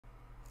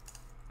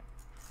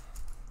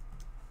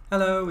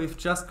Hello, we've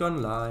just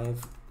gone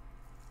live.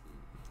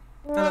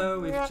 Hello,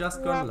 we've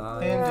just gone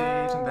live.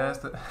 Indeed, and there's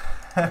the...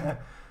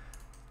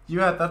 You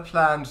had that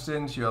planned,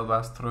 didn't you,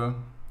 Albastru?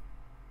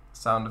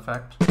 Sound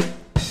effect.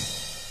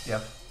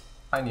 Yep,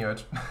 I knew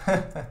it.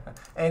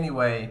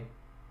 Anyway,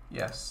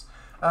 yes.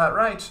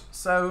 Right,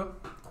 so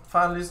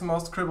finally some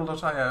more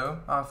Scribble.io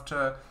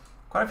after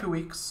quite a few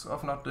weeks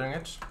of not doing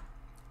it.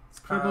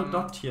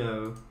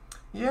 Scribble.io.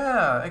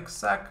 Yeah,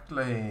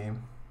 exactly.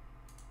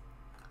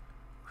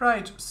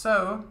 Right,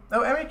 so... Oh,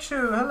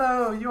 Emichu,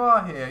 hello, you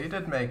are here, you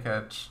did make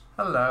it.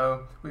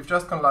 Hello, we've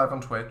just gone live on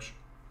Twitch.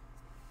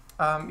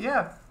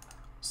 Yeah,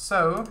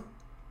 so...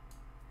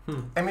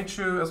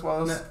 Emichu as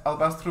well as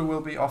Albastru will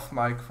be off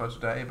mic for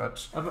today,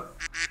 but...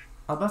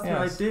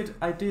 Albastru, yes.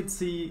 I did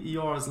see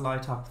yours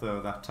light up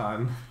though that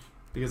time.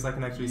 Because I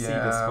can actually see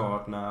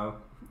Discord now.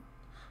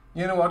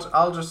 You know what,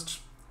 I'll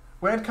just...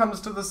 When it comes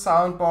to the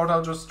soundboard,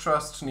 I'll just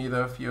trust neither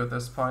of you at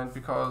this point,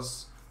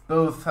 because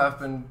both have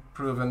been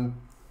proven,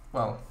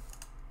 well...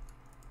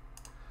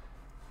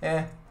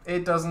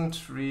 it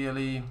doesn't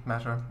really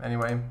matter.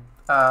 Anyway,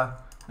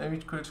 maybe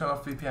could turn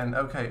off VPN.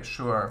 Okay,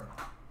 sure.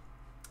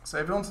 So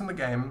everyone's in the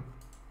game.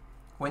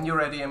 When you're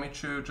ready,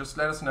 Emichu, just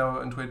let us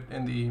know in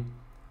the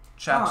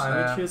chat.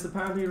 Emichu is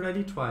apparently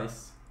ready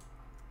twice.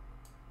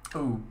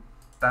 Ooh,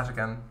 that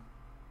again.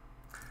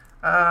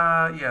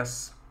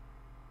 Yes.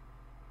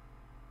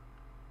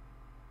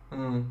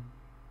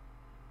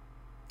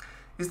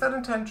 Is that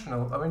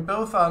intentional? I mean,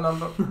 both are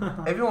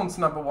everyone's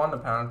number one,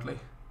 apparently.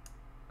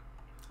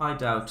 I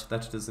doubt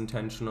that it is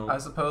intentional. I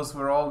suppose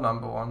we're all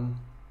number one.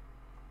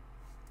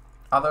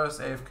 Others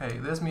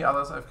AFK. There's me,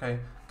 others AFK.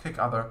 Kick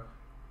other.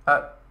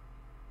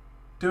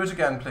 Do it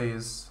again,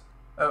 please.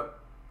 Oh,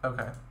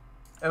 okay.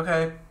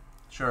 Okay,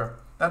 sure.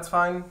 That's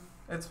fine.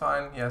 It's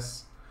fine,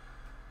 yes.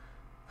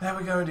 There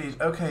we go indeed.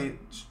 Okay,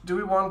 do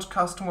we want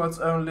custom words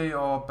only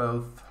or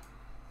both?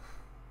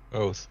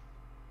 Both.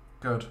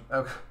 Good.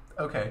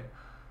 Okay.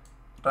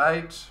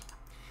 Right.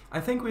 I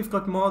think we've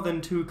got more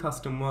than 2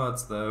 custom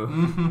words though.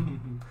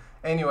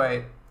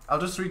 Anyway, I'll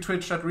just read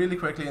Twitch chat really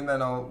quickly and then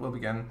we'll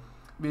begin.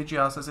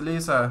 BGR says,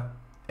 Elisa,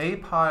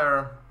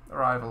 Apire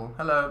arrival.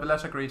 Hello,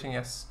 Valletta greeting,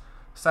 yes.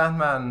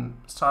 Sandman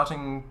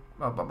starting,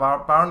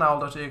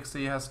 Barnowl.exe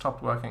has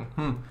stopped working.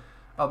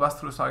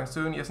 Albastru starting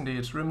soon, yes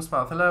indeed.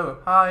 Roomspath, hello,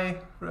 hi,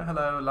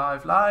 hello,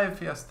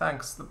 live, yes,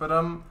 thanks. The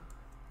bottom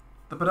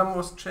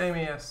was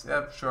Jamie, yes,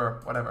 yeah,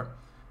 sure, whatever.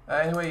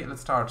 Anyway,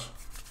 let's start.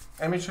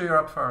 Emichu, you're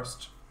up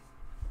first.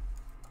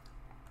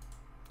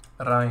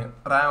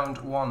 Round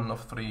 1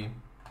 of 3.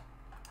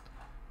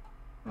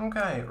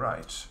 Okay,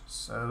 right,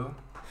 so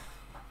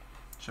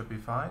should be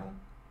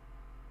fine.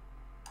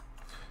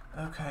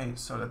 Okay,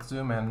 so let's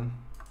zoom in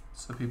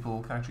so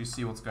people can actually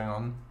see what's going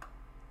on.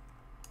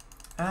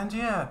 And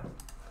yeah.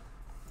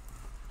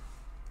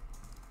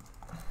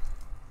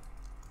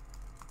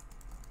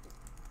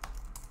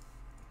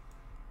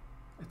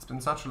 It's been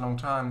such a long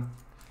time.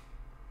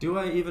 Do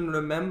I even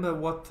remember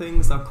what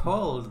things are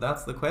called?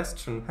 That's the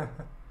question.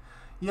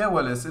 Yeah,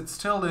 Willis, it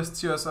still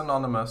lists you as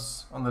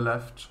anonymous on the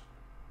left.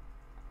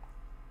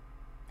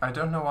 I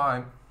don't know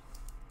why.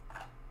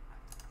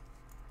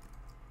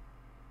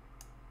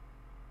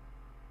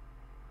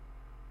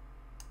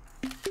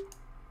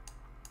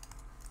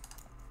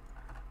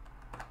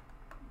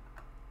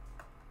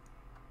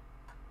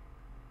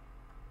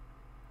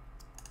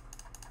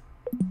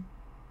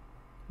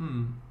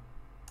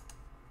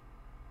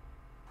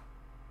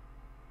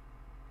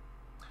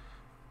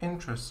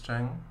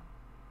 Interesting.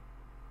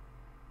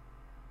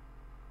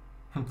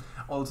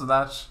 Also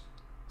that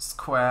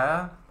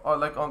square, or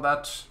like on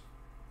that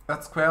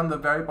square on the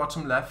very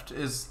bottom left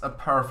is a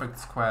perfect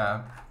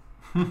square.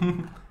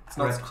 It's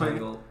not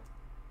squiggly.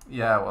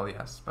 Yeah, well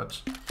yes,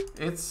 but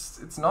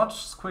it's not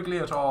squiggly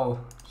at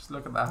all. Just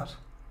look at that.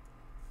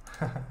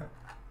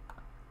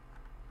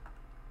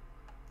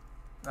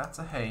 That's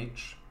a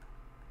H.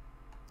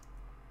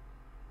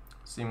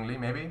 Seemingly,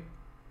 maybe.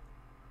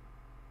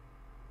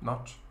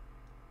 Not.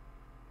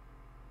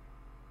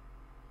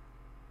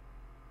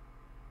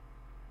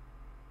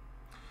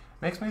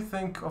 Makes me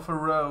think of a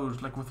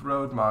road, like with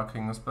road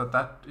markings, but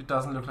it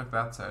doesn't look like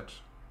that's it.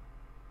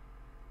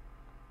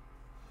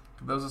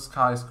 Those are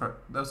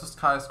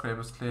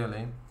skyscrapers,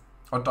 clearly.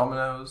 Or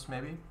dominoes,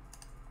 maybe?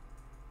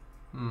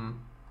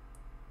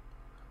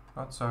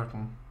 Not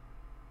certain.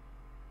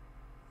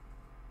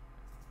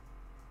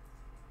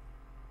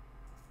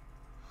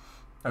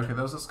 Okay,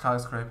 those are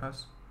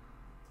skyscrapers.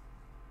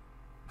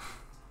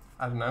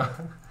 I don't know.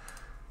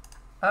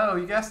 Oh,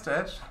 you guessed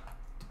it.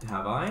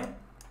 Have I?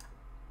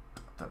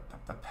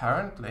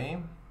 Apparently.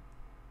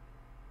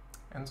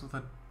 Ends with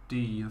a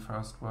D, the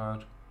first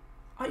word.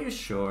 Are you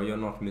sure you're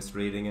not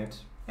misreading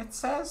it? It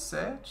says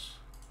it.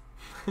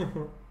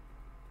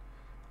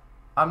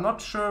 I'm not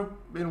sure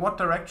in what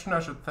direction I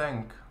should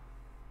think.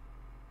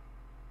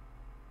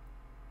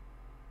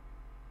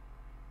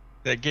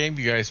 That game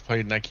you guys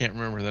played, and I can't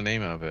remember the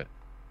name of it.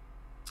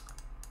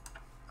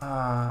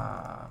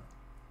 I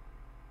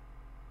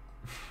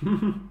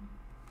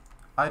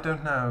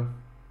don't know.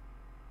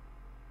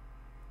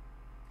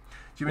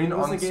 Do you mean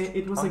on stream?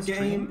 It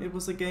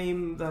was a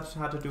game that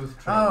had to do with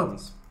Oh.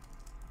 trains.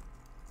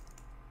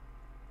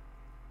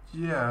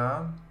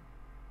 Yeah.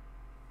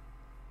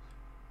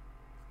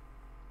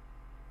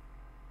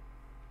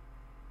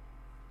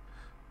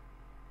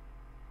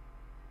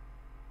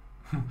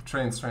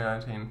 Trains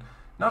 2019.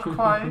 Not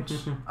quite.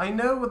 I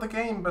know with the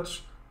game,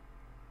 but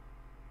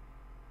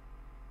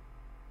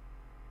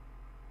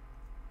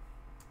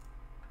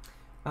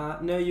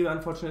no, you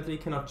unfortunately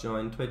cannot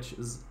join Twitch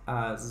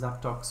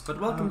Zapdocs, but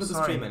welcome to the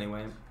sorry. stream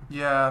anyway.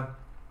 yeah.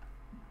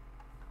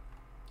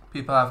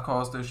 People have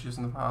caused issues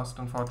in the past,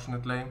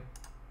 unfortunately.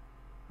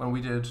 When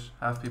we did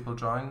have people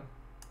join.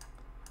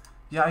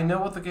 Yeah, I know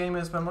what the game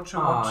is, but I'm not sure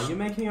what. you're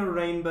making a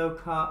rainbow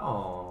car.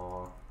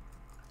 Aww.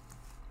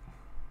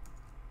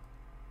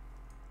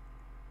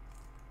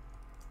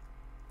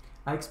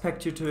 I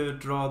expect you to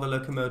draw the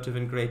locomotive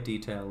in great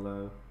detail,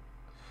 though.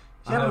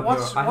 Yeah,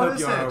 but I hope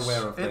is you're it?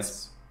 aware of It's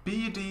this.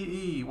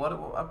 BDE.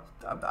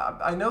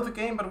 I know the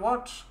game, but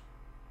what?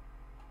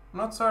 I'm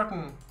not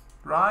certain.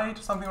 Ride?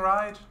 Something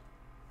ride?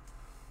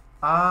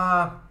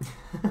 Ah,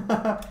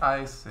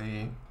 I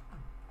see.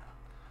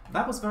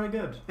 That was very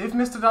good. If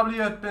Mr.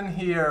 W had been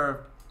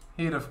here,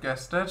 he'd have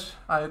guessed it,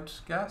 I'd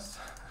guess.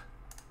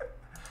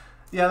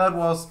 Yeah, that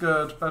was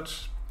good,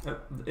 but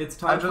It's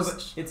time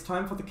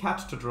for the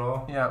cat to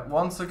draw. yeah,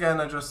 once again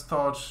I just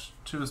thought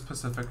too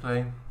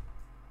specifically.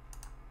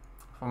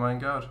 For my own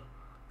good.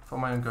 For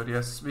my own good,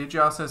 yes.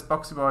 VGR says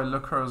Boxy Boy,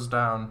 look hers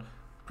down.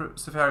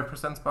 Safari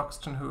presents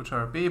Buxton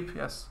Hooter. Beep,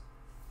 yes.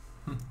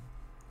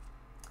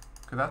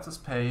 Okay, that's his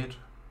paid.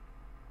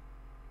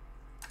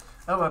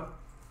 Oh,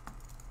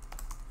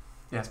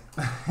 yes.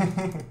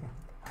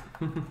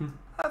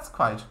 That's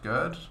quite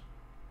good.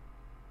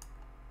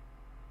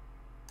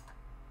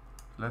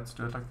 Let's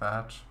do it like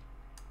that.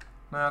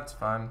 No, that's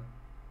fine.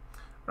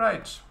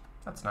 Right,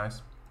 that's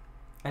nice.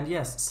 And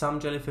yes, some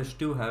jellyfish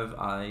do have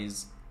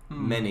eyes.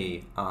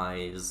 Many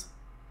eyes.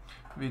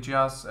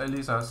 VGS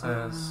Elisa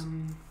says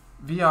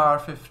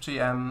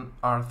VR50M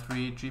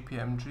R3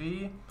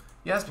 GPMG.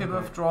 Yes, people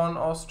have drawn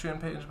Austrian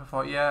paintings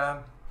before.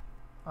 Yeah,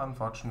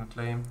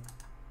 unfortunately.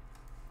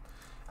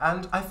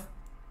 And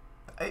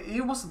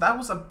that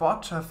was a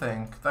bot, I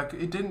think. Like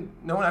it didn't.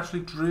 No one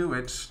actually drew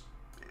it.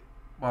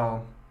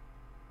 Well,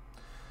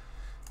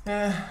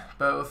 yeah,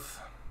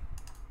 both.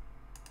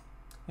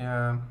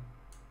 Yeah.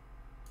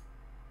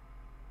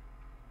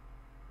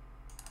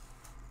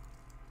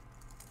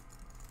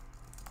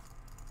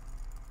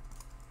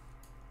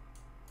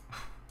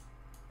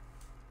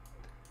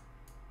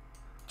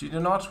 Do you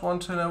not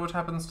want to know what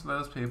happens to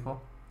those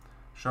people?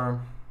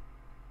 Sure.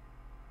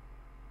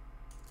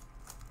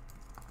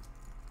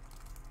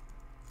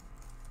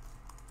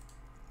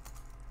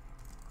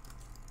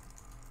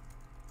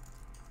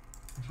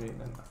 Actually,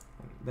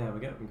 there we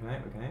go.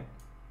 Okay.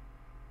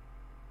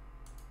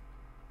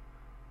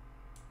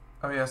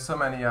 Oh yeah, so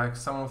many.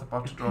 Someone with a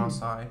bot to draw a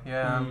eye.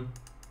 Yeah.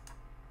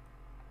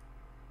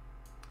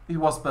 It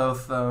was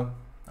both though.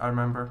 I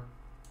remember.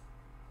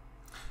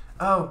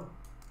 Oh.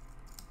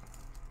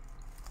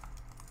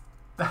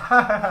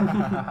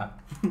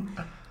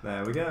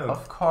 There we go.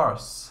 Of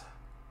course.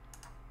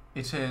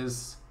 It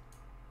is.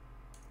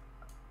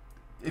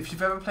 If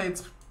you've ever played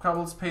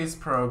Scrabble Space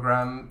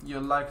Program,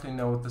 you'll likely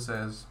know what this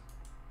is.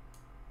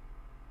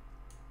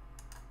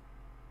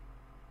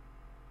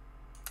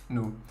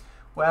 No.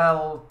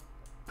 Well,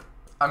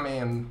 I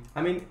mean,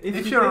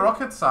 if you're a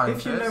rocket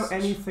scientist, if you know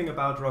anything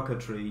about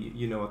rocketry,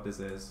 you know what this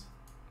is.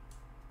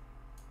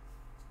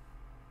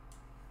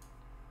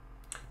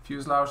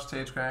 Fuselage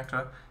stage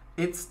connector.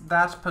 It's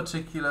that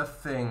particular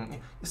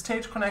thing.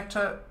 Stage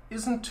connector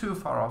isn't too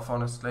far off,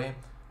 honestly.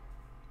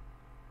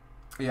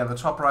 Yeah, the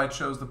top right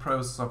shows the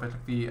process of it,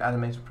 like the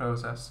animated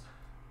process.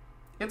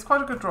 It's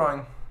quite a good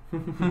drawing.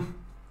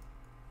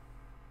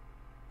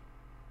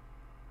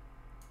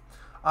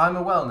 I'm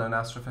a well-known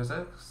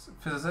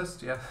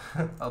astrophysicist, yeah.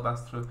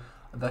 Albastru,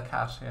 the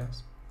cat,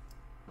 yes.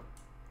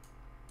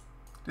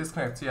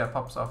 Disconnects, yeah,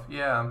 pops off,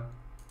 yeah.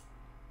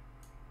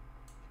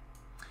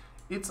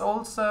 It's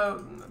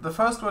also, the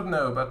first word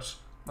no, but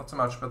not so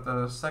much, but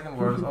the second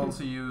word is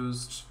also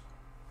used,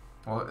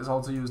 well, is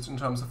also used in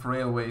terms of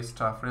railway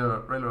stuff,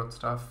 railroad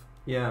stuff.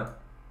 Yeah.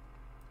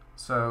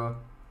 So,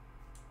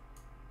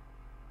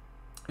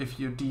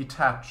 if you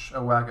detach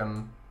a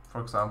wagon,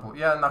 for example,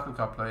 yeah, knuckle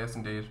coupler, yes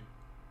indeed.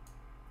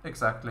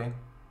 Exactly.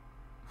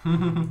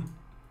 Yeah,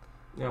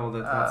 well,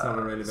 that's not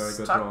a really very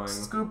good drawing.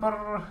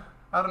 Scooper,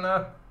 I don't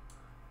know.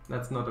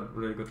 That's not a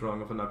really good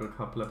drawing of a knuckle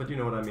coupler, but you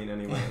know what I mean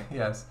anyway.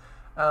 Yes.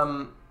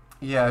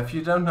 Yeah, if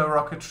you don't know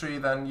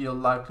rocketry, then you'll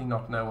likely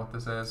not know what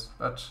this is,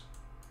 but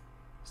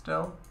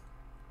still.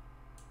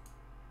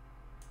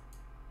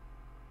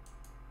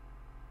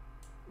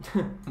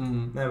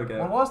 There we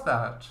go. What was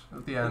that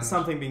at the end? It's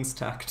something being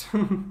stacked.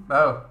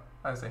 Oh,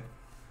 I see.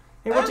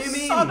 Hey, what do you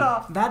mean? Sod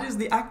off. That is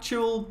the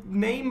actual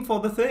name for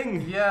the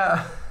thing.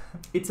 Yeah.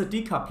 It's a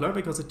decoupler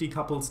because it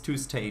decouples two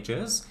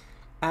stages.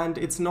 And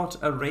it's not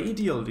a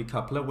radial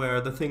decoupler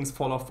where the things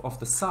fall off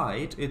the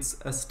side. It's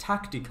a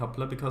stack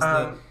decoupler because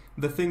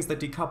the things that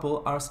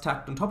decouple are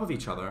stacked on top of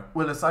each other.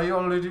 Willis, are you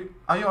already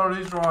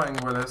drawing,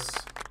 Willis?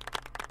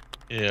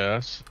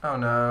 Yes. Oh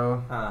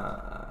no.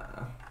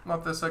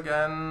 Not this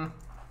again.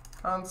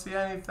 Can't see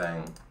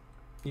anything.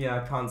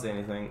 Yeah, I can't see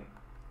anything.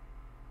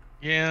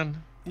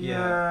 Again.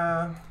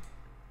 Yeah.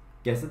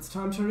 Guess it's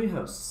time to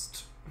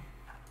rehost.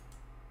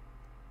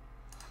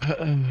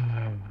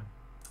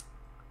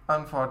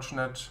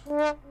 Unfortunate.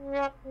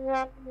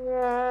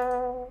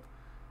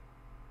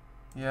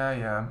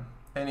 Yeah.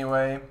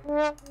 Anyway.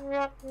 Don't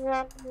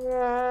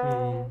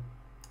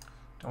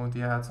want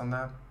the ads on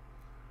that.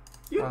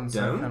 You One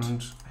don't?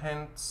 second.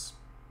 Hints.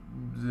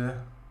 Bleh.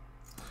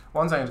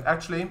 1 second.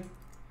 Actually,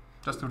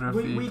 just to rid of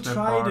the We tried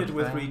clipboard it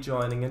with thing.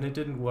 rejoining and it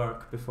didn't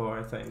work before,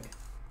 I think.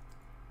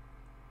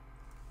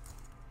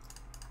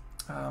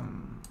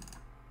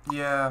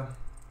 Yeah.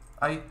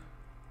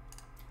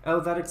 Oh,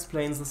 that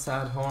explains the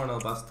sad horn,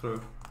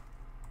 Albastru.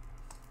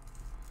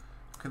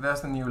 Okay,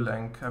 there's the new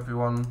link,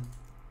 everyone.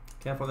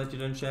 Careful that you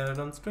don't share it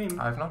on stream.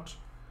 I've not.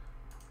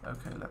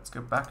 Okay, let's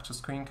go back to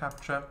screen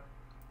capture.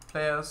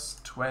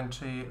 Players,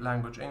 20,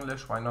 language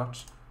English, why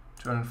not?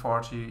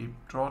 240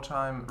 draw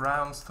time,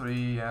 rounds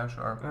 3, yeah,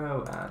 sure.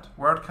 Oh, ad.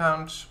 Word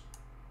count,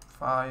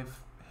 5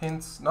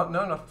 hints, not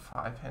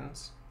 5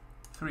 hints,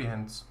 3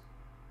 hints.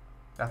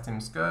 That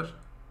seems good.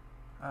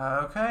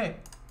 Okay.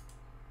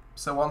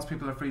 So once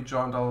people have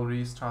rejoined, I'll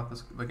restart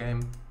the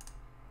game.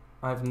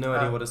 I have no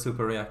idea what a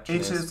super reaction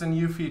is. It is a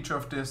new feature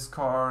of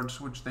Discord,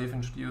 which they've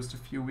introduced a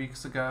few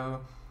weeks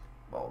ago.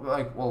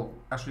 Well,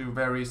 actually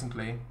very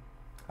recently.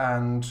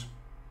 And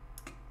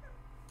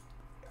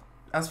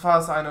as far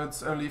as I know,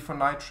 it's only for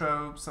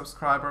Nitro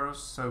subscribers,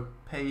 so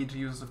paid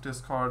users of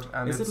Discord.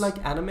 And is it like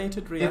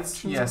animated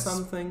reactions or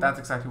something? That's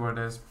exactly what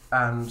it is.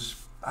 And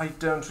I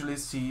don't really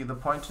see the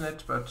point in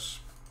it, but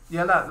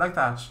yeah, like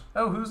that.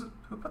 Oh,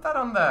 who put that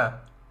on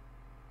there?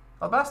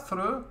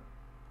 Albastru?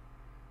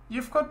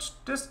 You've got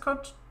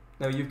Discord?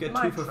 No, you get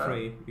Nitro. 2 for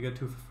free. You get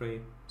 2 for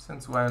free.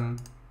 Since when?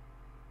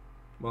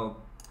 Well,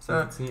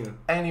 since it's new.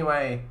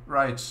 Anyway,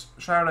 right.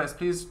 Sharadise,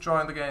 please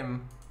join the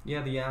game.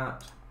 Yeah, the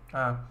ad.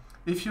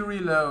 If you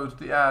reload,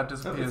 the ad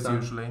disappears done.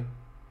 usually.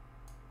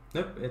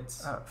 Nope,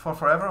 it's... For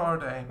forever or a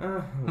day?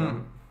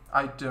 well,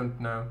 I don't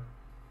know.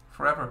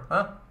 Forever,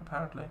 huh?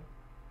 Apparently.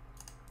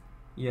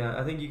 yeah,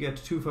 I think you get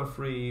 2 for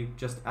free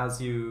just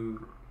as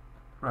you...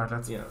 Right,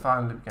 let's Yeah.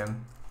 finally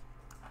begin.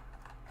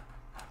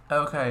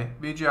 Okay,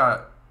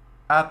 BGR,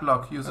 ad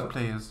block, use it Oh.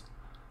 please.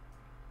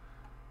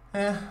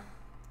 I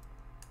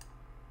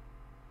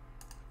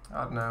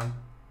don't know.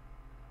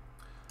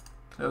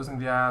 Closing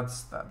the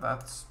ads,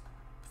 that's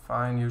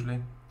fine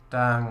usually.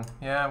 Dang,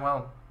 yeah,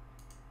 well.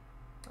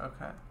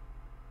 Okay.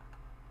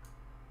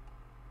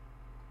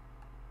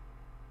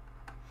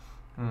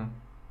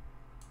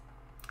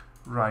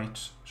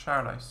 Right,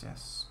 Sharadise,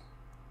 yes.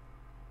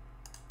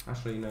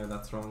 Actually, no,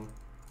 that's wrong.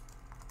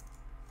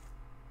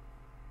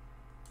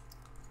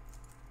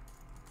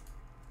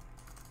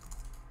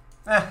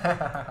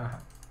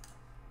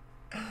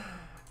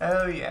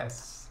 Oh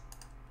yes.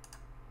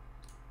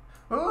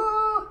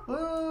 Ooh,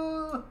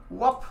 ooh,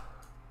 whop.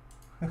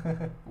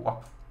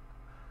 Whop.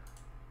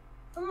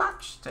 A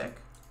matchstick.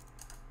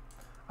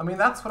 I mean,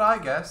 that's what I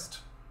guessed,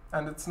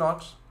 and it's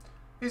not.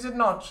 Is it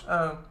not?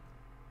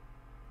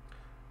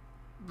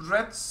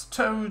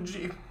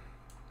 Redstogy.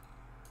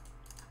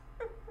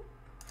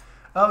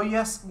 Oh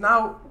yes,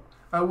 now,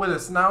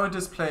 Willis, now it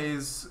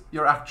displays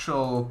your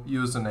actual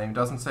username.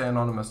 Doesn't say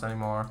anonymous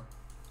anymore.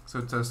 So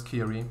it says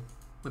Kiri,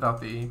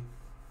 without the E.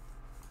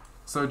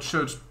 So it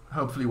should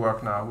hopefully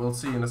work now. We'll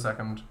see in a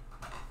second.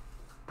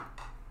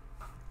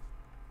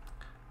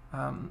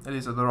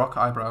 Elisa, the rock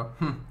eyebrow.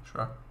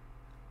 Sure.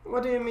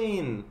 What do you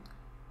mean?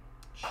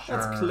 Sure.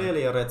 That's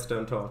clearly a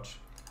redstone torch.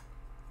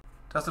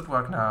 Does it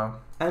work now?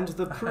 And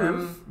the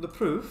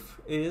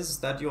proof is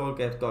that you all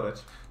got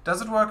it.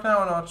 Does it work now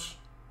or not?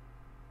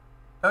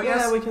 Oh yeah,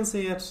 yes. we can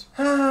see it.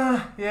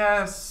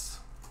 Yes.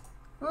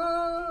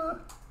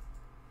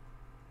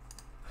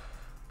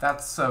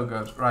 That's so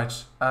good. Right.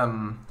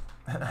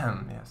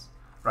 Yes.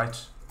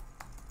 Right.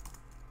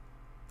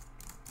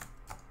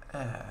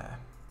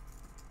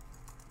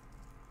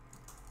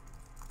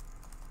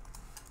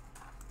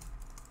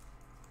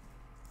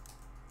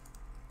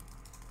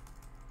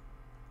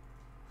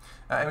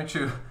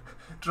 Emichu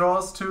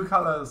draws 2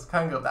 colors.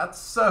 Cango. That's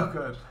so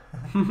good.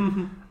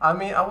 I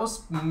mean, I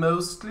was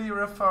mostly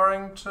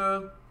referring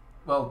to,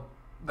 well,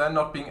 there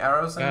not being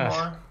arrows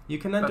anymore. You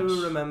can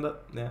undo, remember.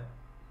 Yeah.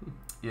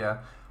 Yeah.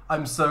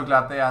 I'm so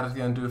glad they added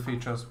the undo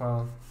feature as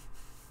well.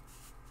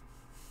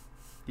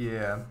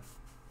 Yeah.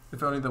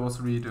 If only there was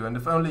a redo, and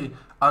if only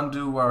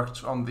undo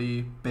worked on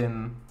the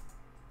bin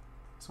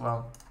as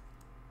well.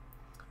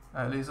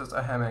 At least it's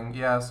a hemming.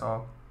 Yeah,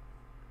 so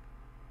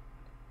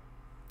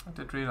I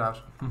did read that.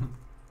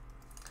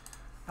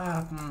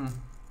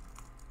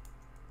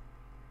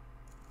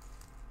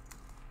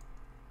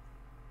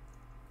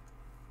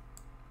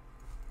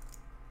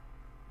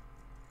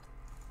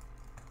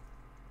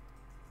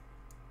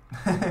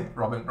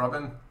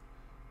 Robin.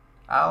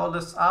 Owl,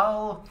 this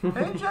owl.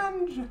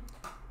 Pigeon.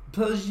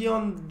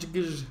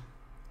 Pigeon.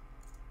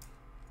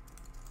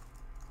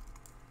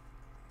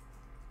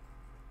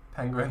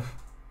 Penguin.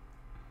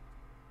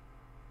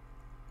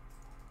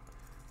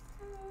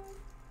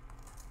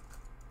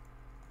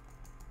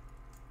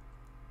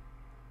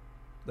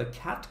 The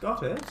cat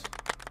got it.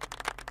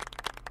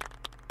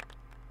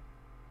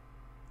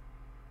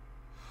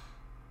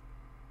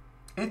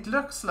 It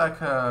looks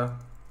like a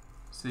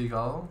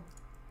seagull.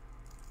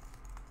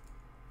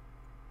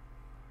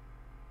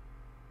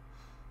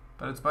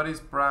 But its body's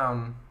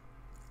brown.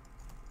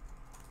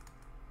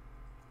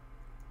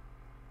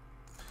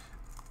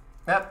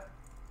 Yep.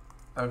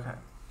 Okay.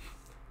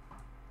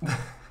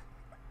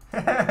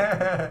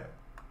 A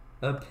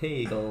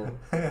pagel.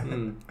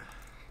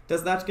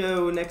 Does that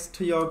go next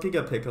to your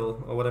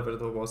gigapickle or whatever it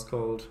was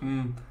called?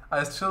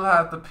 I still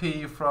had the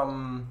P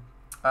from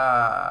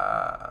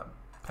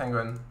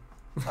penguin.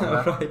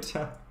 Right.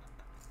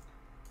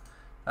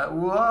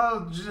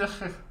 Whoa,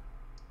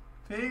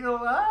 pagel.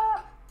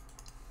 Ah.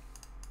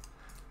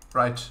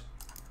 Right.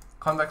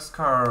 Convex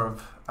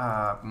curve.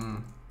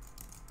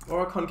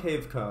 Or a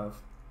concave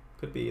curve.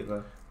 Could be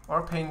either.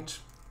 Or paint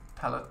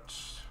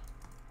palette.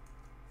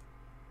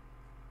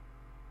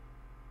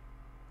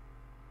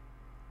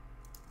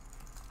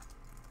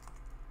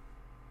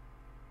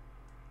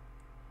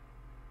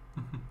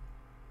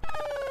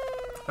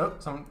 Oh,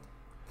 someone.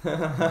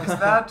 Is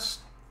that?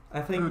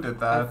 I think. Who did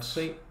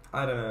that?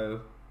 I don't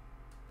know.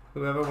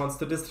 Whoever wants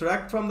to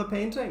distract from the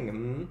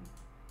painting.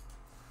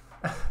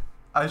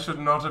 I should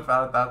not have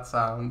added that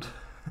sound.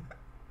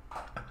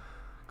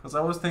 Because I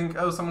always think,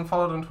 oh, someone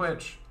followed on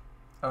Twitch.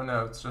 Oh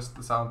no, it's just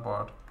the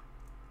soundboard.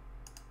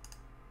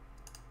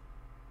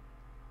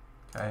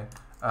 Okay.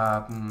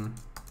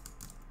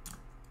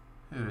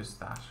 Who is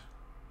that?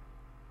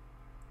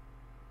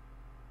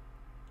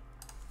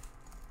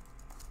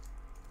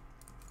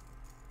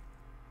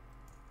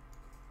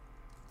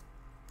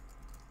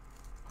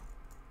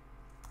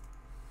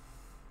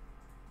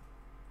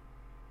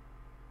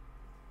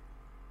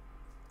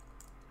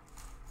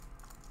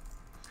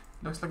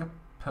 Looks like a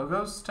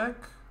pogo stick?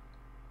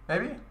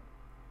 Maybe?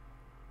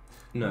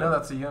 No,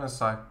 that's a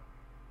unicycle.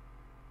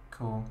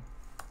 Cool.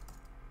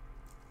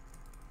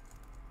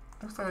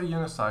 Looks like a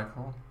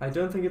unicycle. I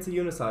don't think it's a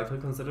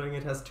unicycle, considering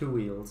it has 2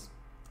 wheels.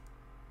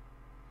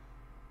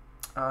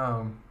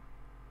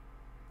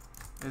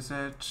 Is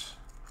it?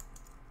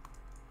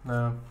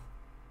 No.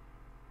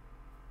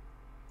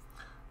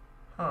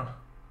 Huh.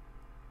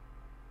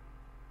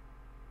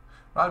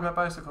 Ride my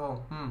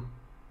bicycle.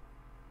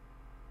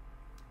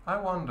 I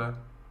wonder.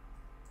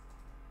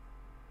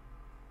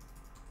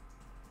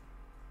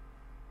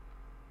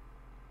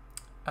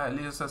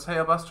 Lisa says, hey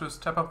Albastru,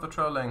 step up the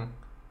trolling.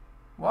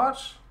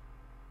 What?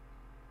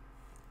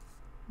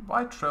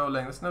 Why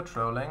trolling? There's no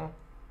trolling.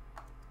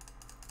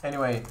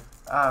 Anyway,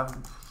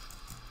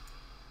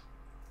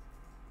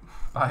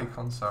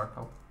 icon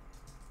circle.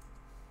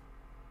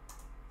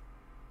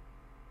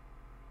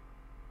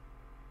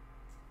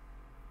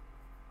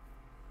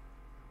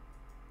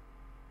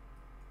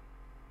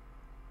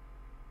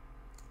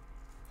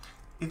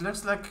 It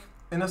looks like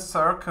in a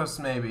circus,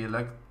 maybe,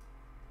 like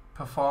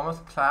performance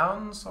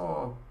clowns,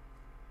 or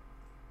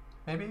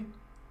maybe?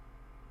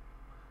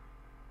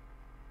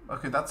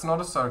 Okay, that's not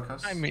a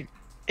circus. I mean,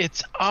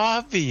 it's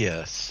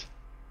obvious.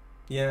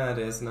 Yeah, it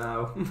is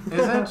now.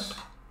 Is it?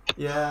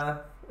 Yeah,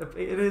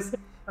 it is.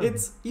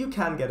 It's, you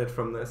can get it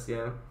from this,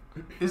 yeah.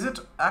 Is it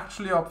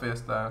actually obvious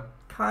though?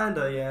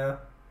 Kinda, yeah.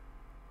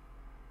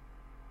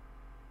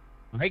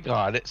 I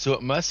got it, so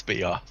it must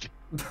be obvious.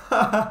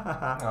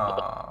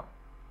 Aww.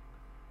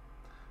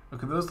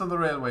 Okay, those are the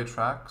railway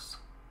tracks.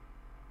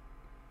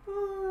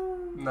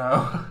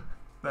 No,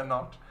 they're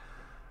not.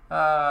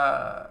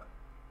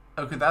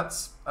 Okay,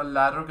 that's a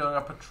ladder going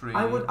up a tree.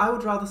 I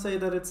would rather say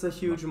that it's a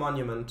huge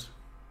monument.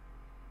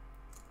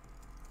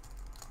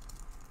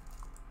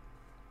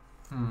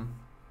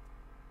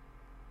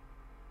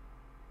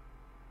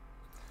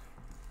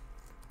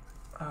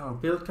 Oh,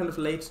 Built kind of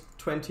late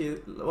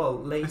 20th, well,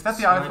 late is that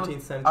the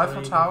 19th century.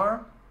 Eiffel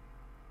Tower?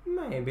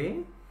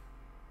 Maybe.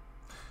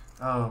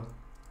 Oh.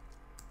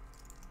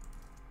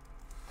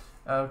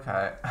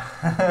 Okay.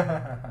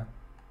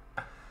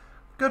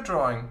 Good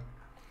drawing.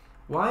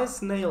 Why a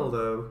snail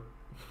though?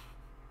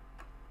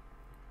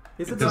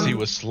 Because he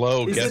was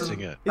slow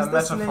guessing it. Is A the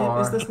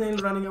metaphor. snail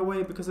running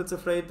away because it's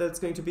afraid that it's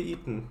going to be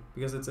eaten?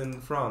 Because it's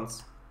in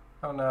France.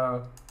 Oh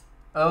no.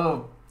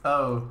 Oh,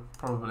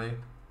 probably.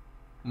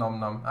 Nom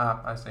nom.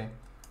 Ah, I see.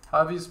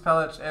 How do you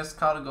spell it?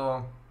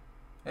 Escargot.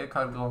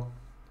 Escargot.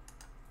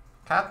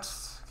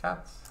 Cats?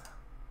 Cats?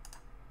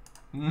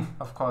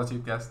 Of course you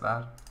guessed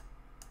that.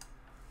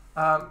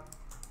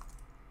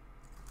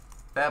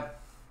 Yep.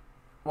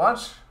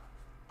 What?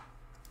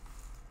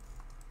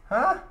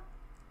 Huh?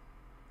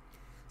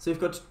 So you've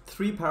got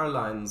 3 parallel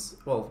lines.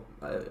 Well,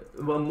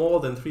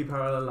 more than 3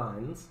 parallel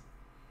lines.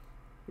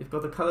 You've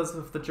got the colors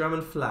of the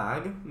German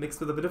flag mixed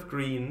with a bit of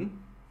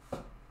green.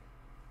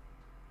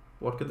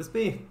 What could this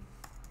be?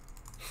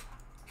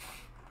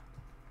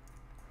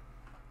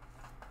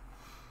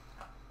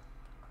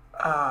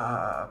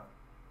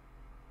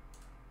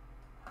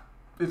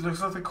 It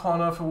looks like the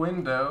corner of a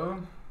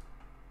window.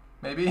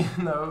 Maybe?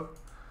 No.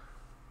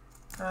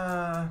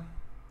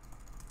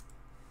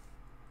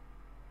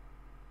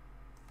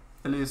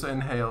 Elisa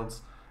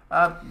inhales.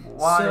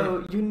 Why?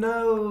 So you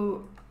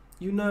know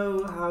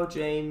how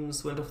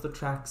James went off the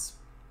tracks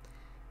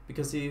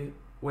because he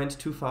went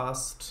too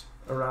fast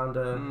around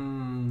a.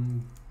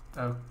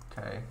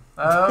 Okay.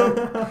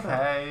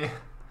 Okay.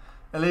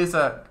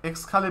 Elisa,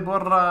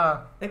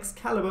 Excalibur.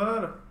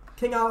 Excalibur,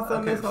 King Arthur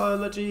Okay,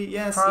 mythology.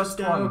 Yes, first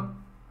let's go. one.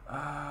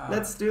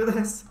 Let's do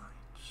this.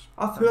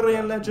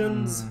 Arthurian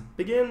legends.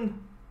 Begin.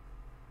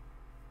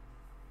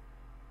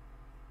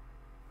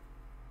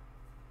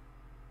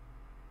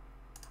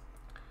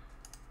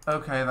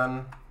 Okay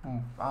then.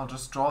 I'll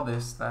just draw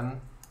this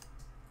then.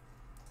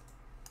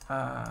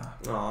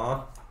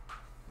 Aww.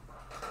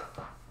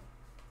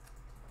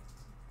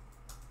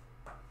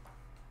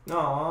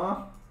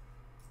 Aww.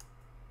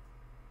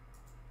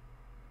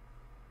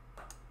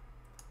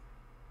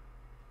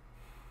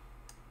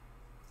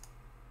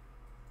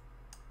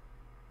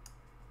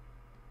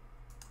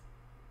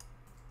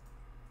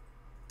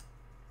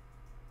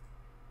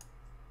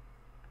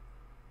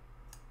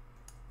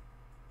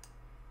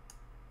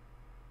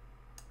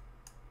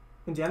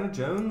 Indiana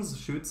Jones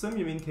shoots him?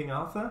 You mean King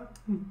Arthur?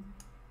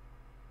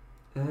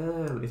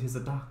 Oh, it is a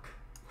duck.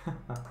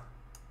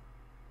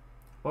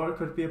 Or it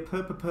could be a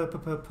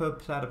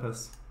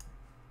platypus.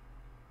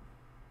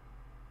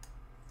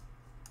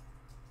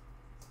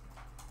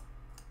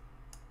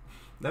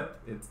 Nope,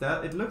 it's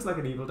that. It looks like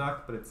an evil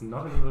duck, but it's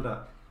not an evil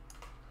duck.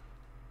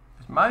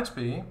 It might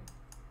be.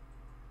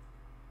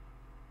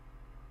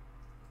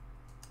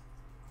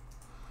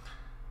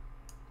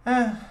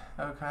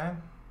 Okay.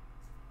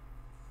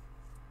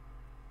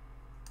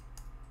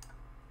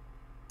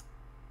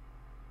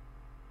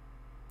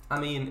 I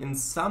mean, in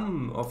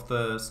some of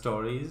the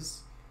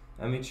stories,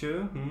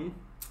 Emichu,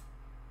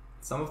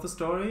 some of the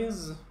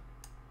stories,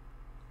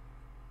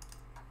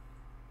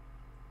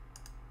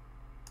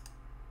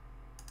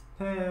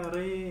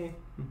 Harry.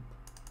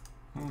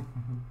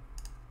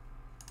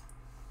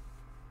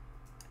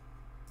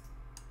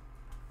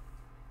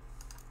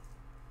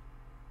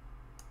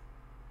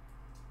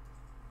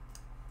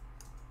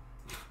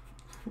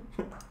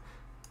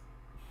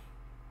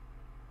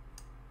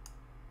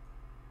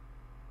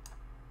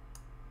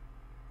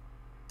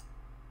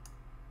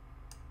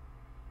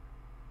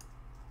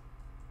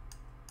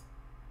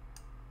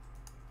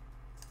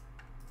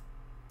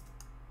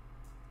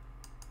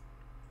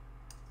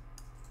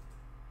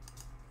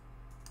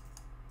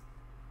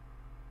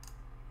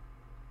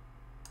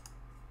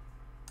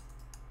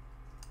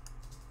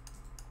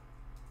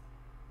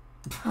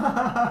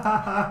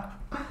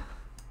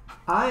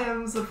 I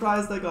am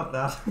surprised I got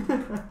that.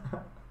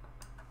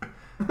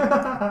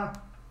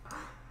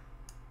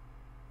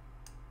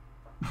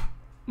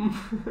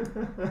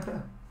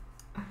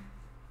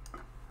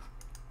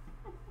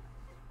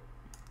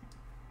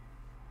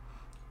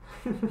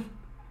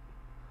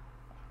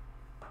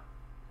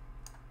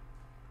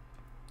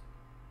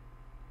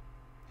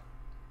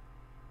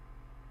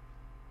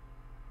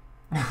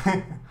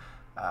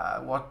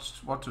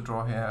 What to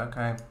draw here?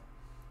 Okay.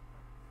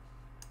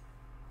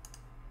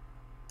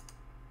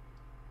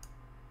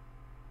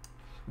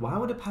 Why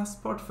would a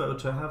passport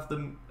photo have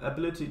the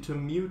ability to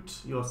mute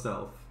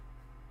yourself?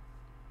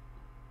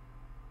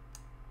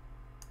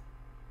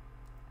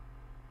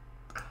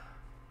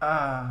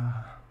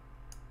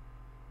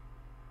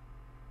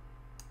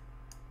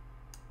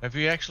 Have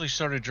you actually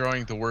started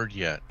drawing the word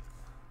yet?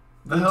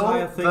 The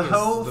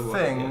whole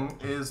thing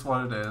is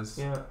what it is.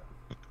 Yeah.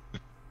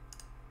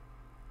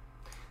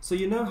 So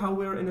you know how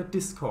we're in a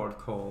Discord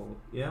call,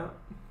 yeah?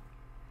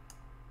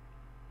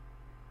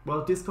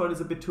 Well, Discord is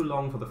a bit too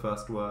long for the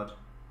first word.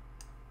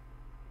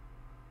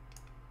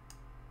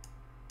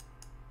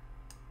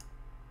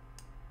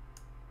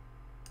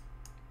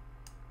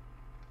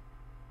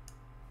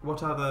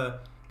 What are the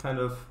kind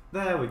of...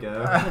 There we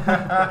go.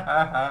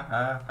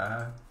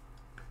 I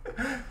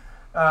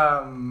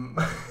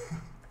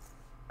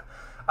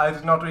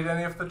did not read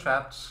any of the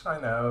chat, I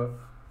know.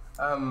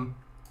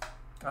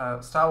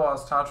 Star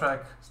Wars, Star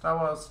Trek, Star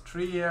Wars,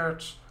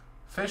 tree-eared,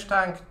 fish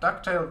tank,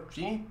 ducktail,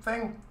 genie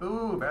thing.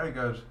 Ooh, very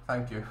good,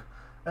 thank you.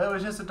 Oh,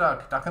 it is a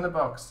duck, duck in the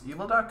box.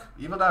 Evil duck,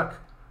 evil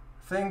duck.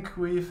 Think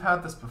we've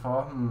had this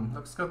before.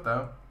 Looks good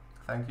though.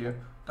 Thank you.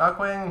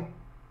 Darkwing,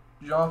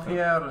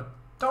 Jean-Pierre.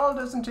 Donald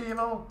isn't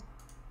evil.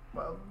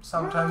 Well,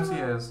 sometimes he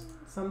is.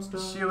 Some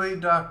stories.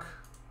 Chewy duck.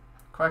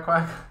 Quack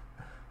quack.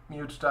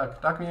 Mute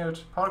duck. Duck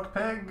mute. Pork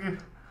pig.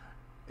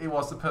 It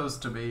was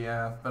supposed to be,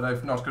 yeah, but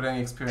I've not got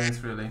any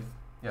experience really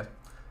yet.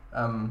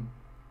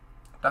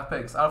 Duck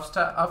pigs.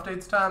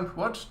 Update stamp.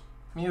 What?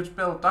 Mute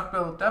bill. Duck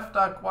bill. Deaf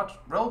duck.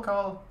 What? Roll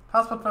call.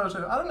 Passport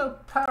photo. I don't know.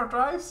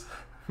 Paradise.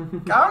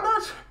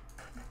 Garnet.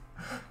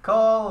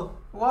 Call.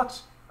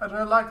 What? I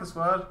don't like this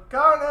word.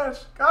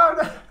 Garnet.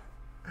 Garnet.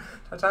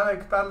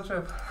 Titanic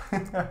battleship.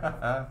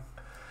 A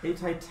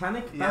Titanic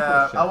battleship?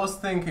 Yeah, I was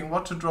thinking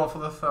what to draw for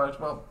the third.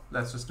 Well,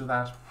 let's just do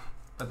that.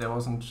 but there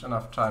wasn't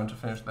enough time to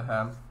finish the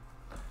ham.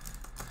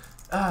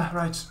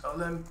 Right,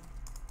 Olympic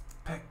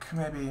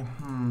maybe.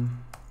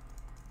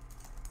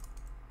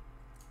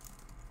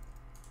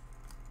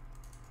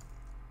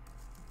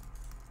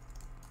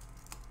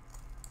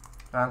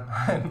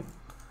 Landmine.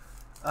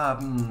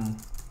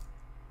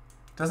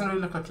 Doesn't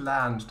really look like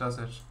land, does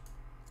it?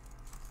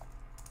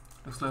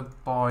 Looks like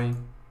buoy.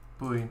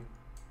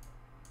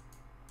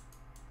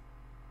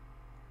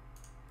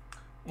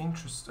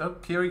 Interesting. Oh,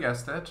 Kiri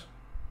guessed it.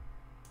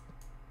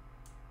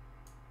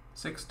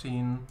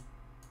 16.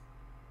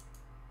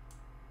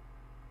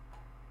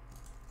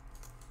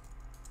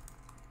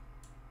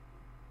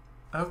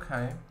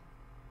 Okay.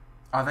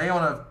 Are they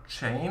on a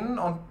chain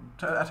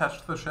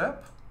attached to the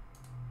ship?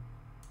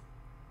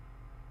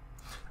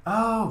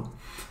 Oh!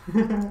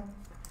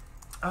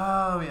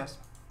 Oh, yes.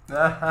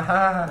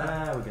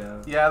 There we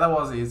go. Yeah, that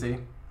was easy.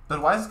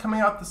 But why is it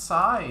coming out the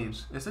side?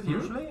 Is it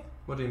usually?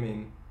 What do you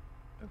mean?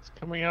 It's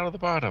coming out of the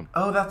bottom.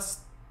 Oh, that's...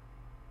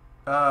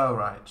 Oh,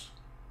 right.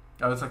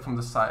 Oh, it's like from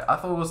the side. I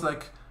thought it was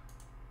like...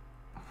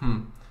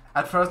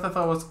 At first I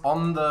thought it was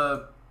on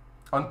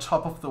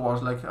top of the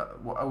water, like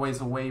a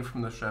ways away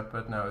from the ship,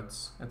 but no,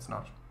 it's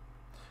not.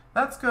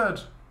 That's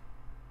good.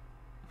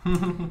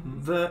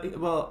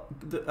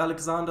 the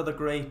Alexander the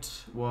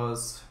Great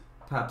was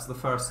perhaps the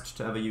first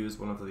to ever use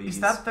one of these.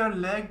 Is that their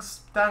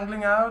legs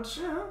dangling out?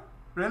 Yeah.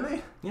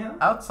 Really? Yeah.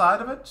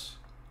 Outside of it?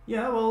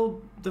 Yeah,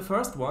 well, the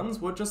first ones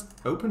were just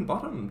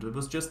open-bottomed. It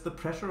was just the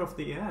pressure of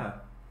the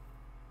air.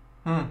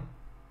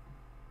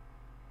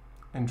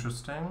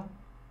 Interesting.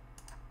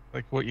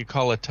 Like what you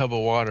call a tub of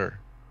water.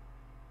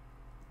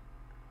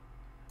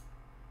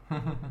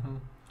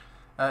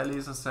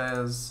 Lisa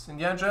says,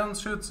 Indiana Jones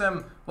shoots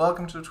him.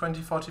 Welcome to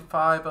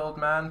 2045, old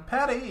man.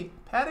 Perry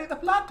the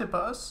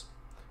platypus.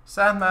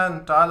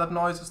 Sandman, dial-up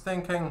noises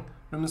thinking.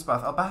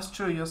 Roomsbath,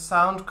 Albastru, your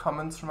sound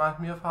comments remind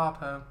me of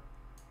Harpo.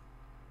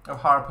 Oh,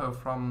 Harpo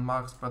from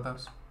Marx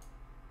Brothers.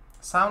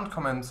 Sound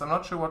comments, I'm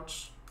not sure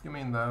what you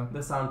mean though. The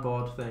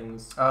soundboard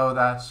things. Oh,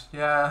 that.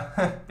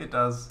 Yeah, it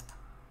does.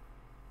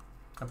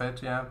 A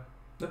bit, yeah.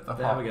 The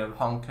There we go.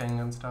 honking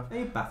and stuff.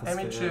 A bathysphere.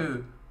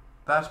 Emichu,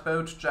 that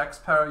boat Jack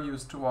Sparrow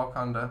used to walk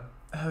under.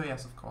 Oh,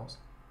 yes, of course.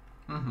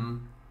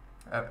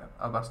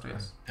 Albastru,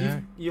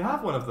 yes. You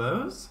have one of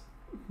those?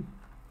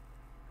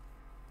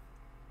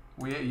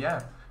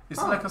 Yeah. Is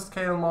it like a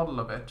scale model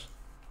of it?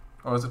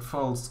 Or is it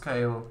full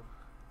scale,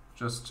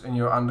 just in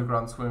your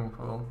underground swimming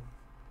pool?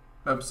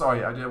 Oh,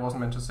 sorry, I wasn't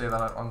meant to say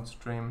that on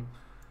stream.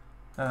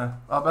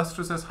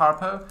 Albastru says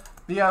Harpo.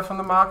 Yeah, from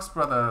the Marx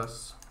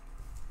Brothers.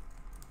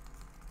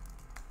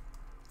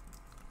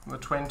 From the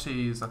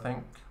 20s, I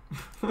think.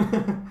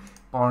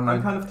 Born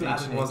I'm kind of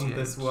glad it wasn't 1888.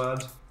 this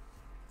word.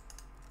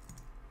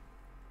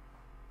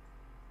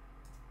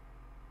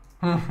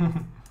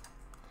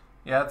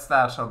 Yeah, it's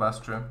that,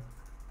 Albastru.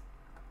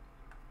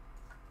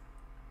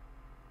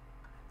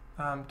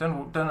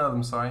 Don't know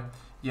them, sorry.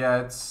 Yeah,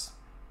 it's...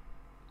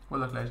 We'll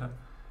look later.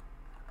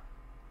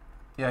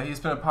 Yeah, he's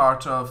been a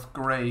part of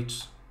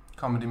great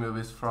comedy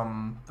movies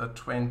from the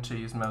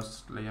 20s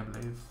mostly, I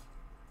believe.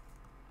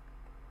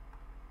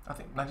 I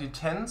think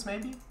 1910s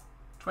maybe?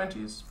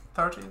 20s?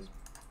 30s?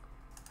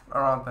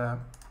 Around there.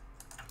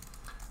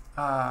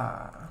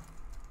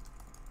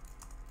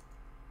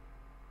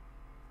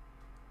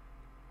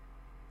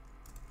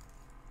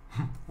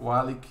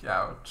 Wally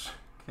Couch.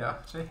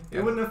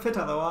 It wouldn't have fit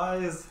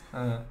otherwise.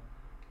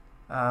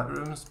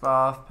 Rooms,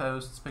 bath,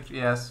 posts, picture.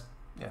 Yes.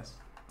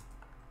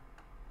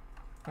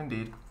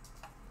 Indeed.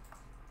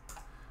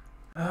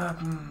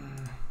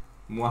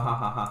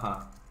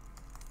 Mwahahaha.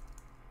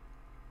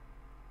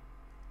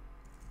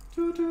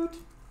 Toot toot.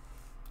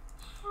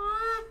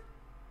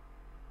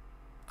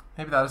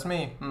 Maybe that is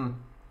me.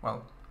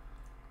 Well.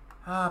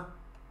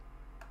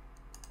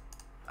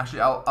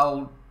 Actually,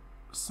 I'll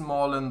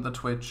smallen the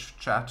Twitch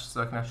chat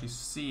so I can actually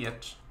see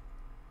it.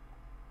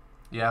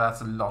 Yeah,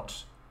 that's a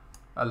lot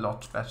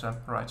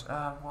better. Right.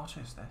 What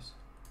is this?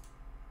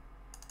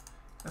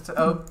 It's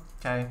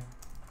okay.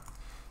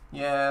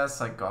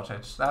 Yes, I got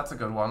it. That's a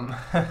good one.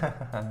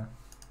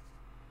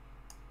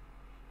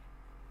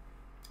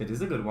 It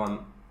is a good one.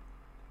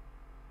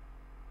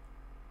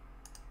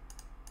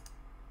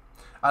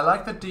 I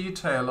like the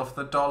detail of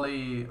the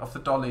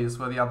dollies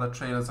where the other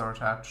trailers are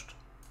attached.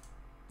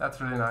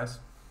 That's really nice.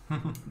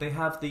 They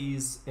have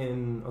these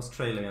in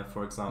Australia,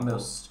 for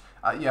example.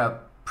 Yeah,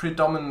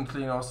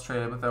 predominantly in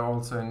Australia, but they're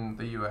also in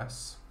the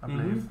US, I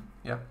believe.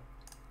 Yeah.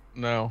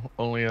 No,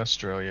 only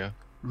Australia.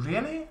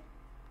 Really?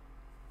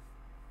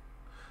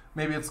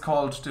 Maybe it's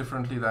called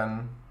differently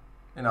than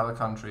in other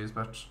countries,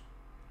 but...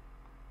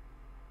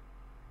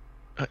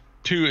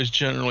 2 is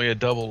generally a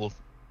double,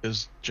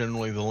 is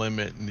generally the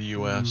limit in the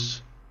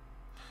US.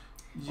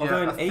 Yeah,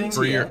 Although I think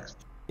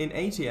in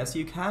ATS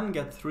you can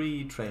get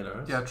 3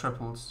 trailers. Yeah,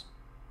 triples.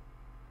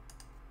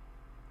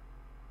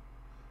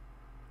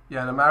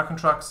 Yeah, in American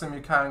Truck Sim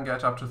you can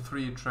get up to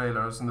 3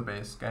 trailers in the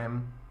base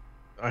game.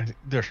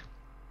 There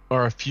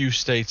are a few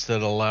states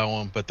that allow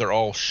them, but they're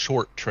all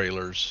short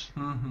trailers.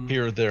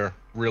 Here they're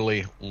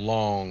really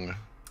long.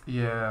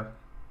 Yeah.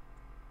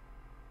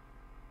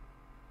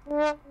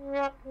 No,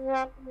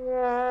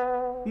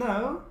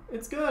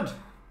 it's good.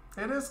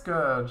 It is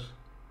good.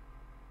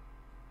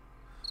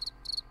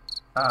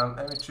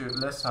 Emichu,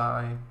 less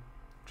high.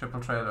 Triple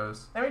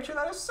trailers. Emichu,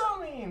 that is so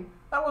mean.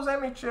 That was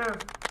Emichu.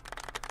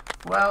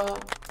 Well,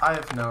 I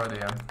have no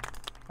idea,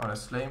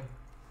 honestly.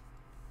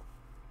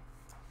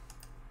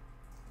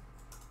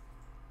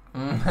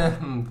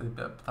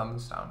 The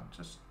thumbs down,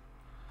 just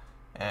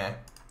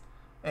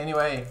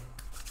Anyway,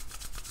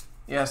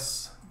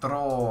 yes,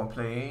 draw,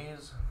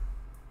 please.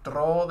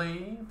 Draw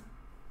the.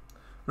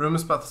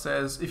 Rumorspot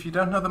says, if you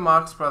don't know the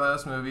Marx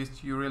Brothers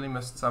movies, you really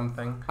missed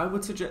something. I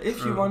would suggest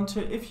if you want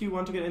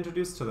to get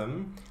introduced to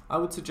them, I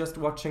would suggest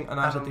watching A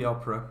Night at the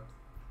Opera.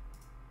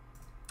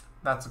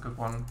 That's a good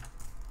one.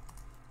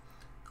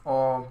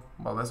 Or,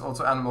 well, there's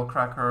also Animal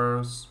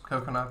Crackers,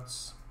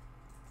 Coconuts.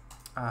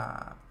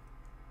 What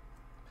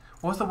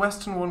was the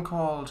Western one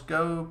called?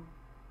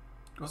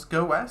 Was it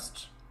Go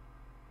West?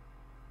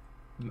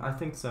 I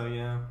think so,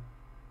 yeah.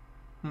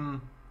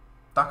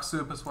 Duck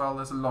Soup as well,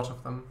 there's a lot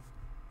of them.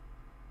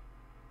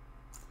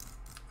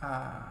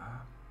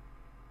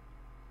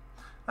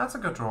 That's a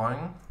good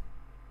drawing.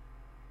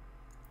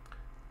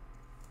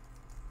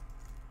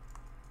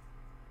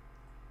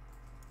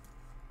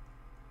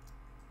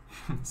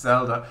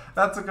 Zelda,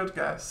 that's a good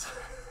guess.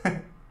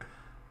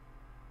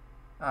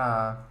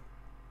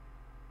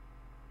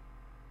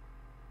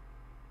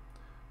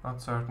 Not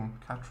certain.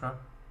 Catra.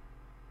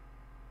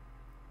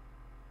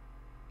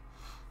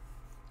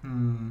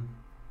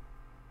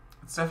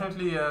 It's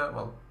definitely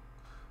well,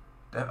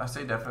 I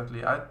say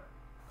definitely.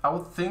 I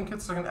would think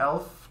it's like an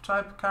elf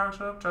type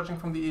character, judging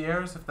from the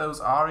ears, if those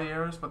are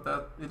ears, but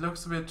that it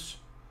looks a bit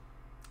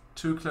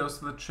too close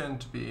to the chin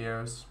to be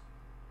ears.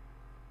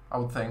 I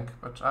would think,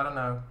 but I don't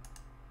know.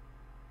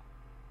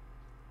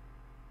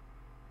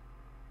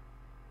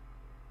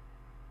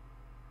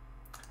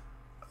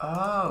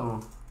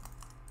 Oh.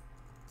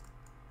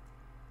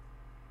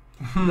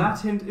 That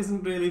hint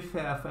isn't really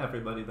fair for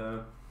everybody,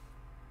 though.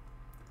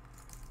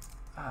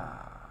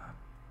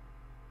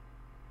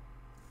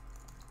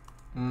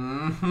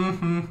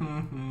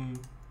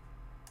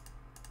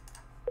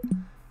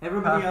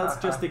 Everybody else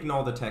just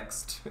ignore the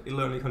text.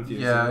 It'll only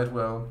confuse you. Yeah, it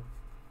will.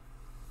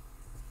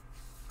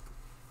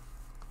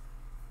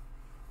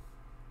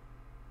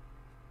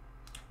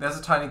 There's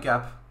a tiny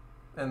gap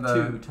in the...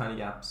 Two tiny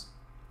gaps.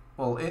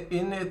 Well,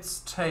 in its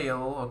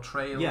tail or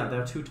trail... Yeah,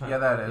 there are two tiny... Yeah,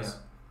 that is.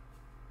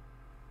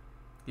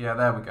 Yeah,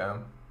 there we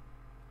go.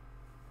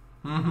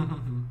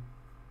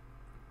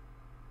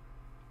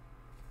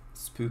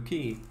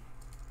 Spooky.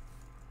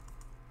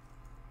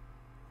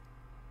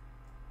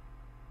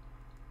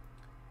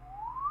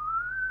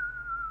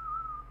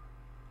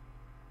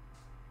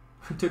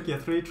 Took you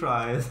 3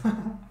 tries.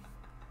 That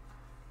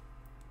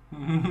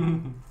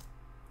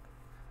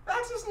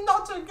is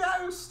not a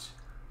ghost!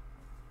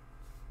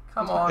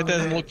 Come on. It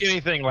doesn't look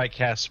anything like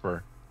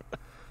Casper.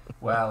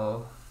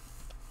 Well.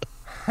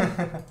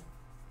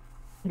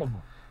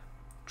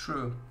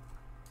 True.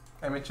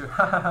 Emichu.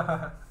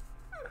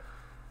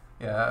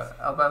 Yeah,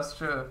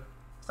 Albastru.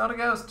 It's not a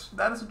ghost.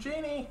 That is a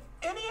genie.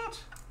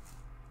 Idiot!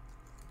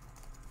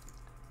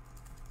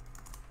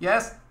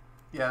 Yes?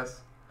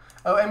 Yes.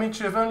 Oh,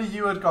 Emichu, if only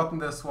you had gotten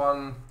this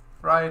one.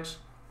 Right.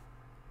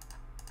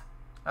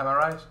 Am I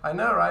right? I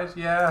know, right?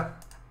 Yeah.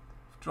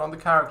 Drawn the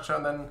character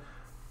and then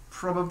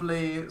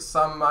probably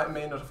some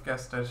may not have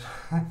guessed it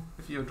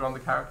if you had drawn the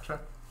character.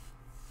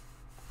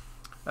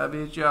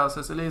 BGL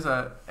says,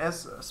 Elisa,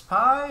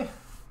 S-Spy?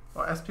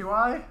 Or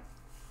SPY?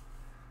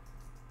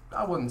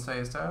 I wouldn't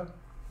say so.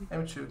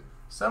 Emichu.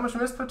 So much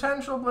missed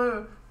potential,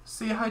 Blue.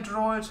 See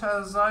Hydroid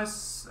as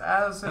ice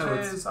as it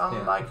is,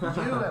 unlike you,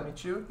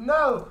 Emichu.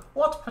 No!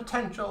 What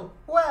potential?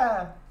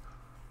 Where?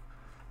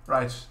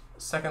 Right.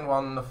 Second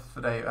one of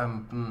the day.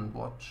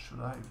 What should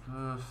I...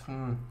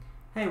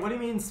 Hey, what do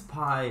you mean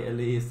spy,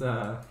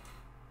 Elisa?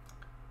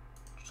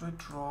 Should I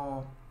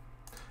draw...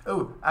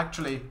 Oh,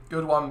 actually,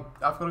 good one.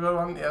 I've got a good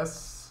one,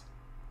 yes.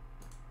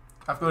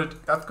 I've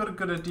got a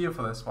good idea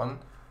for this one.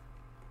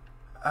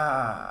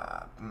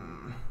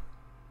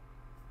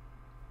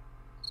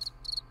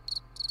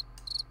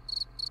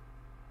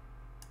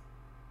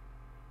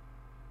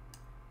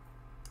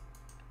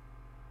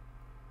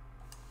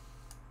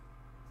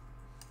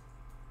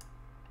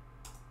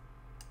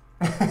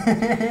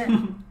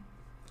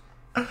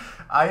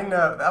 I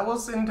know, that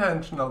was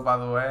intentional, by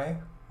the way.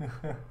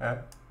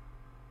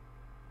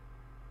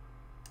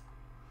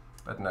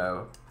 But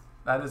no,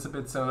 that is a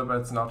bit similar,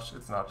 but it's not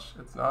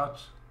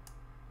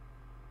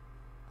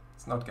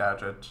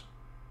Gadget.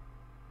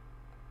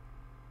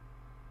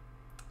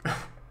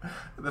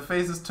 The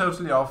face is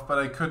totally off, but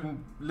I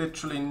couldn't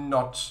literally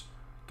not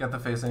get the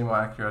face any more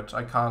accurate.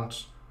 I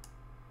can't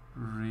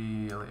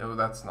really... Oh,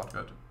 that's not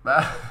good.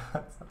 That's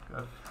not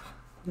good.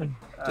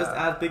 Just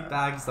add big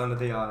bags under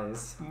the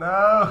eyes.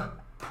 No!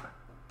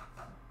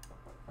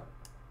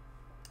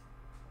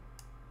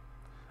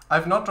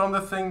 I've not drawn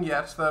the thing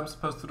yet that I'm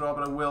supposed to draw,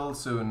 but I will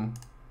soon.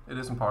 It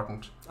is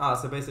important. Ah,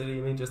 so basically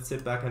you mean just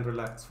sit back and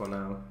relax for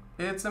now.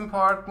 It's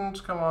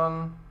important, come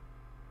on.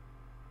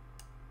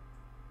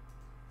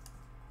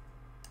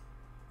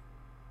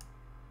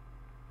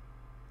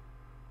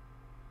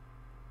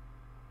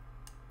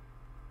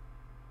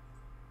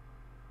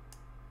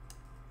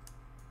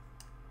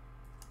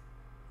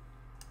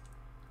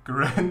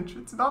 Grinch?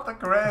 It's not the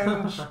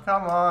Grinch.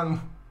 Come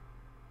on.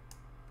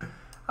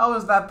 How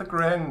is that the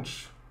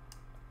Grinch?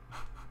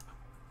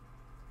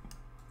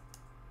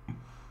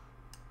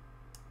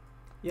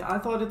 Yeah, I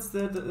thought it's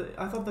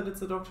I thought that it's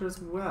the Doctor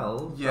as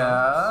well.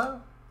 Yeah.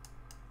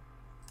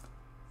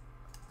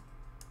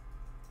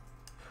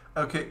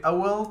 Okay, I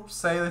will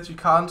say that you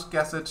can't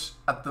guess it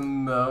at the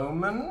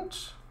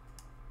moment.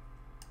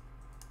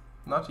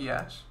 Not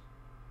yet.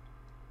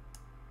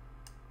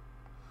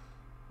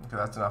 Okay,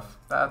 that's enough.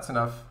 That's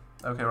enough.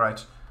 Okay,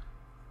 right.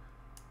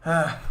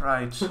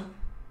 Right.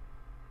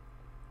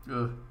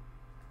 Ugh.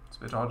 It's a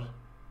bit odd.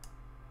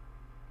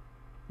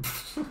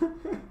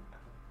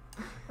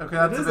 Okay,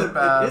 that's a bit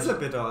bad. It is a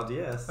bit odd,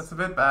 yes. That's a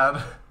bit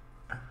bad.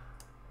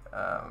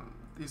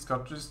 He's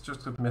got just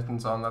got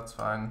mittens on, that's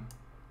fine.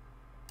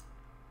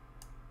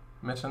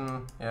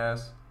 Mitten,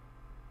 yes.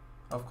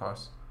 Of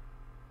course.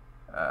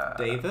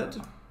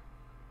 David?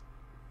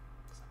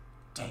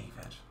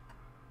 David.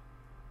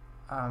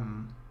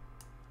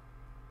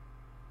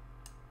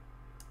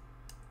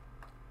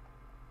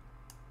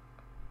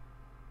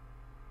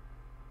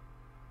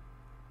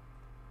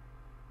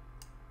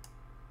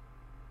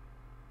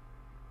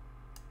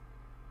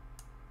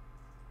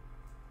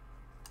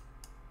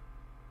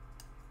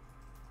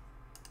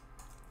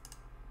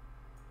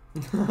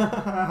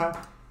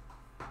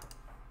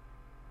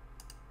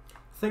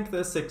 Think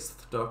the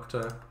sixth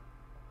Doctor.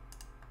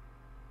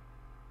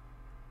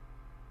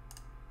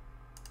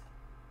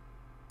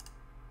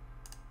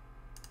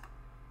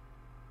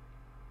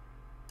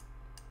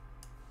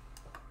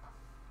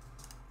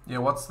 Yeah,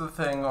 what's the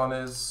thing on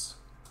his...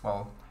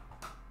 Well,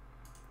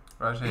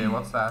 right here,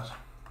 what's that?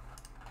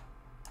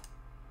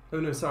 Oh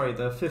no, sorry,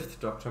 the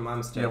fifth Doctor, my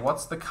mistake. Yeah,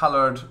 what's the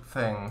coloured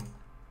thing?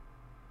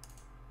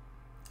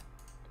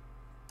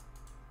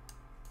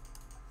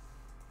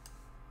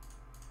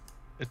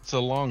 It's a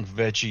long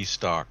veggie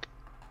stalk.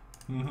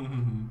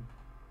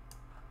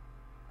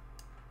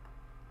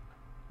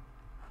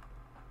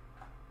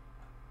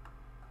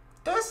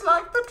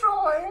 Dislike the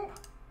drawing!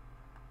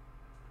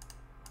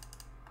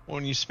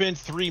 When you spend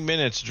 3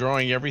 minutes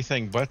drawing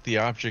everything but the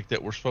object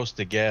that we're supposed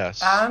to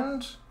guess.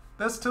 And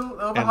there's still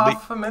over And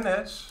half a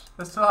minute.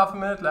 There's still half a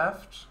minute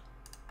left.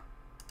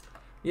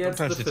 Yeah, it's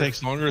Sometimes the it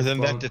takes longer than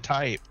one. that to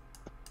type.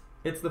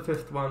 It's the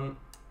fifth one.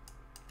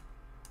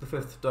 The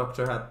fifth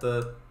Doctor had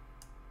the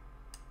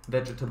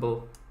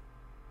vegetable.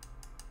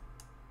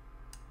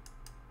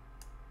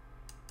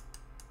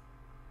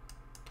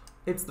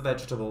 It's the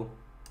vegetable.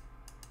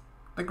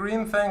 The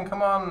green thing,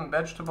 come on,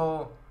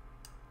 vegetable.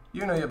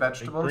 You know your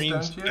vegetables,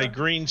 don't you? A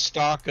green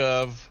stalk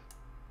of...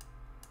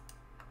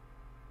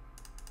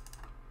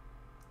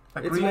 A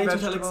It's green Major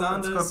vegetable.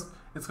 Alexander's.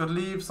 It's got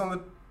leaves on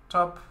the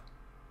top.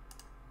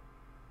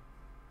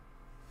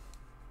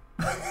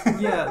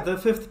 Yeah, the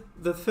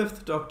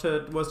fifth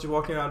Doctor was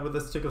walking around with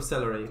a stick of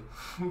celery,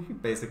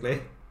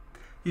 basically.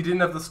 He didn't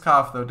have the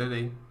scarf though, did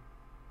he?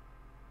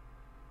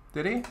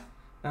 Did he?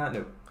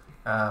 No.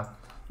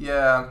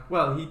 Yeah.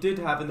 Well, he did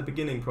have in the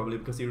beginning probably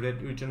because he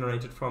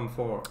regenerated from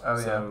 4. Oh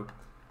so.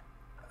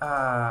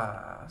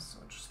 So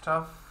much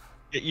stuff.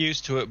 Get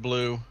used to it,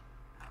 Blue.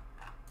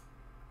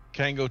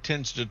 Kango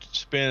tends to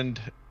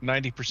spend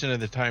 90% of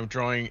the time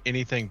drawing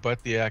anything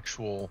but the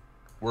actual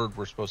word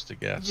we're supposed to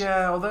guess.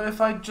 Yeah, although if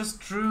I just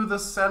drew the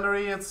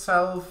celery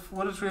itself,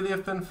 would it really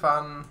have been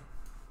fun?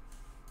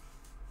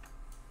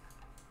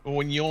 But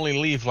when you only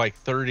leave like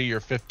 30 or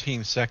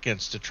 15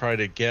 seconds to try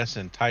to guess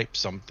and type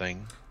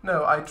something.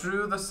 No, I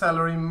drew the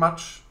celery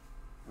much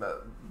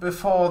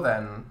before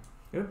then.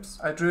 Oops.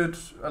 I drew it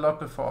a lot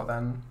before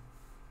then.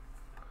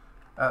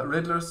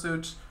 Riddler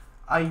suit.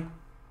 I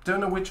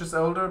don't know which is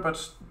older,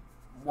 but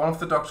one of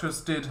the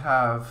Doctors did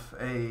have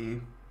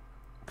a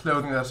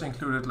clothing that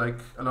included like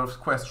a lot of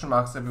question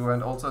marks everywhere,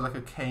 and also like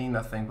a cane,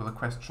 I think, with a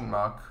question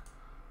mark,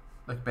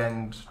 like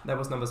bend. That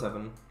was number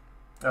 7.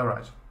 Oh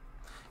right.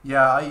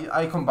 Yeah,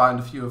 I combined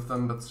a few of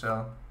them, but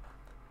still.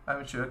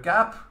 Emichu,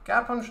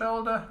 gap on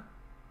shoulder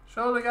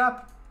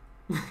gap.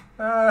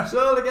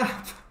 Shoulder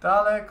gap.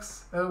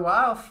 Daleks. Oh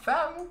wow,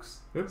 thanks.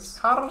 Oops.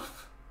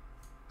 Scarf.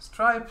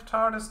 Stripe,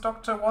 TARDIS,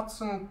 Dr.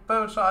 Watson,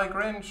 Bowtie,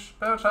 Grinch,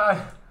 Bowtie.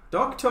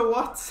 Dr.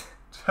 Watts.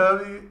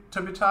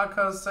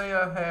 Tobitaka,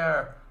 Saya,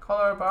 Hair.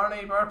 Color,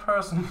 Barney, Bird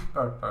Person.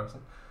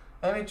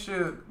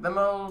 Emichu, them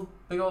old,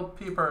 big old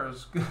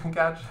peepers.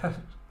 Gadget.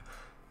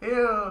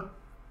 Ew.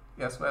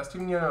 Yes, West,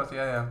 even you know it,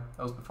 yeah.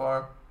 That was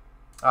before.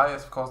 Ah,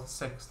 yes, of course,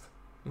 the 6th.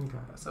 Okay.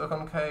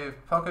 Silicon Cave,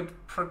 Pocket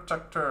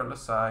Projector,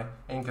 Lasai.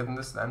 Ain't getting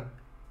this then.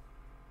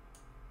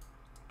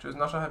 Choose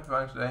not a happy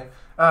buying today.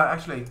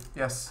 Actually,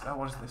 yes.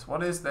 What is this?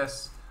 What is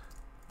this?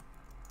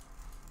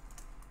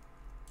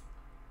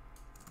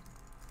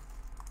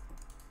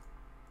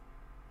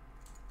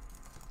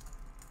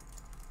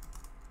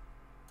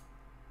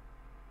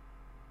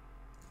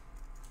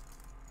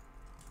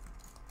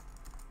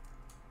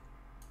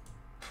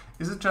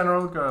 Is it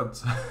general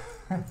goods?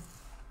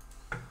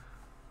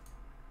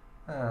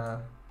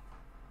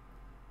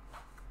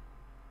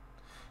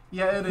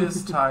 Yeah, it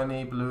is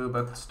tiny blue,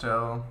 but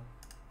still.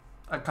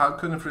 I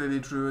couldn't really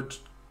draw it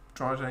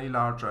draw it any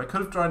larger. I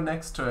could have drawn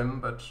next to him,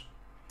 but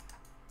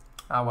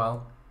ah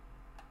well.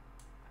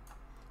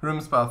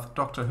 Roomspath,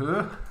 Doctor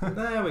Who.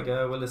 There we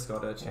go, Willis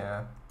got it.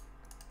 Yeah.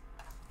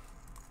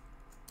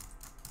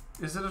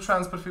 Is it a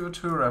Transport Fever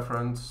 2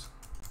 reference?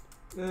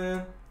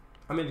 I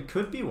mean, it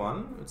could be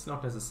one. It's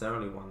not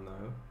necessarily one,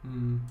 though.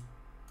 Hmm.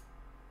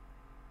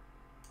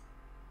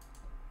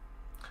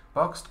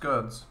 Boxed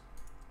goods.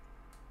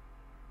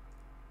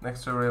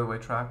 Next to a railway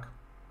track.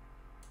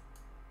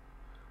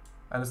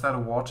 And is that a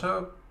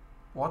water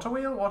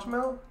wheel?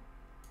 Watermill?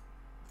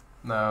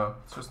 No,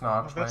 it's just an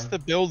archway. That's the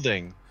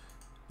building.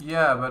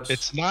 Yeah, but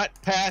It's not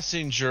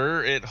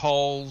passenger, it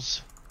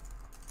hauls.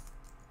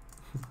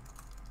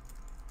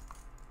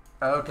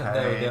 okay.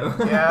 There we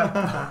go.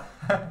 Yeah.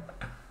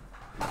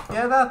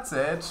 Yeah, that's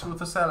it with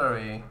the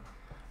celery.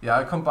 Yeah,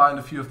 I combined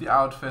a few of the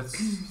outfit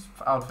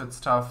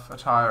stuff,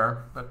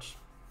 attire, but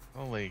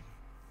Holy,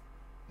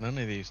 none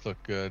of these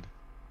look good.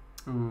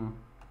 ooh.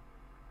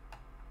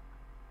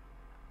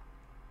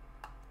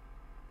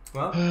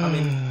 Well, I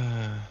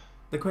mean,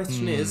 the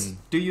question is,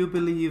 do you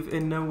believe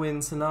in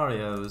no-win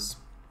scenarios?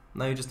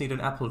 Now you just need an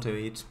apple to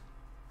eat.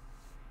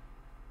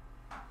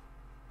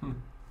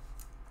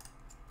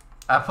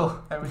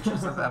 Apple. Emichu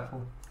says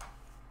apple.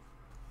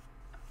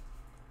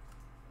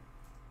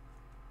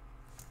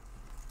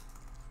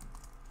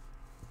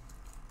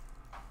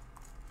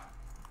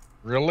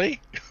 Really?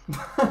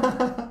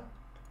 I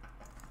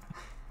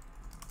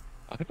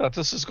thought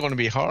this was going to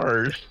be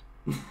hard.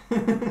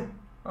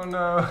 Oh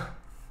no.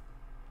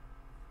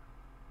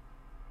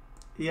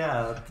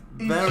 Yeah,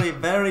 very,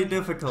 very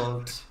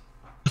difficult.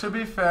 To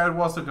be fair, it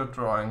was a good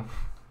drawing.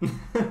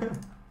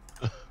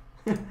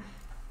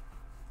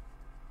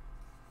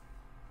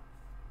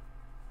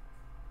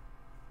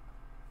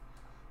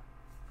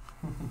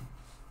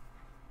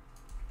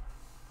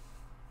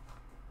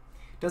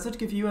 Does it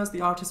give you as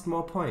the artist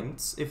more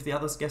points if the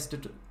others guessed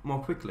it more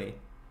quickly?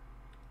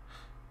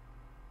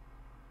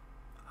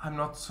 I'm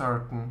not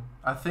certain.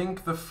 I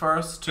think the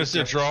first Does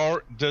the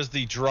drawer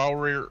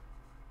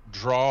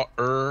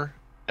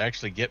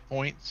actually get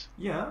points?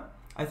 Yeah,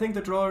 I think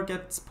the drawer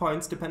gets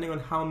points depending on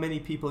how many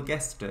people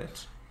guessed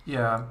it.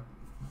 Yeah.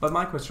 But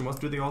my question was,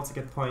 do they also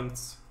get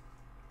points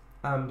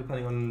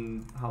depending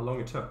on how long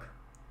it took?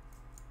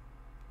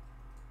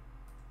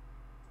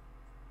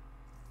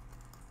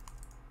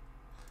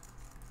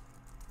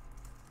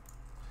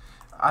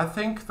 I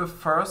think the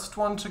first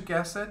one to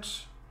guess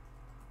it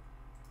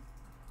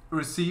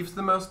receives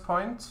the most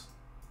points.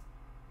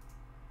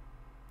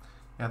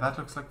 Yeah, that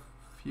looks like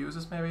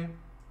fuses maybe.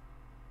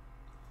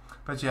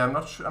 But yeah, I'm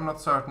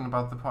not certain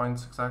about the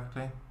points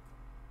exactly.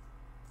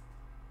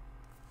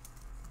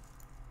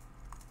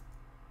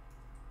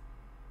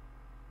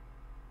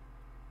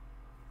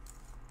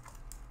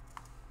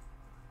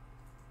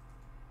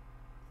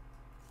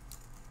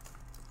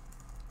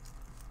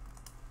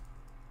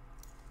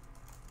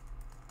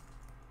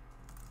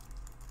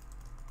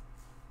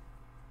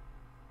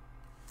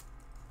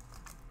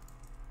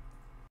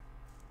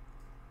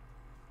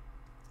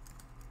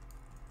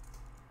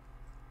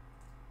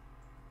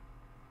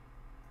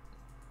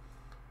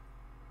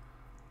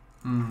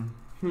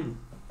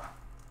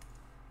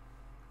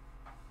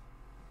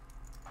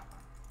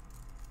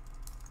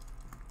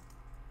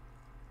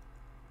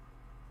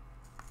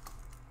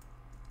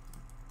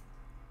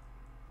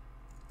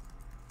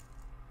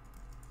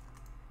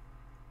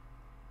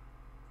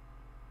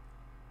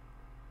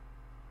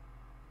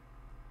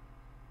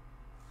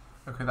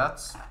 Okay,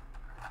 that's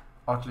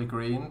oddly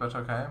green, but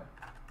okay.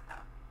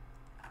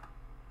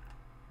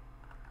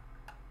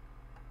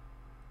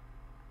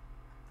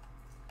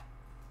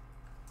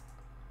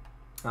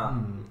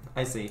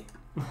 I see.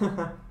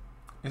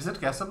 Is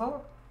it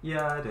guessable?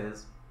 Yeah, it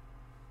is.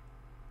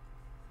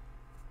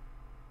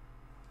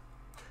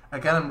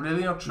 Again, I'm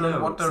really not sure No,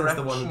 what says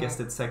direction. the one who guessed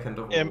it second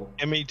of all.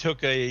 Emmy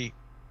took a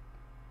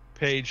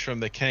page from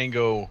the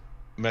Kango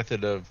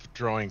method of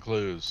drawing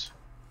clues.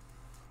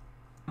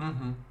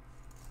 Mm-hmm.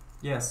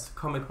 Yes,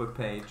 comic book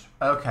page.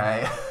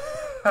 Okay.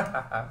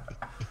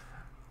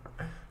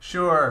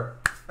 Sure.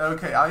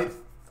 Okay, I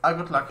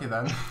got lucky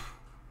then.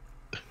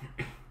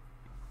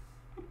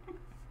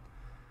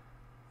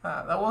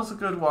 That was a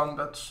good one,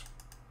 but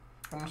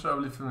I'm not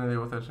overly familiar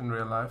with it in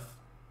real life.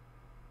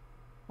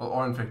 Well,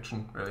 or in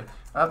fiction, really.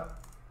 No.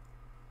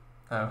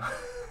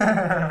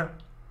 Not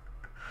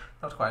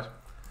quite.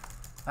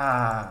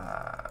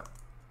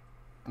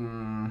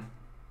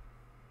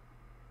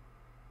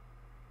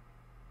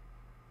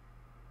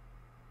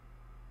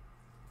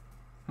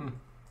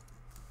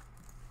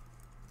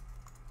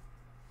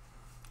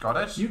 Got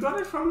it? You got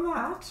it from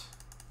that?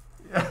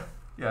 Yeah.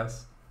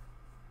 Yes.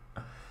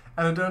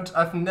 And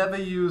I've never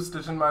used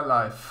it in my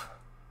life.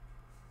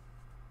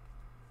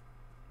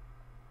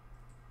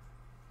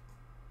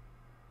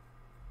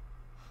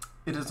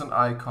 It is an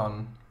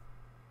icon.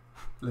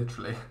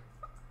 Literally.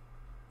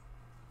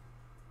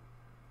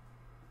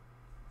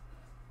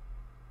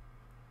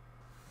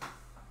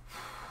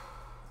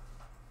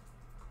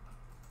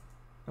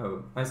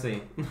 Oh, I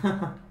see.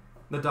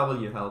 The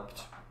W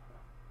helped.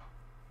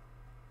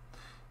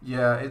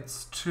 Yeah,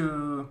 it's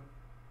two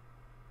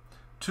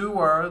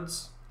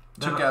words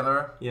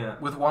together Yeah.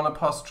 with one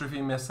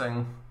apostrophe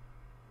missing.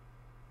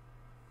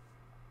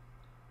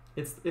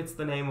 It's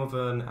the name of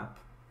an app.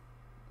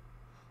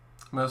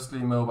 Mostly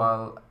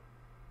mobile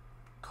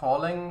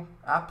calling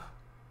app.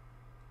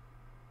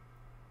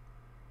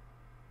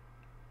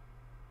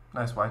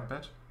 Nice white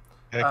bit.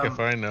 Heck if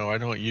I know. I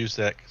don't use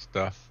that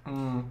stuff.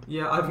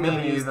 Yeah, I've Me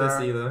never used this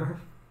neither. either.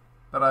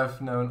 But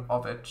I've known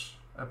of it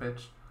a bit.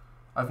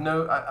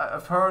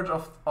 I've heard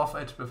of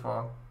it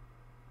before.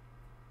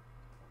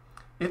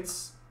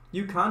 It's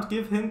You can't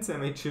give hints,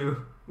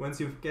 Emichu, once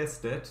you've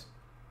guessed it.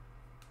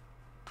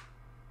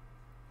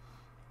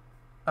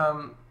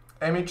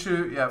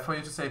 Emichu, yeah, for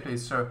you to say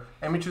please, sure.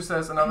 Emichu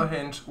says another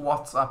hint,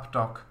 what's up,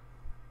 Doc?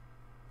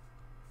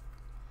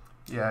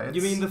 Yeah, it's...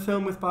 You mean the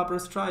film with Barbara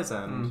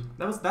Streisand?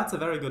 That's a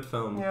very good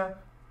film. Yeah,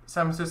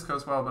 San Francisco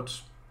as well,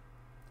 but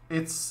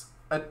it's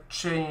a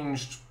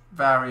changed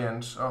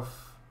variant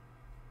of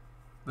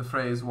the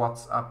phrase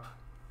what's up.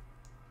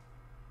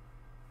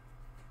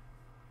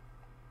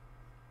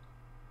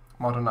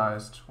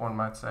 Modernized, one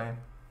might say.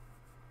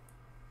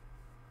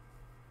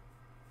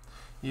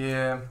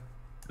 Yeah.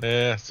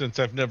 Since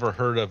I've never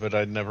heard of it,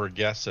 I'd never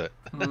guess it.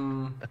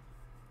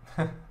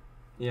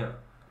 Yeah.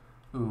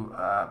 Ooh,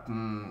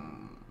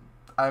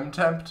 I'm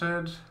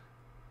tempted.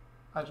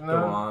 I don't know.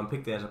 Go on,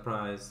 pick the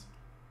Enterprise.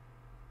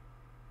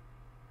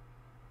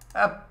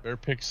 Better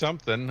pick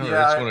something, or Yeah,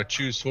 I just want to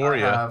choose for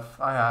you. I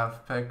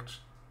have picked.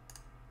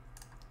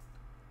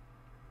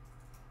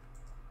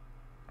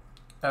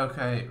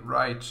 Okay,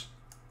 right.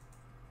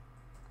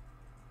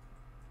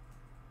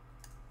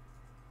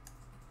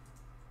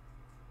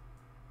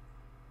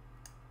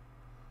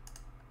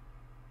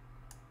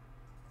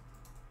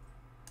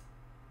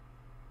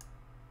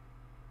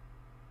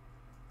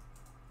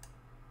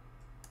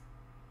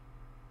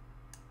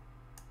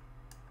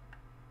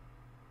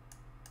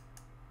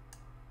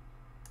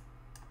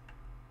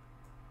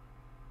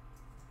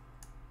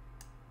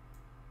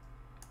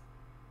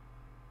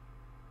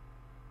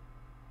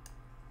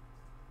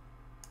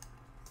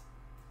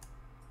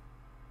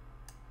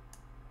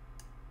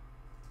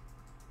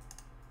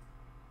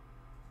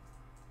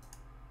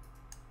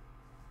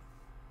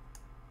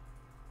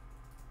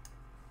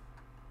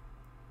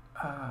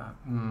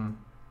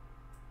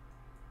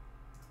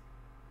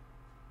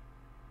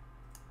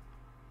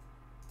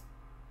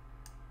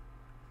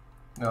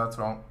 No, that's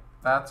wrong.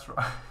 That's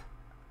wrong.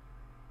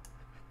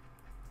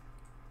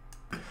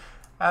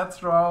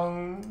 That's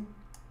wrong.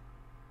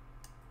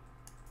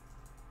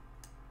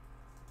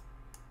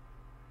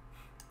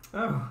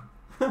 Oh.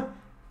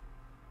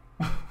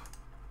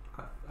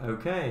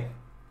 Okay.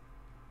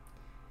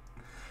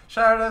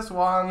 Sharadise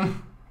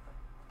won.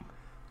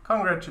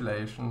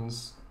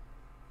 Congratulations.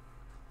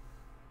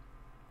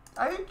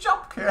 Are you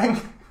joking?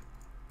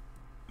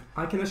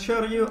 I can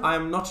assure you I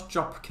am not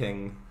Job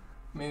King.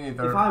 Me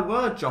neither. If I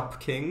were Job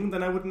King,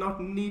 then I would not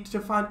need to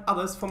find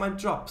others for my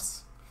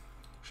jobs.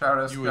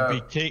 Sharadise, You go.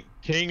 would be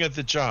king of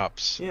the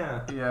jobs.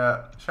 Yeah.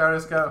 Yeah,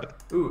 Sharadise, go.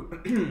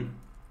 Ooh.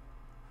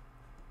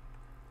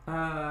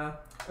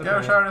 Okay.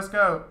 Go, Sharadise,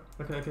 go.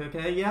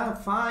 Okay. Yeah,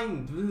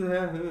 fine.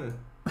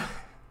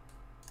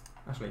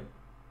 Actually.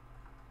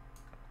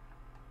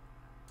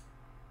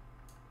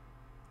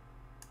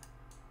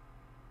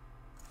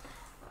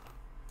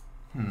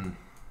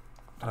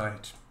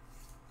 Right.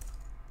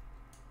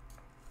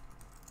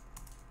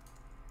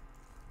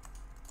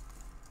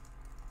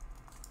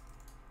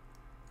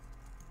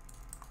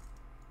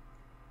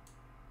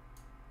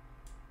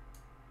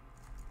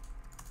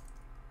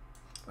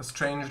 A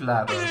strange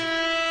ladder.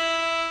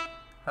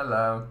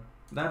 Hello.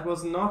 That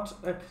was not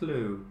a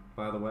clue,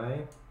 by the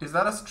way. Is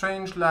that a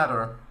strange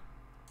ladder?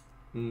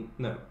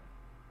 No.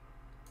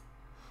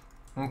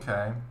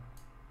 Okay.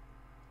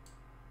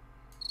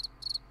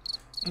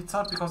 It's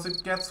odd because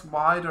it gets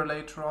wider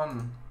later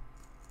on.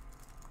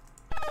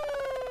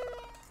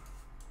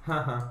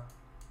 Haha.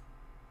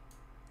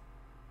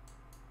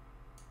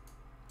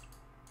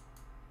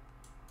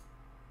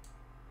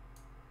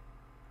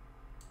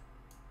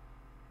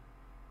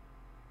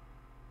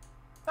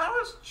 That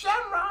was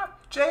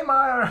J.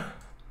 Meyer.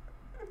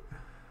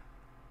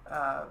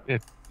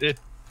 It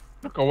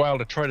took a while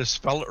to try to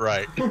spell it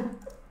right.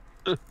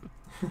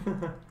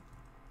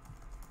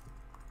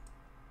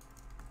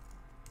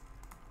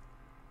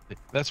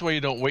 That's why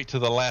you don't wait to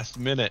the last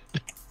minute.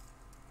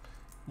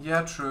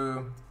 Yeah,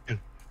 true.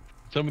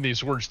 Some of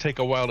these words take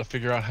a while to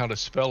figure out how to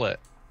spell it.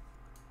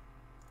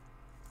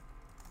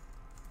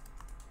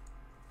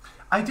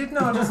 I did know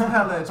how to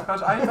spell it,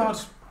 but I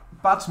thought,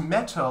 but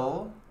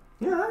metal,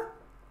 Yeah.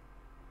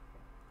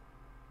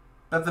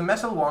 that the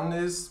metal one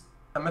is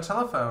a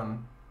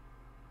metallophone.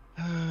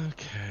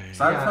 Okay.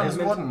 Xylophone I is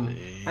meant-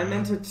 wooden. I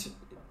meant it.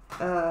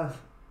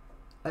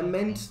 I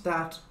meant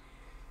that.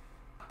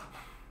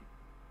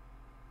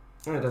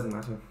 Oh, it doesn't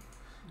matter.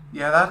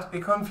 Yeah,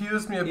 it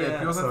confused me a bit Yeah,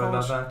 because I sorry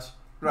about thought, that.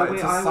 right, The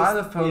it's way a I was-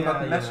 xylophone yeah,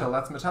 but metal, yeah.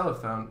 that's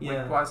metallophone. Wait,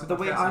 Yeah. why is it The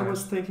not way I guessing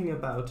was it? thinking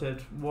about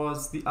it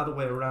was the other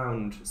way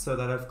around, so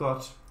that I've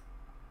got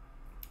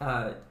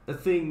a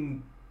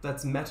thing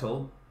that's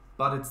metal,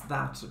 but it's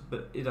that.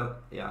 But it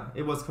yeah,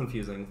 it was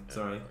confusing.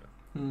 Sorry.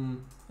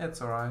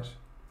 It's alright.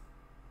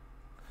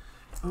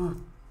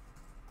 Ooh.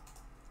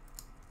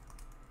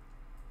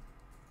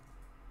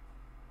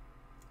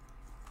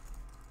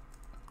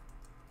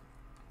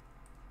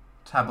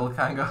 Table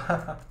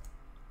Kango.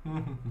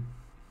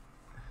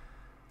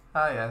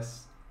 Ah,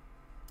 yes.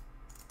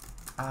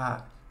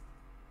 Ah.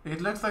 It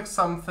looks like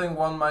something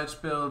one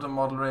might build a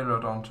model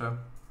railroad onto.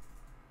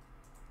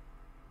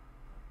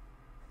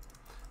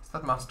 Is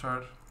that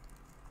mustard?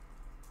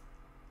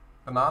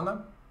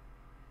 Banana?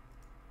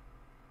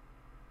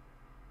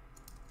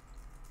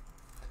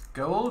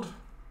 Gold?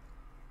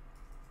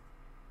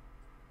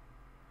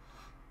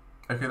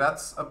 Okay,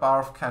 that's a bar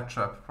of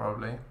ketchup,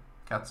 probably.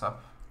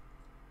 Catsup.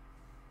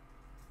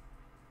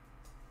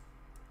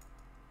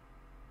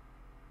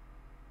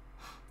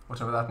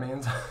 Whatever that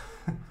means.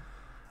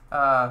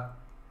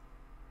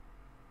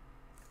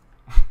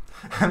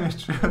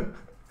 Emichu.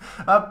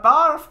 A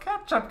bar of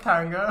ketchup,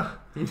 Kango.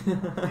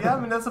 Yeah, I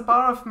mean, there's a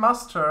bar of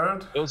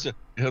mustard. Those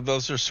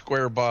are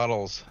square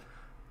bottles.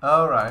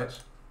 Oh, right.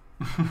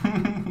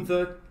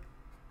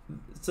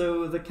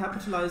 So the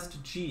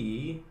capitalized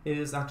G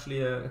is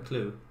actually a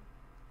clue.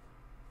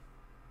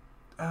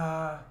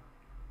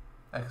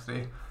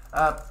 Actually.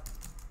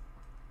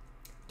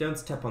 Don't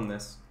step on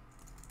this.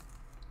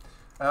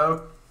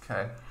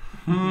 Okay.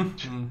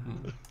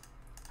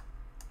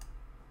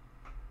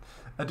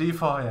 A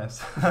D4,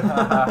 yes.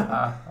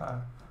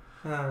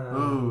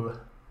 Ooh,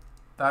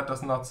 that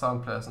does not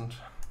sound pleasant.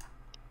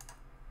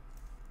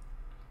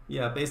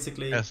 Yeah,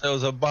 basically. Yes, that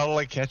was a bottle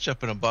of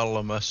ketchup and a bottle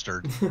of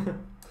mustard.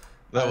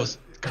 That was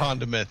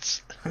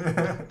condiments.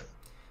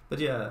 But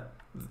yeah,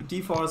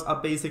 D4s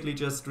are basically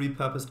just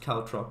repurposed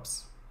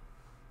caltrops.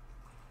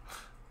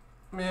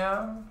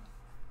 Yeah.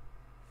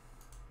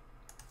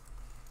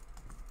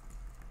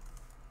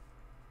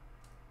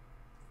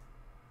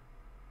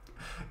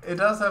 It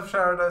does have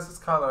Sharadise's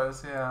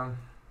colors, yeah.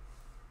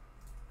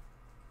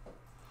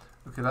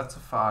 Okay, that's a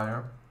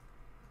fire.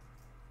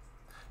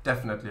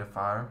 Definitely a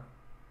fire.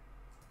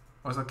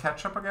 Was it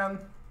ketchup again?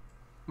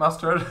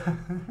 Mustard?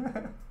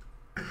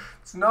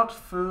 It's not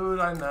food,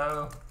 I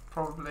know.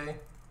 Probably.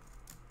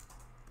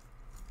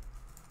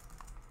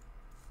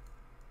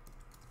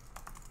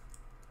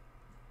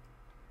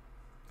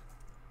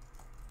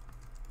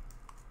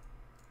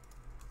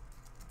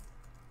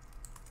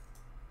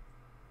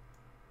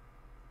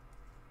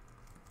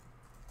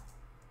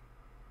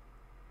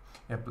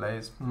 Yeah,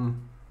 blaze.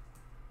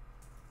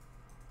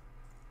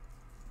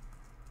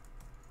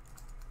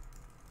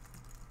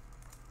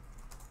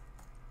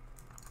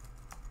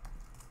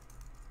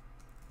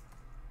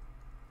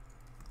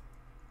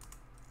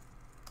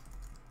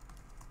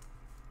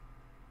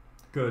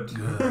 Good.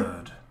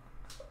 Good.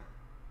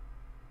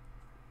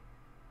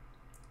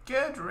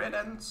 Good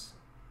riddance.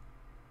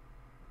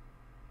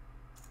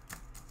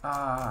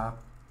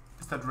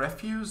 Is that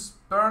refuse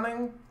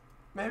burning?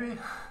 Maybe?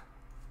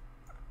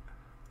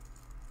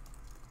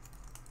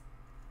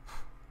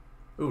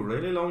 Ooh,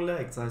 really long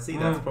legs. I see.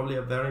 That's probably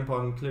a very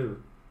important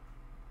clue.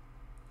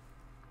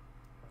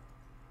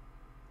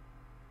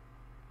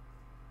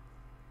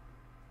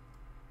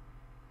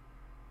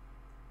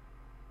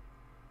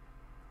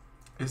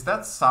 Is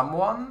that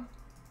someone?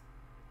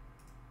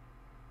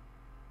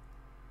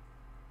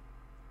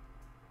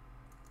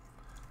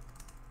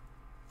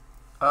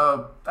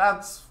 Oh,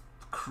 that's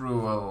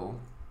cruel.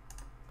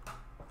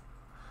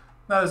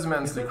 That is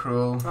immensely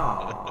cruel.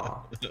 Aww.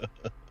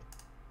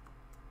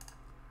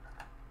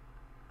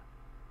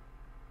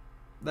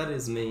 That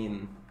is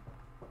mean.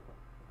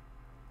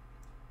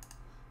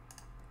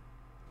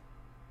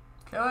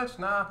 Kill it?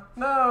 Nah.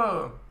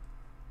 No!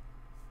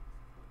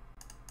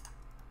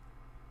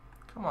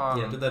 Come on.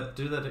 Yeah, do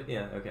that,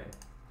 yeah, okay. I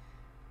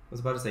was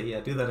about to say, yeah,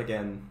 do that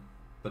again,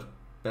 but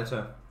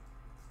better.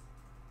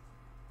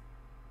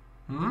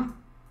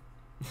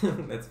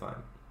 That's fine.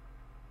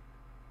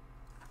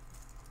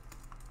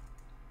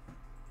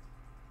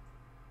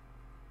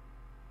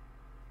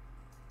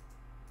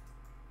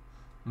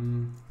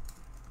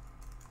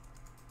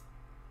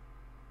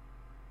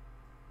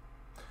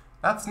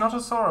 That's not a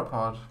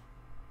sauropod.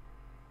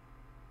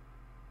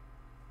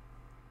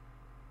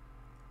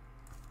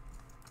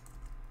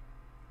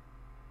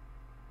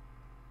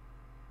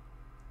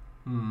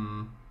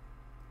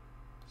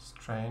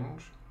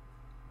 Strange.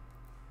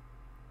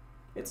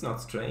 It's not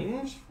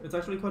strange. It's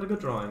actually quite a good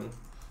drawing.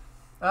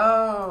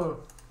 Oh!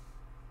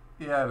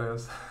 Yeah, it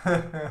is.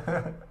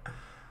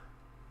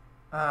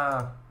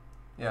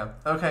 Yeah.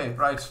 Okay,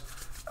 right.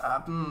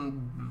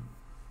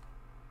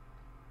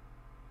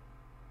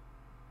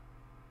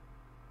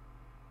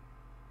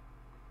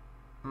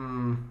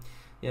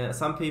 Yeah,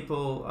 some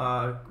people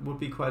would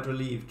be quite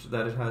relieved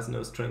that it has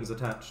no strings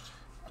attached.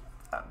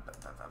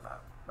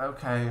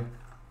 Okay.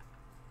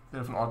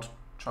 Bit of an odd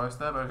choice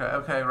there, but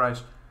okay,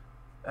 right.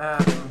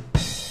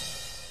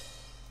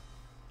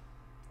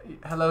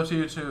 Hello to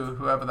you too,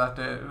 whoever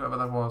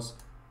that was.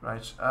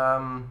 Right.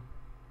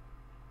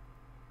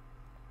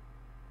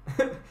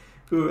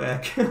 Ooh,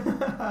 heck.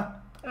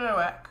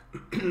 Whack.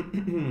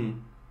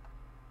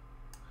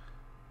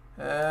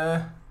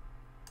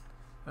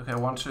 Okay, I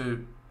want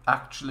to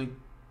actually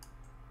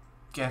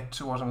get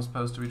to what I'm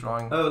supposed to be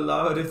drawing. Oh,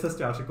 Lord, it's a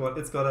Star Trek one.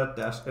 It's got a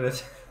dash in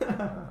it.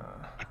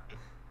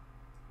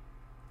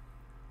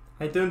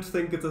 I don't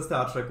think it's a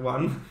Star Trek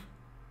one.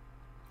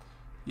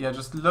 Yeah,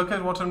 just look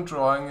at what I'm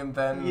drawing and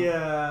then...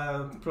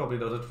 Yeah, probably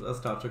not a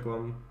Star Trek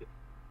one.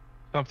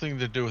 Something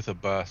to do with a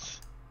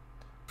bus.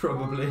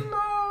 Probably.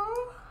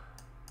 No.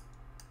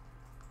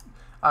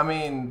 I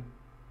mean...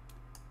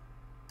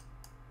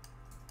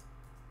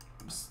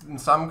 in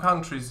some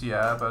countries,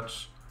 yeah,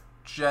 but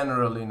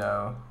generally,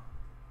 no.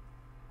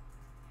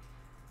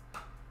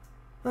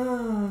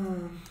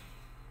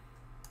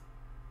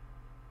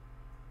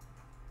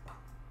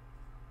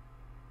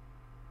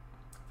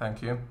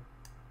 Thank you.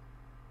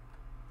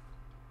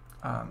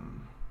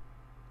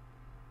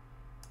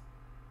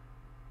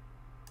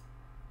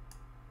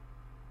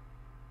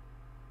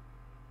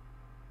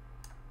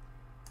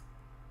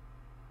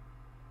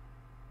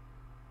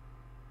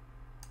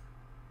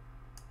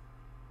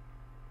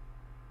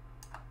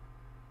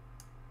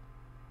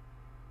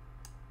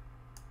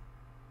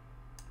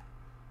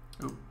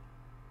 Ooh.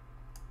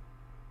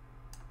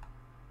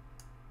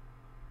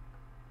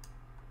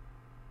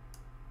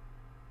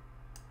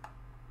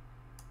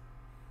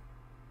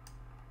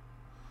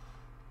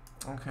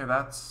 Okay,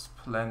 that's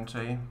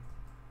plenty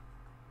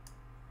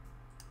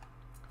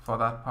for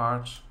that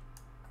part.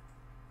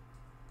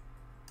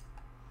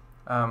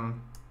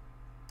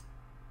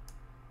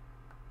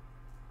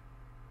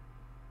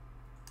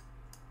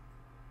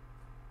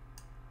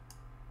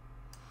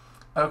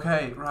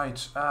 Okay, right.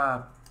 It's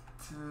a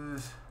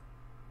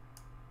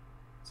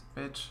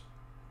bit.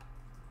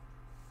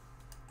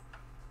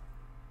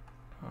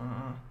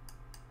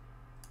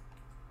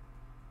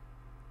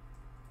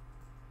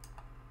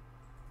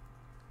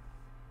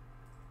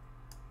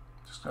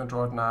 Just gonna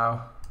draw it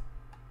now.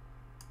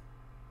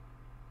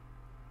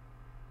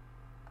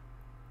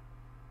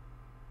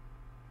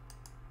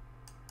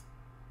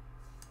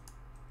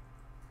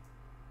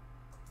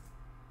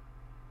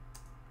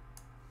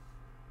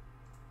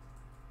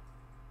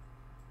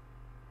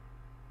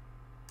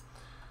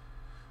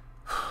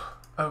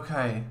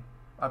 Okay,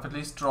 I've at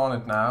least drawn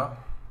it now.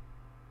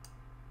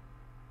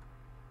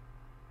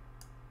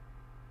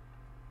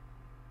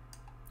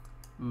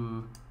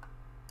 Ooh.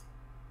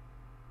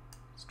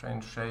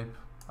 Strange shape,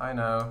 I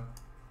know.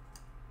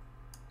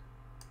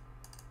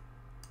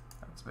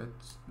 That's a bit...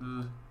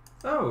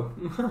 Oh!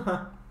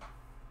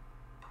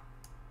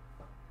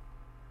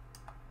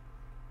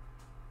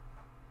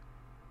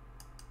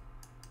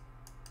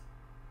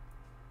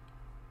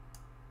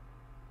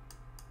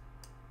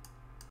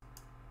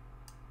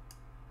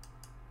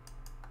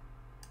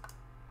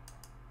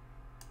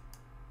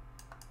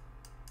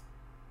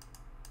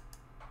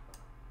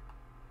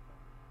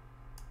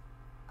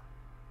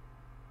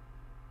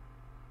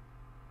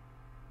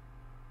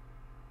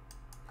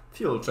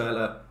 Fuel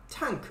trailer.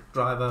 Tank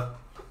driver.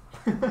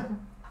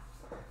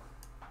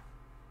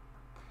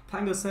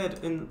 Kango said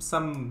in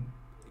some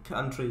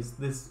countries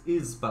this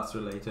is bus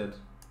related.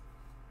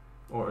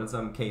 Or in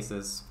some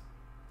cases.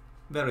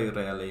 Very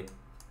rarely.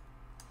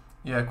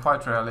 Yeah,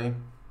 quite rarely.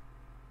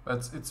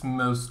 But it's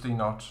mostly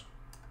not.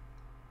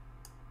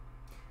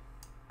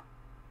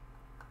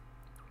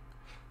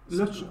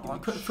 Look, Such an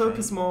odd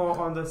focus shape. more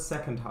on the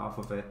second half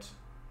of it.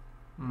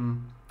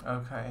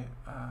 Okay.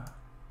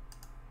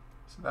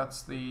 So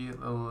that's the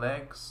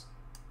legs,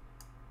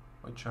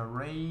 which are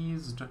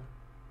raised.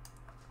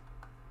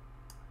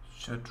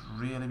 Should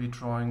really be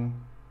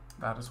drawing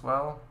that as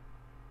well.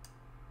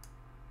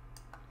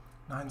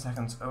 9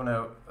 seconds. Oh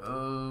no.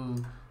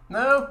 Oh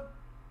no!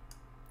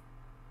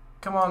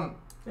 Come on.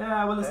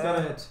 Yeah, Willis got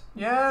it.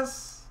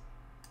 Yes.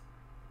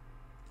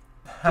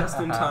 Just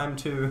in time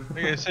to.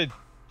 Like I said,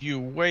 you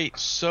wait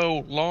so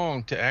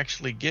long to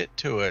actually get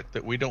to it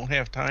that we don't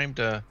have time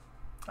to...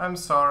 I'm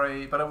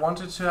sorry, but I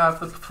wanted to have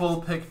the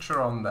full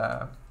picture on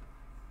there.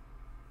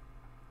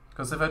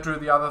 Because if I drew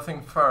the other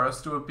thing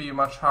first, it would be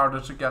much harder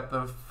to get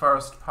the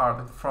first part,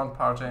 the front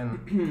part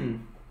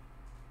in.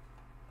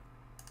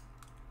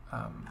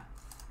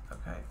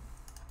 Okay.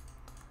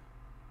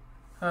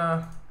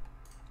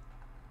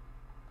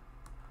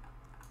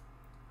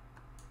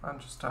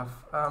 Bunch of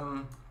stuff.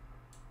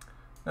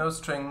 No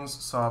strings,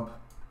 sob.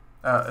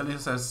 Elisa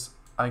says,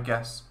 I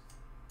guess.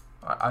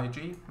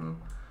 IG?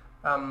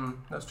 No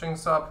string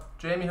sub.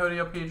 Jamie hoodie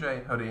or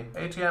PJ hoodie.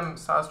 ATM,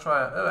 SARS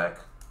Trier, OEC.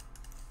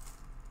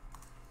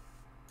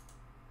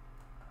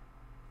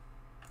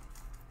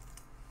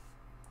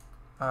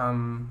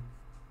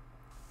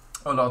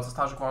 Oh Lord, it's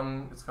Tajik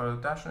one, it's got a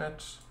dash in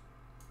it.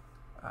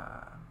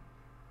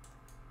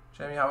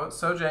 Jamie, how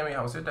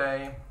was your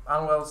day?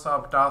 Unwell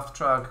sub, Darth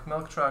truck,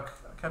 milk truck.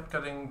 I kept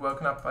getting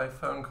woken up by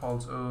phone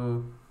calls.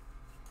 Oh.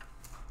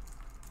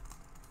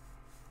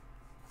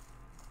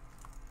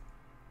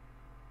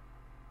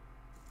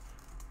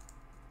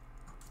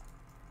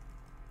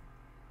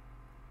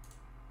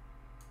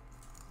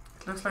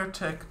 It looks like a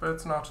tick, but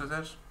it's not, is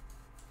it?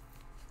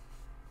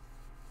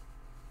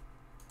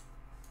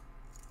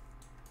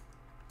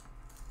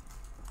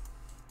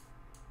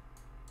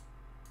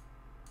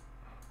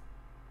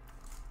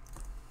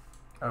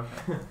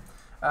 Okay.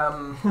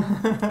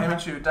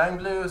 Emichu, dang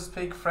blue,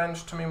 speak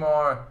French to me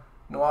more.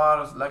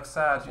 Noir is like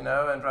sad, you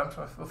know, and ramps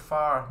with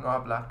far. Noir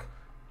black.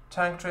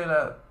 Tank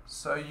trailer,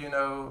 so you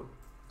know.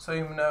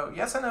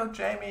 Yes, I know,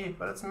 Jamie,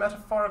 but it's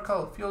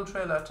metaphorical. Fuel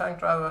trailer, tank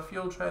driver,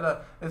 fuel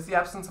trailer. It's the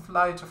absence of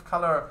light, of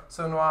color.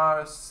 So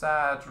noir is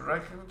sad.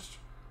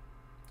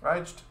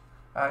 Right?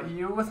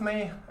 You with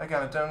me?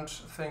 Again, I don't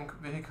think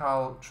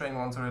vehicle train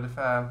ones are really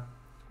fair.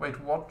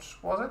 Wait, what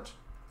was it?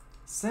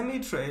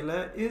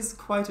 Semi-trailer is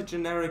quite a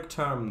generic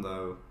term,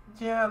 though.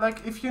 Yeah,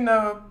 like if you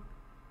know,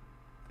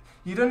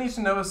 you don't need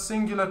to know a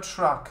singular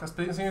truck, a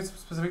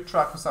specific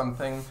truck or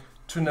something,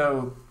 to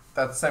know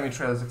that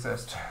semi-trailers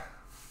exist.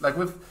 Like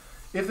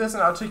if there's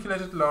an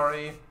articulated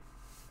lorry,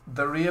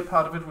 the rear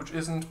part of it which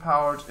isn't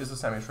powered is a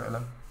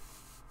semi-trailer.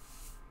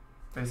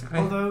 Basically.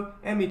 Although,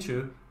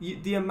 Emichu,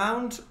 the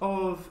amount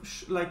of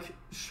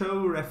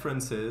show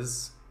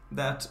references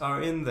that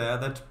are in there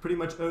that pretty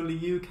much only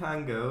you,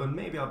 Cango, and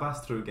maybe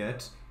Albastru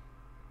get,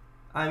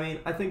 I mean,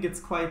 I think it's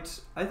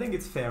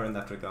fair in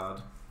that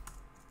regard.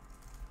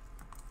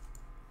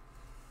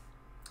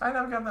 I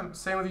never get them.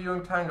 Same with you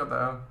and Cango,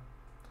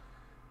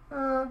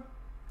 though.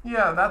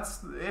 Yeah,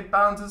 it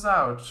balances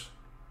out.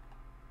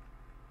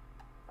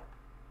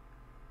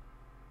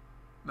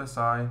 The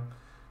sigh.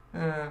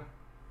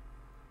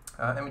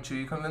 Emichu,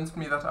 you convinced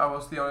me that I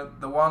was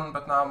the one,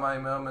 but now my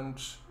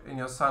moment in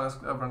your sun is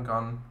over and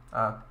gone.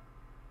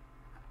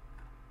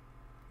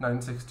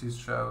 1960s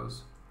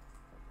shows.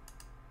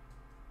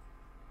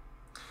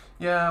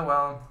 Yeah,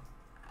 well,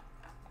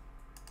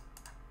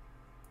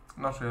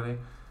 not really.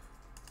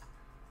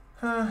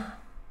 I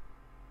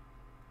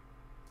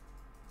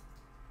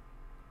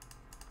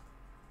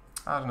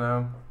don't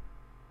know.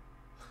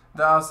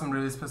 There are some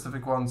really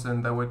specific ones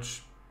in there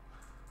which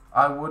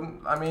I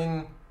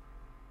mean,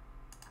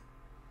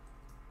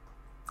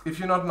 if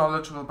you're not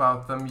knowledgeable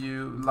about them,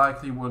 you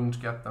likely wouldn't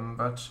get them,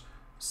 but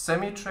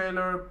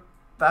semi-trailer,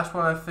 that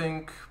one I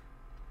think,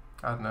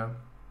 I don't know.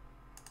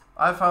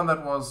 I found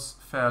that was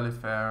fairly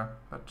fair,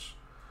 but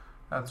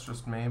that's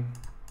just me.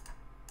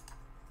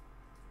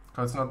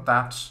 Because it's not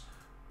that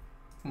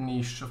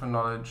niche of a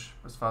knowledge,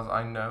 as far as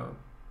I know.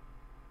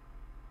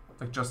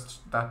 Like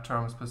just that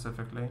term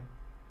specifically.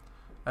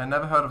 I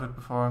never heard of it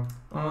before.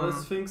 Oh, the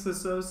Sphinx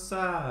is so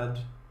sad.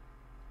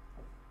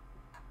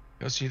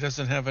 Because he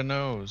doesn't have a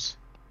nose.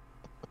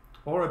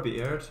 Or a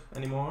beard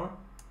anymore.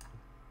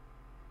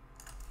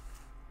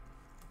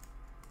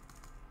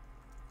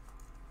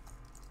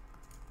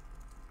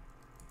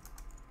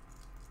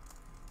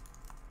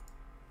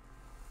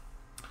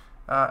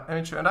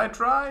 Emichu, and I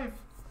drive.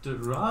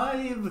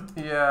 Drive?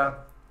 Yeah.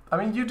 I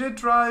mean, you did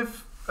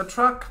drive a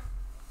truck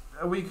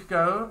a week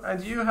ago,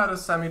 and you had a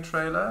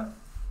semi-trailer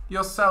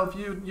yourself.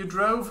 You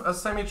drove a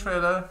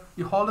semi-trailer.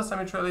 You hauled a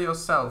semi-trailer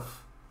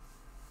yourself.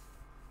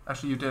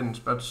 Actually, you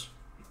didn't, but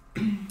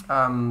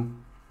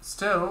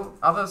still,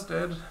 others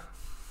did.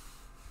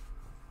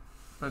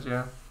 But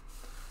yeah.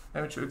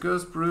 Emichu, a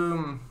goes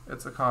broom.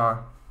 It's a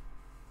car.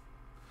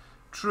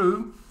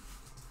 True.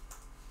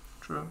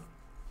 True.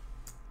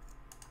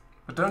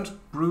 But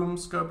don't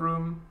brooms go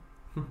broom?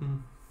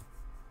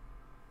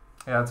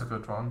 Yeah, that's a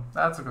good one.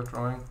 That's a good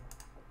drawing.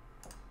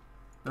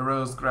 The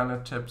rose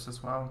granite tips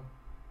as well,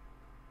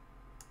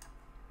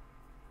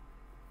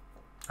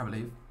 I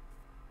believe.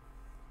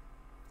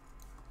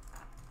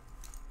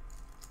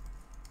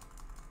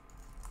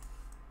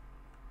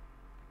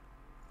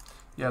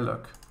 Yeah,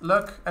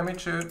 look,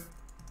 Emichu,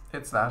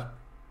 it's that.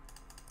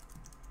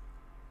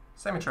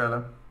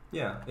 Semi-trailer.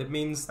 Yeah, it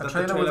means that a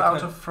trailer the trailer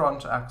without a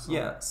front axle.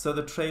 Yeah, so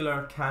the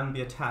trailer can be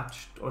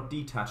attached or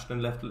detached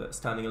and left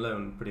standing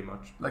alone, pretty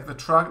much. Like the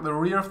truck, the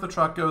rear of the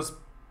truck goes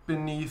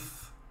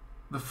beneath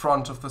the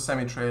front of the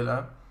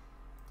semi-trailer.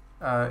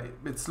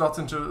 It slots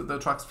into the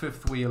truck's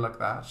fifth wheel like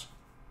that,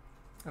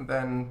 and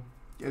then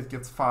it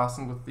gets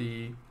fastened with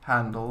the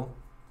handle.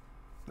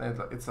 Then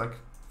it's like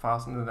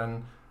fastened, and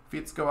then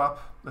feet go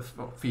up.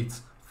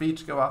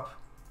 Feet go up.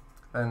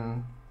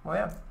 Then, well,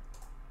 yeah.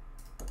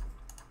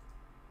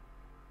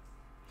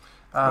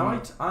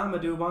 Right, I'ma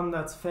do one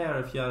that's fair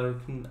if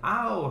you can.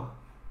 Ow!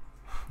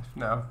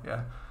 No,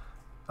 yeah.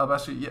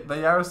 Albastru, yeah, the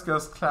Yaris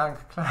goes clank,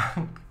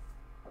 clank.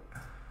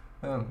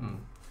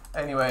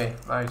 Anyway,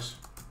 right.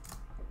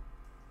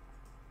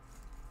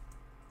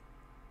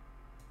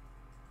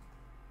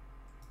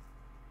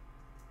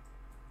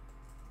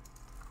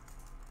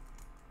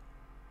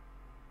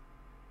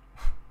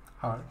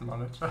 Heart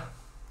monitor.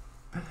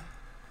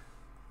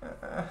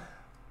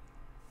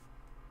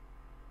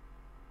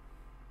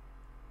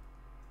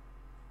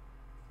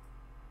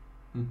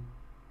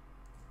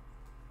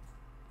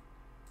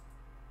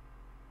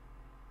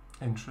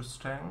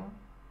 Interesting.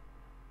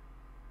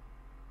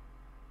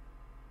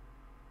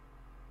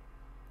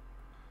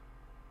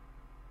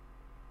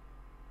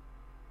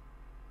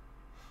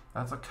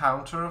 That's a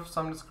counter of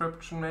some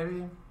description,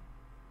 maybe?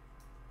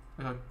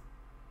 Like,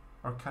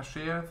 or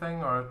cashier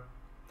thing, or...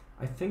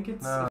 I think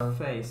it's No, a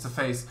face. It's a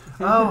face.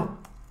 Oh!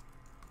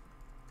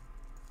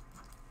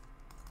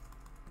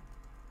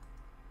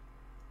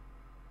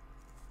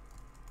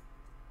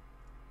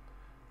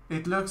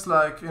 It looks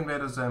like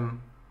Invader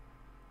Zim.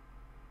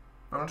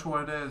 I'm not sure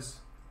what it is.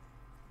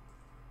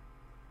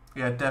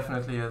 Yeah, it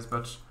definitely is,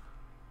 but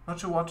I'm not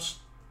sure what. Is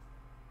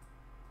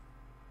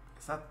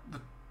that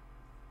the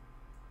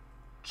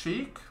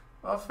cheek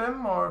of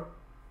him or?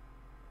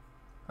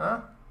 Huh?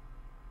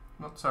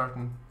 Not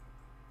certain.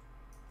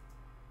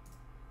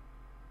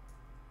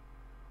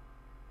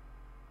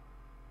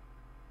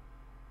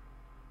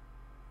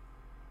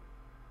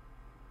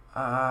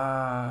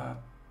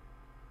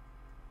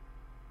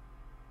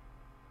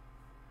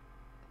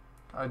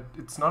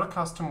 It's not a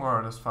custom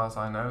word as far as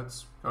I know.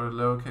 It's got a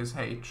lowercase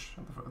h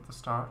at the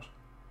start.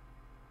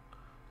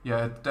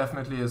 Yeah, it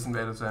definitely is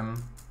Invader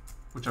Zim,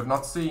 which I've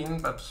not seen,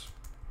 but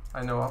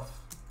I know of.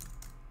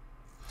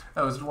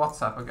 Oh, is it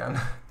WhatsApp again?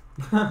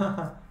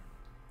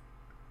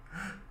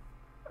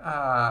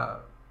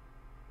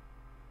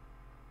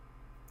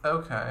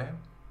 Okay.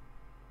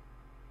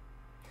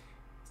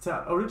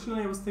 So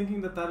originally I was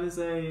thinking that is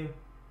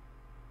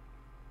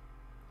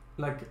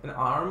like an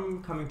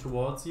arm coming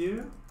towards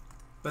you,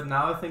 but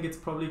now I think it's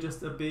probably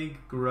just a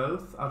big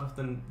growth out of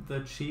the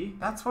cheek.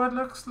 That's what it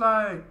looks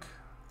like.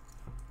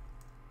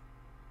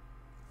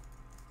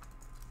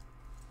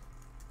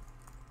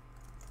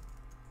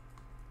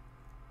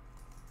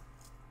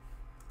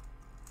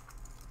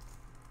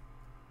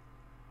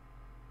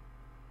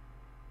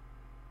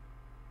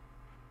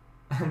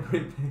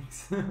 Angry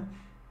pigs.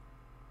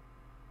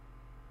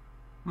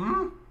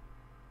 Hmm?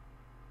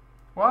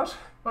 What?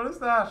 What is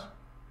that?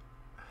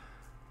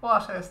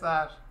 What is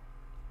that?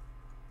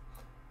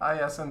 Ah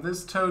yes, and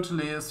this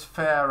totally is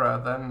fairer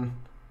than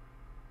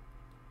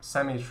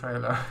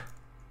semi-trailer.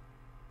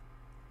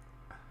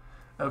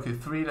 Okay,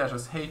 3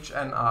 letters, H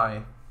and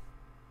I.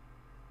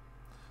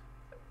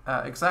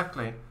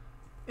 Exactly.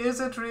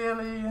 Is it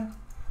really?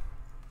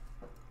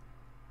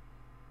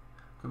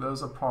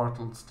 Those are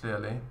portals,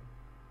 clearly.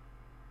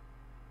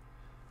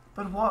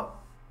 But what?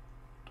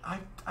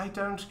 I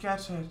don't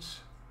get it.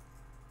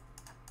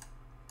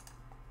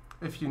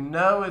 If you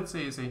know, it's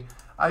easy.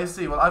 I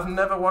see. Well, I've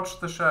never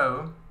watched the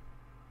show.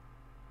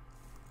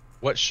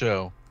 What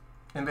show?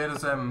 Invader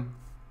Zim.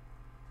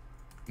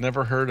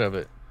 Never heard of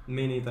it.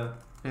 Me neither.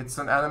 It's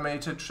an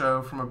animated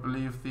show from, I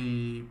believe,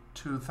 the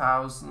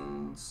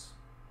 2000s.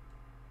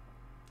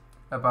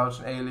 About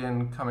an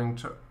alien coming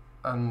to...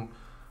 about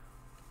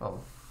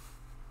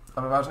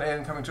an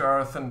alien coming to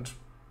Earth and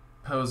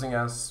posing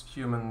as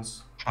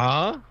humans.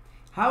 Huh?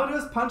 How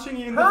does punching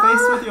you in the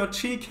face with your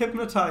cheek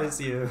hypnotize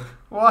you?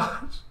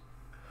 What?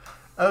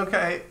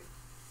 Okay.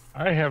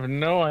 I have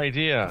no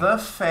idea. The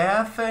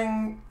fair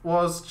thing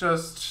was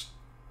just...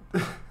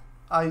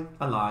 A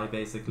lie,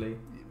 basically.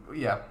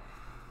 Yeah.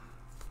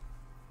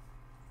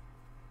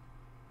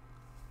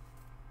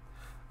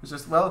 It's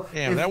just, well...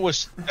 Damn, that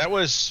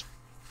was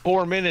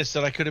 4 minutes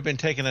that I could have been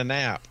taking a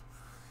nap.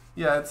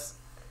 Yeah, it's...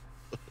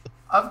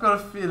 I've got a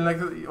feeling like,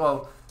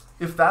 well,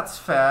 if that's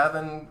fair,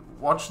 then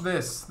watch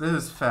this. This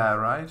is fair,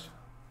 right?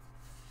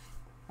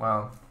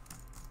 Well.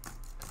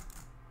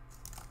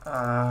 Could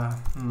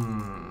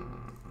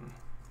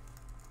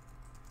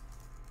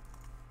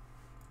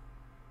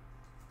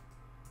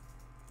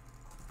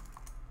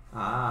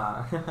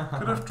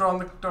have drawn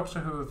the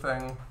Doctor Who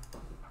thing.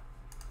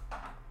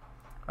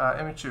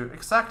 Emichu.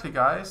 Exactly,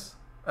 guys.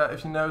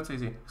 If you know, it's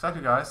easy.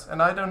 Exactly, guys.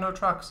 And I don't know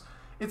trucks.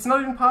 It's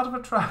not even part of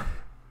a truck.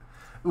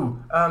 Ooh.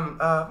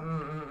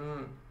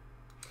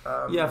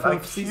 Yeah, from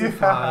like, season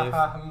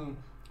 5.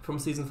 From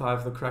season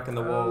 5, the crack in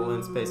the wall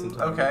in Space and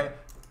Time. Okay.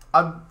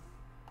 I'm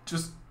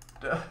just...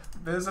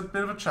 there's a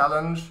bit of a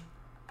challenge.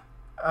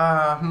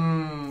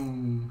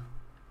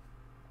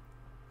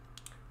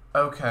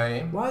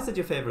 Okay. Why is it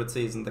your favorite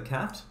season? The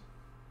cat?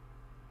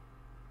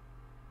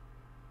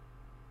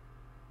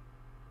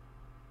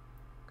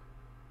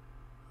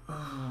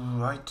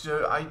 Ooh, I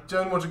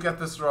don't want to get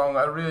this wrong.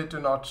 I really do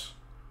not.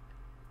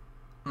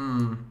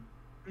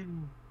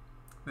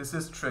 This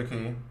is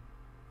tricky.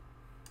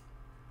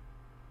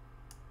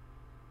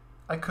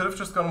 I could have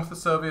just gone with the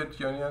Soviet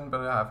Union,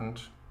 but I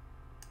haven't.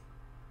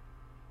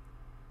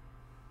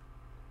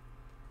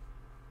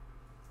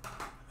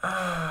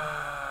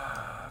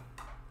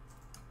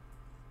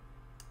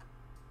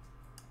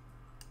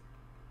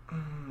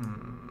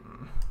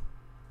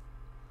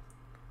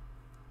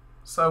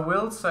 So I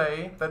will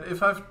say that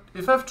if I've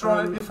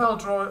drawn it, if I'll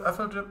draw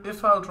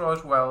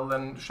it well,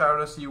 then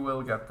Sharadise, you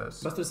will get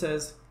this. Buster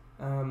says,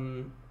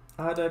 I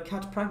had a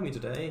cat prank me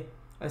today.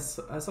 I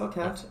saw a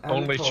cat. And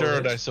only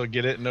Sharadise will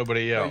get it,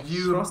 nobody else.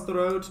 You crossed the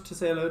road to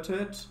say hello to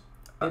it.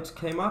 It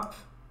came up,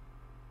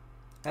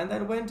 and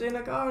then went in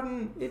a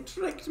garden. It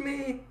tricked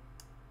me.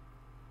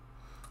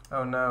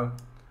 Oh no.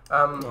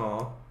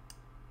 Aww.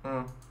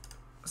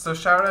 So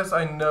Sharadise,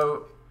 I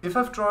know if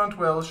I've drawn it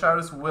well,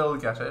 Sharadise will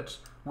get it.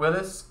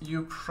 Willis,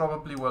 you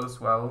probably will as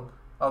well.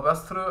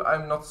 Albastru,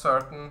 I'm not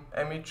certain.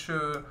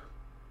 Emichu,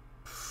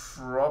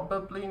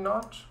 probably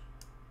not.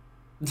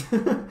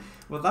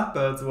 Well, that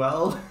bodes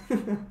well.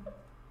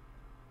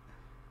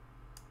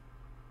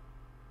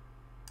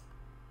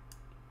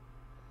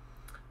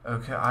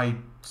 Okay, I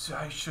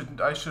should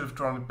have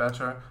drawn it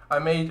better. I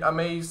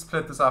may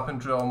split this up and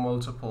draw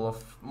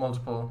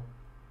multiple.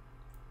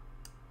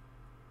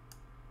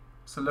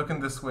 So look in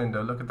this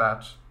window. Look at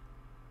that.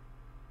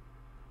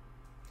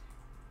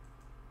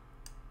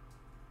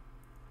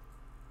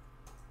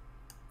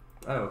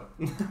 Oh.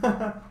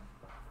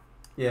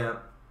 Yeah.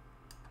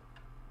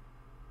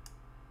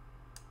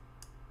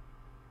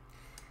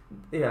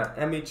 Yeah,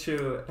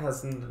 Emichu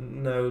has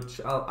no...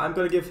 I'm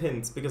gonna give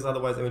hints, because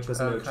otherwise Emichu has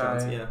no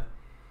chance. Yeah.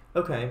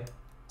 Okay,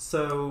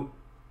 so...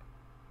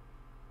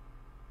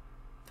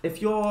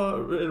 If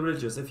you're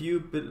religious, if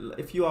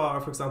you are,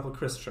 for example,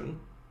 Christian,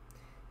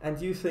 and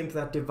you think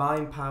that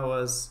divine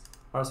powers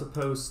are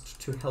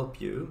supposed to help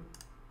you,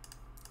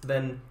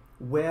 then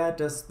where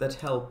does that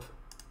help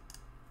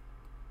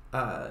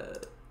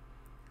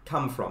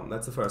come from?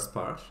 That's the first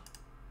part.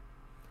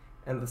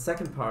 And the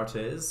second part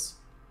is,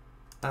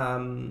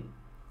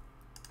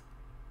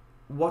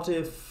 what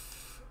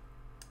if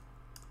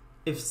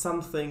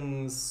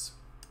something's...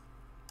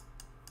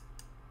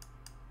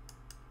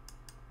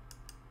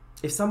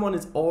 If someone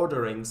is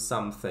ordering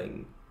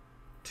something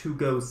to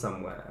go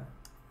somewhere?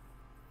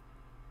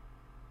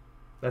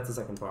 That's the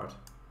second part.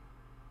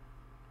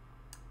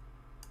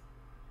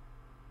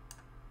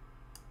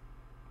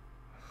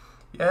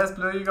 Yes,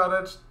 Blue, you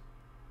got it.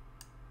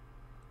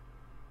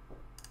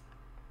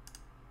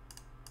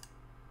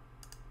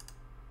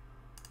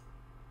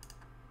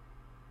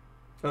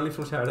 Only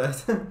from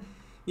Sharadise.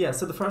 Yeah,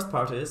 so the first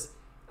part is,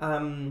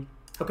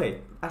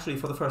 okay, actually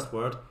for the first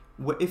word,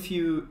 if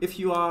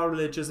you are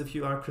religious, if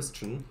you are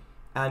Christian,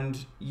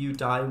 and you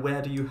die,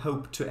 where do you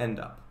hope to end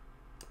up?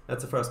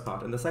 That's the first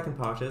part. And the second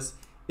part is,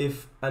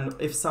 if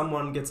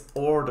someone gets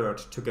ordered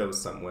to go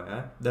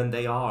somewhere, then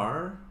they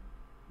are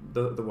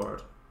the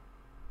word.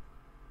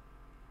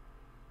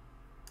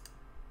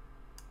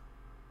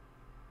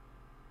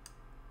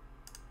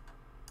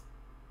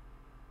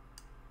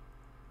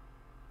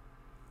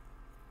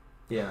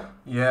 Yeah.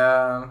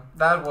 Yeah,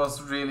 that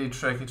was really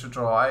tricky to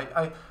draw.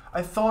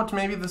 I thought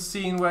maybe the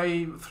scene where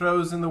he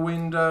throws in the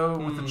window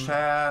with the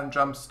chair and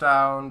jumps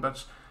down,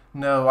 but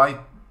no,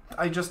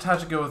 I just had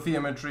to go with the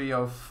imagery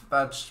of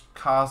that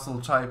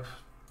castle-type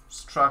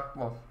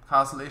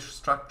castle-ish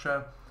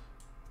structure.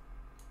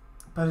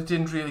 But it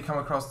didn't really come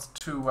across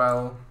too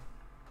well.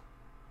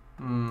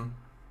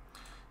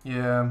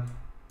 Yeah.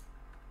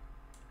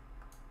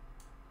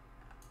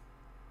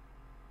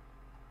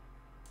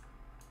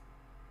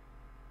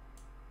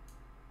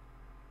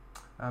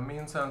 Me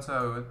and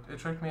so-and-so, it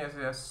tricked me as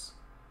yes.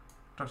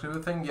 Doctor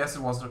Who thing? Yes,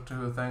 it was Doctor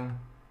Who thing.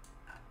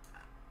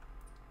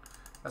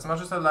 As much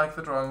as I like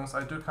the drawings,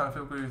 I do kind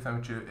of agree with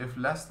them too. If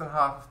less than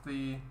half of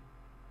the...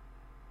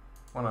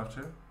 one out of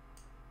two?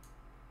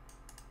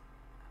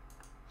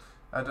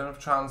 I don't have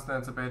chance, then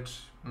it's a bit...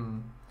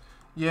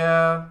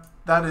 Yeah,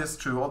 that is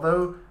true.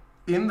 Although,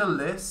 in the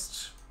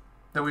list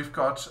that we've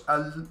got,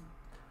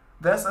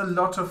 there's a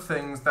lot of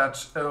things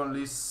that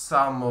only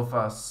some of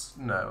us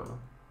know.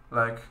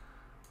 Like...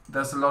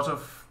 There's a lot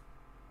of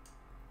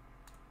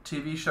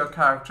TV show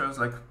characters,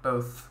 like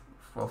both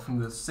from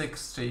the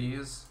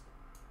 60s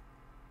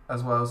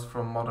as well as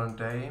from modern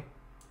day.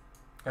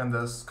 And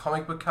there's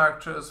comic book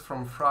characters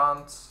from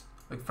France,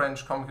 like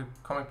French comic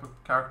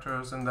book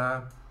characters in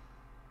there.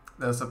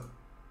 There's a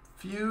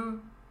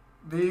few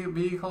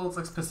vehicles,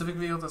 like specific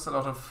vehicles. There's a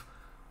lot of...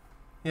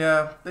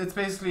 Yeah, it's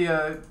basically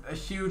a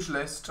huge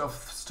list of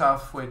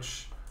stuff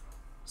which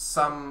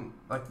some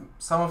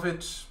of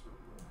it...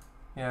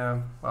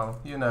 Yeah, well,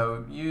 you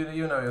know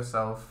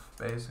yourself,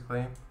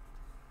 basically.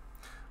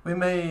 We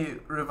may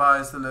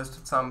revise the list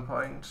at some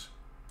point.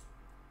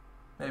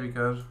 Maybe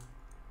good.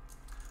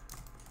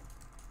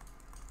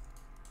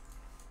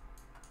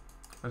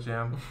 But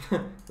yeah.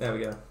 There we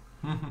go.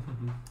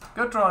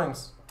 Good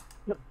drawings.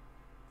 Yep.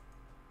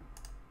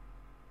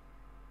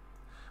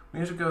 We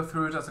need to go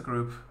through it as a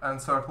group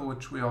and circle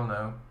which we all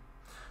know.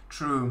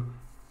 True.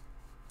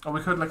 Or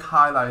we could like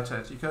highlight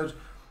it. You could...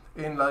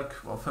 in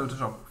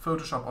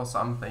Photoshop or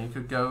something, you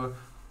could go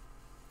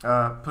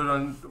put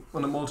on a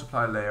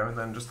multiply layer and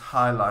then just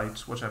highlight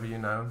whatever you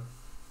know.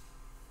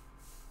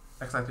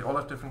 Exactly, all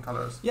of different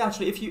colors. Yeah,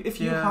 actually, if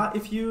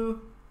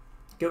you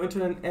go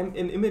into an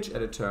image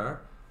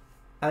editor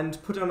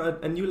and put on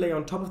a new layer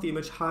on top of the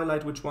image,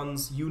 highlight which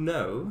ones you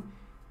know,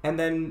 and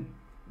then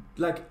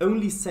like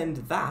only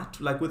send that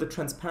like with a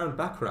transparent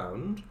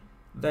background,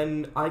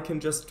 then I can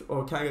just,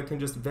 or Kango can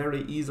just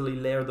very easily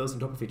layer those on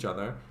top of each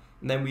other.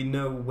 And then we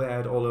know where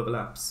it all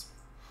overlaps.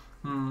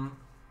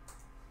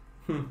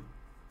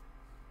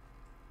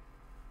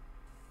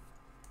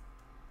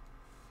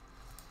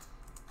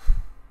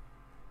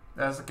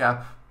 There's a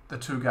gap, the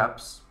two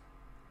gaps,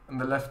 in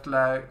the left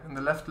leg,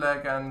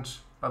 and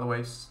by the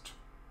waist.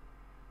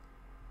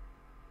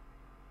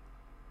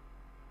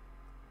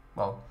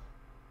 Well,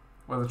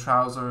 where the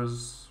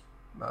trousers,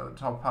 the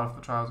top part of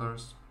the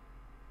trousers.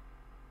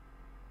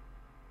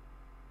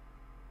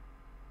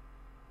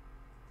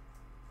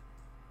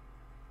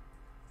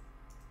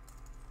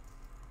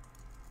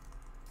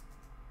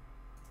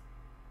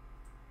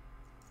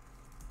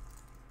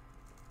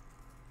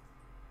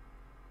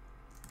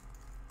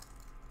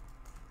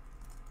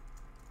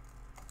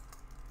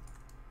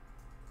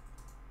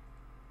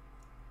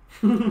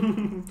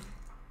 Hmm.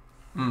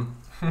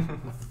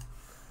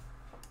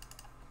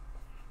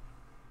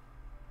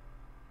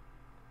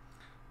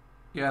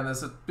 Yeah,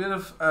 there's a bit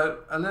of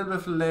a little bit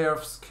of layer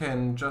of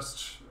skin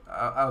just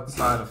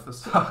outside of the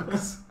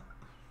socks,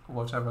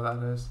 whatever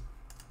that is.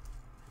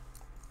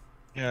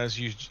 Yeah, as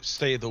you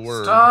say the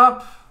word.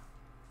 Stop!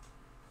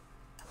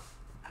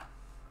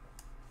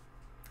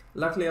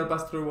 Luckily,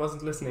 Albastru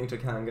wasn't listening to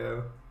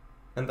Kango,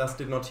 and thus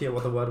did not hear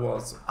what the word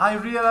was. I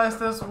realize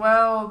this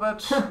well,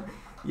 but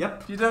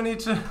Yep. you don't need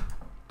to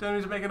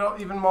make it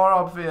even more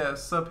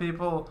obvious so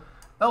people.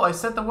 Oh, I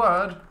said the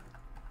word.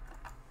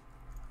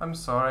 I'm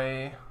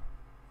sorry.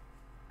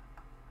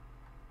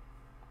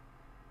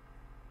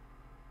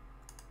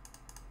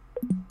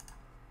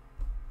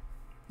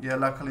 Yeah,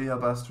 luckily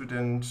Albastru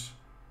didn't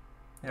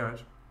hear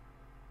it.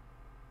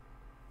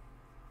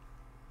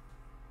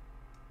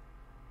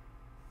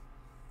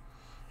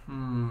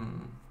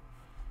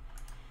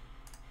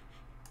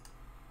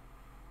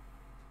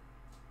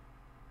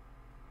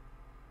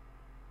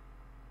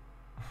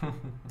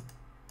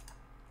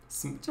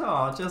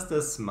 Oh, just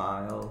a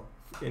smile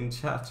in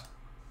chat.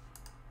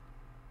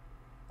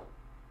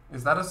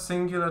 Is that a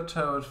singular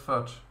toed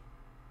foot?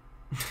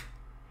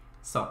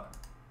 Sock.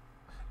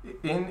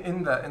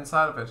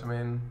 Inside of it, I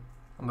mean,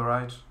 on the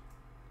right.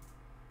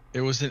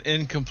 It was an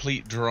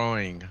incomplete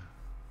drawing.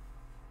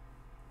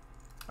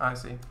 I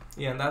see.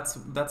 Yeah, and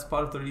that's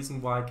part of the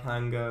reason why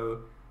Kango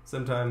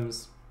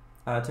sometimes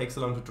takes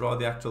so long to draw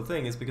the actual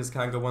thing, is because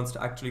Kango wants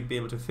to actually be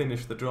able to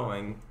finish the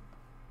drawing.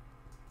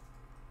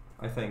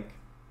 I think.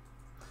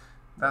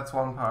 That's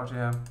one part,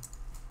 yeah.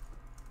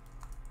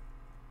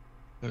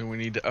 And we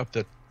need to up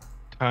the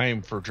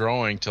time for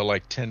drawing to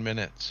like 10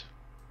 minutes.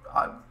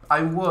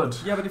 I would.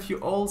 Yeah, but if you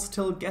all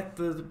still get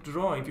the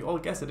drawing, if you all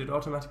guess it, it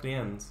automatically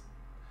ends.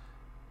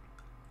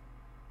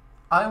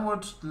 I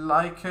would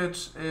like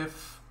it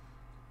if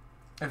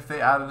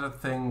they added a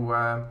thing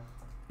where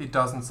it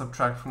doesn't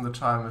subtract from the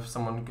time if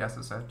someone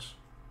guesses it.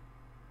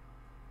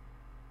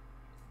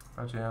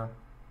 But yeah.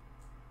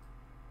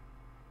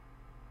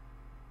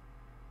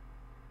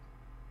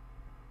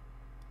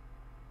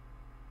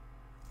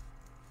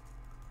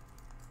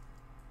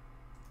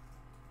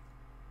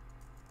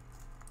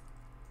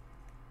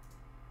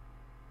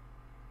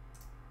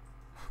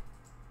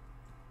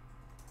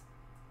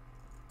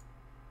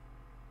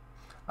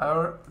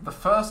 The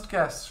first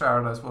guess,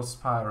 Sharadise, was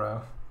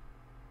Spyro.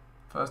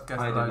 First guess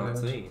I that did not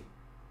see.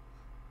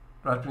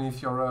 Right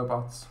beneath your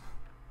robots.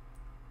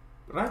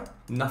 Right?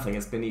 Nothing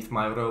is beneath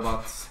my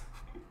robots.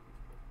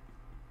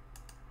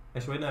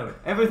 Actually, no.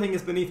 Everything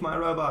is beneath my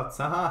robots.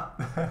 Haha.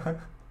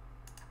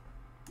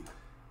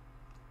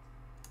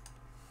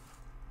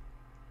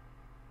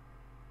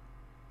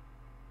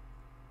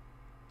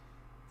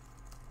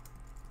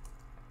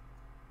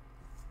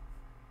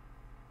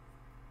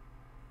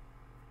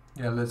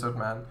 Yeah, lizard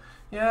man.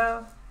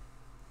 Yeah.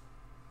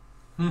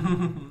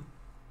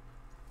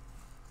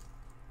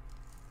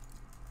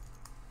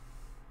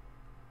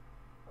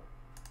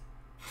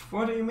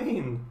 What do you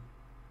mean?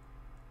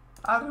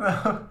 I don't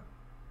know.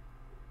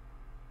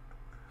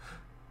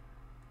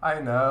 I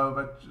know,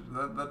 but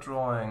the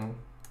drawing.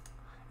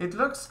 It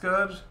looks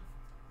good.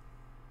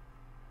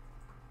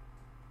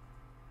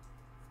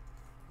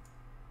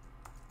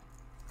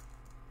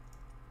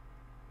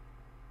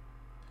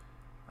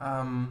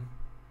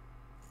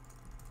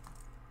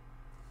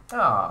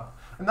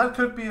 And that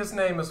could be his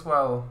name as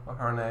well, or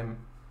her name.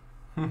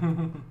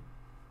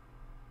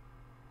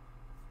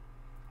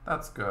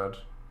 That's good.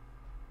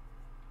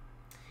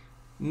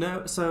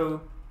 No,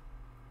 so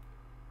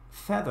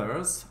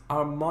feathers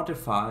are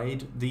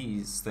modified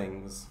these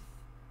things.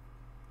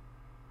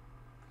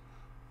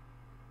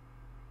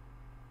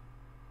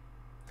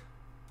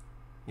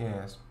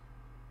 Yes.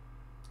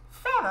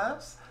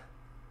 Feathers?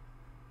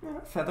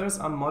 Yeah, feathers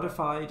are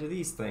modified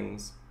these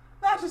things.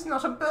 That is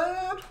not a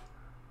bird.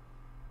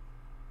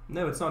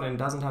 No, it's not, and it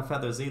doesn't have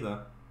feathers either.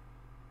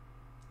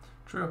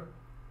 True.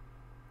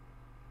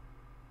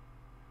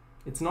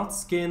 It's not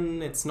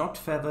skin, it's not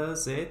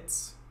feathers,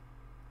 it's...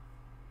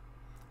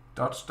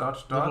 Dot,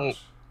 dot, dot.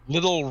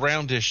 Little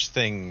roundish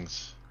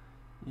things.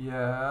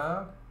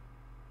 Yeah.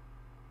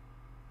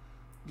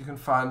 You can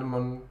find them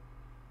on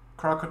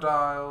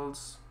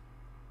crocodiles.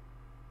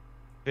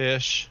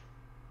 Fish.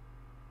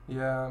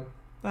 Yeah.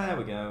 There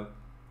we go.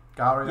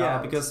 Gharials. Yeah,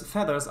 because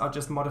feathers are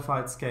just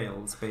modified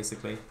scales,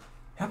 basically.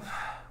 Yep.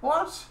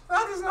 What?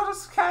 That is not a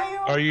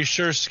scale. Are you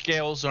sure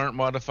scales aren't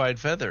modified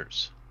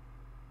feathers?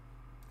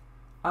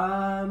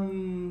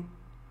 That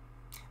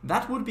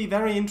would be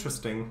very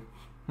interesting.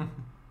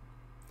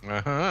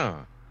 Uh-huh.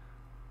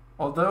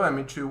 Although,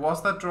 Emichu,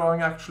 was that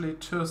drawing actually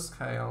to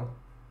scale?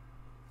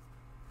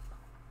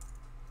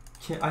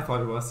 Yeah, I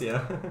thought it was,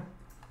 yeah.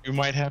 You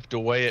might have to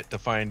weigh it to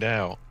find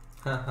out.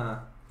 Haha.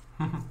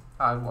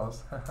 I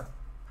was.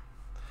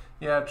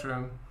 Yeah,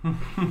 true.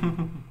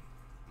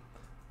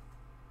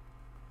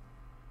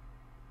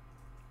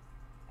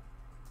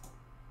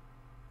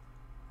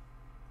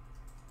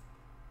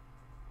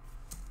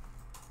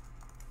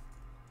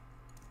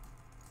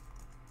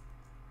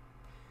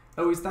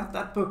 Oh, is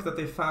that book that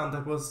they found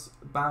that was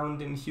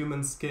bound in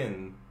human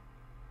skin?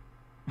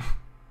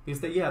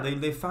 Because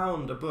they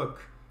found a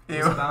book.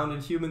 It was bound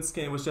in human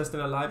skin. It was just in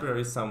a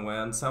library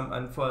somewhere, and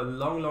for a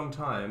long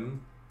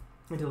time,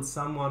 until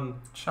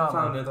someone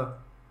found it.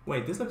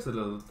 Wait, this looks a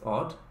little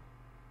odd.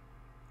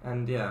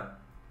 And yeah,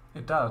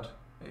 it did.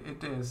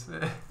 It is.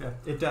 Yeah.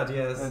 It did.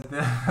 Yes.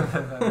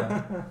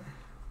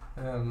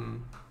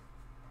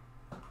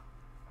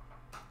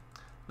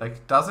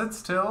 Like, does it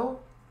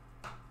still?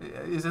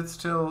 Is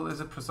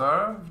it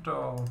preserved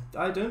or?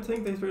 I don't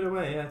think they threw it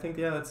away. I think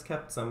it's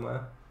kept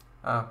somewhere.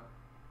 Ah.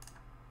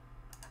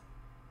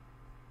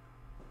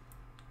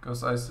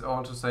 Because I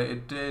want to say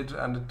it did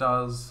and it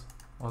does.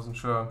 Wasn't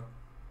sure.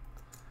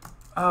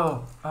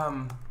 Oh,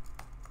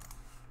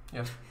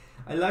 yes.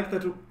 I like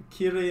that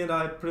Kiri and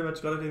I pretty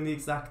much got it in the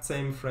exact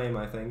same frame,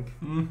 I think.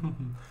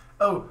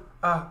 Oh,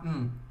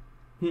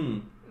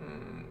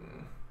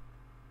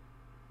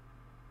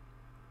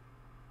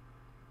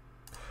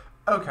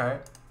 Okay.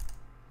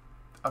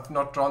 I've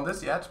not drawn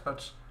this yet,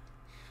 but...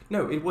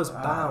 No, it was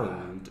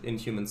bound in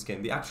human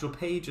skin. The actual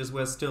pages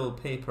were still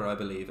paper, I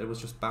believe. It was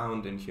just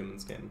bound in human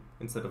skin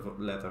instead of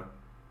leather.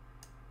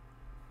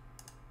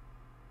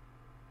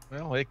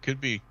 Well, it could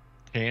be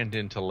tanned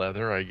into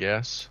leather, I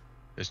guess.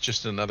 It's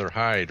just another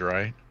hide,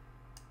 right?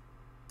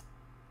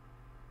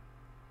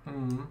 I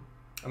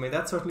mean,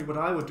 that's certainly what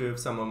I would do if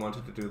someone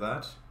wanted to do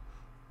that.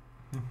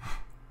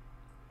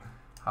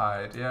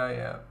 Hide,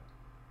 yeah.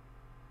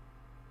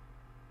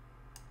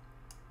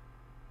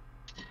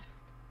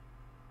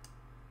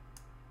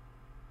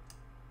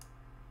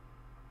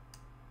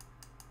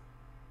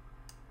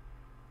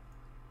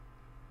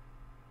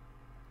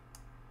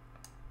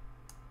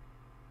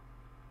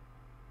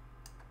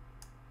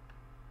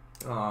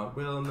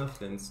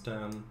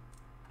 Willys1961.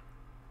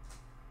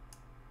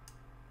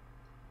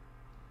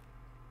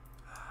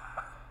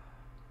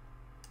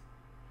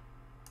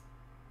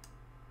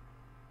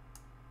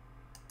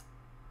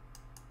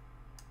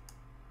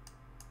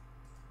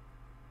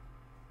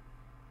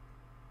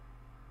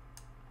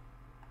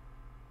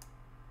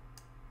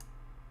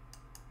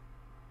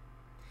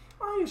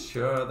 Are you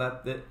sure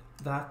that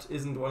that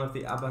isn't one of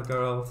the ABBA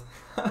girls?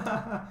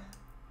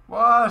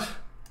 What?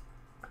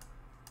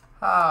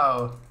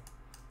 How?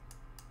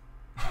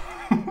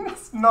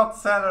 It's not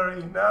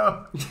celery,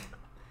 no.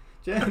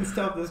 Jane,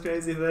 stop this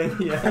crazy thing.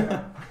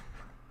 Yeah.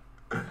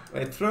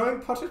 Wait,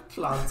 throwing potted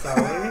plants,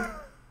 are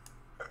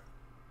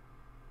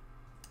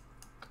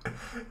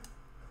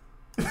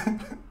we?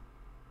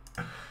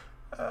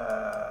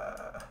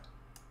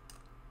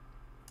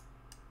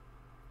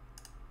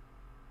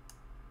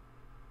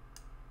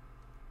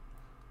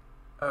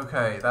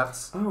 Okay,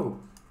 that's... Oh.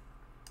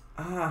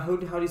 How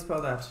do you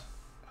spell that?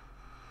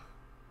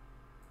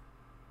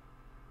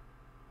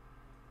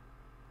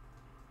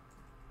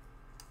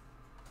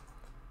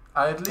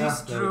 I at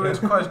least drew it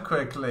quite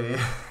quickly.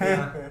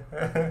 Yeah.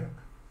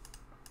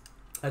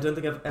 I don't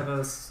think I've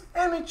ever...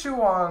 Emichu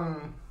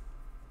won!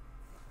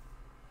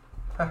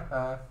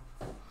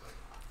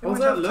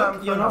 Also,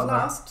 look, you're not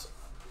last.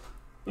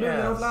 Yes.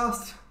 You're not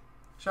last.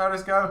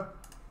 Sharadise, go.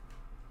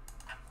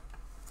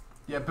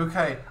 Yeah,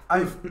 bouquet.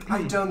 I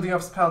don't think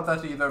I've spelled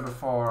that either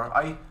before.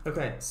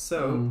 Okay,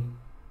 so...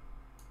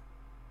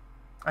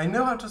 I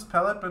know how to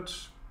spell it,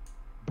 but...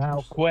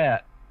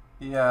 Balquet.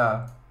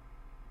 Yeah.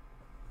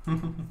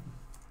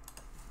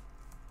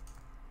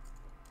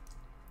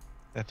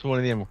 That's one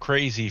of them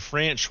crazy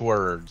French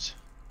words.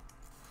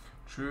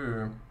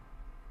 True.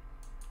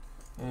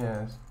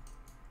 Yes.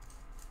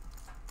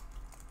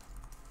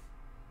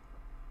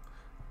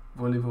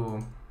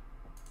 Voulez-vous?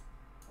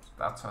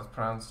 That's how it's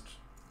pronounced.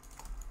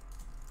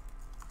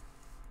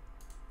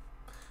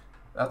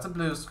 That's a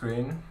blue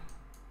screen.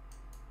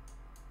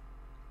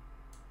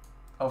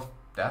 Of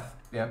death,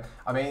 yeah.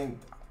 I mean,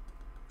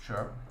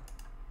 sure.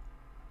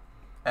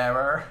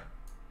 Error.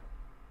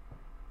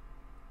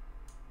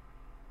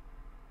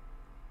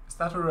 Is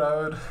that a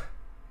road?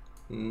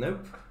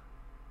 Nope.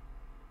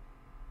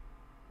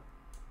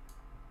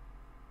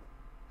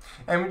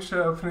 Emichu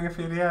opening a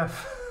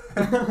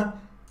PDF.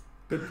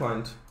 Good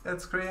point. Dead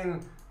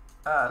screen.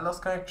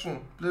 Lost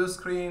connection. Blue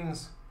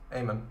screens.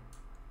 Amen.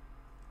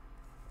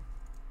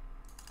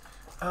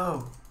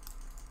 Oh.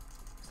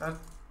 Is that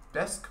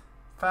desk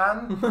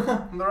fan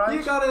on the right?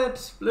 You got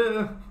it!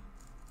 Blue!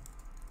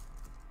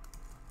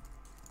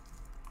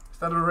 Is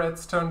that a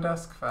redstone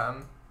desk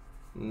fan?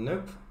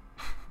 Nope.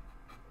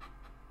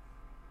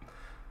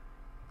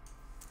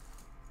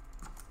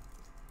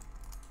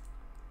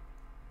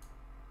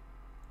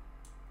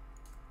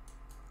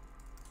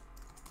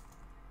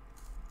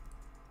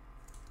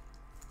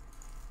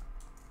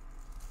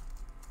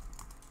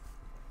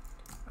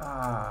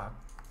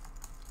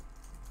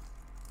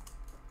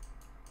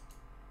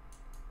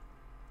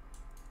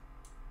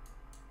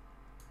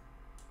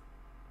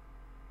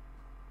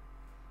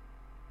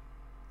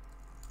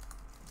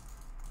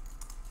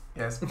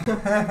 Yes.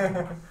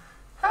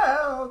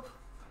 Help!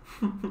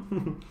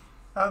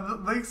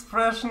 The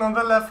expression on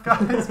the left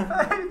guy's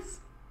face.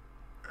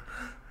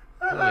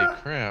 Holy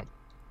crap.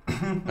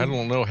 I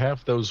don't know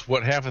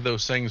what half of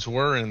those things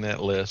were in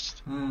that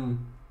list. Can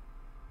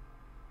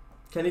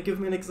you give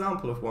me an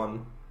example of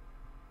one?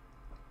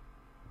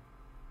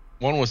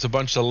 One was a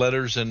bunch of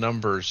letters and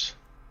numbers.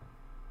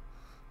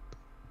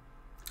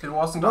 It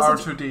wasn't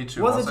R2D2,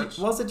 was it?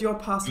 Was it your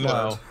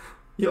password?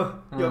 No.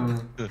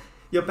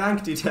 Your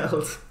bank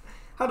details.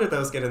 How did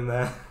those get in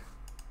there?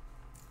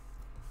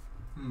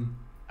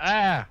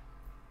 Ah!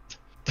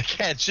 The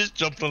cat just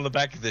jumped on the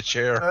back of the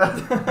chair.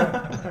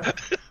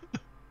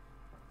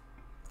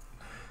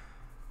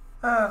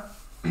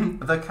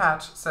 The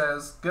cat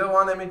says, "Go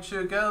on,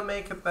 Emichu, go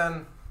make it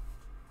then."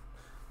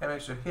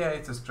 Emichu, he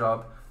hates his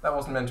job. That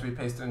wasn't meant to be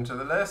pasted into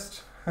the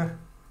list.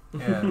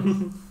 Yes.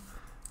 Ooh,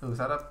 is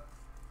that a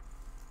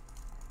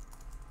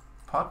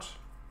pot?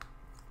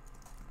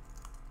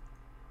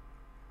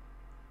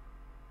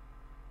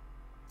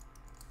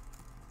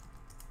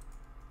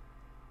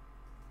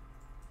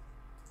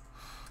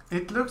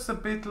 It looks a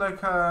bit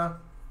like a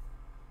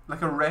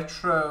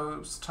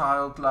retro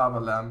styled lava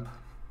lamp.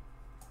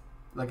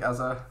 Like as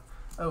a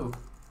oh.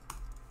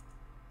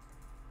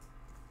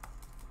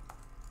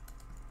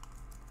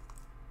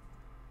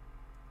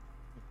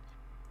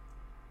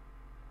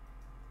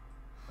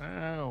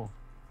 Ow.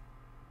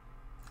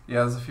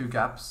 Yeah, there's a few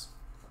gaps.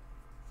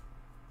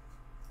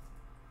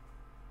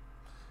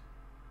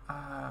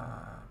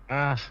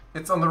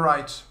 It's on the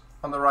right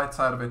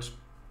side of it.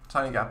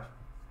 Tiny gap.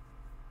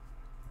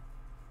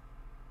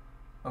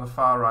 On the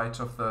far right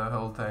of the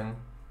whole thing.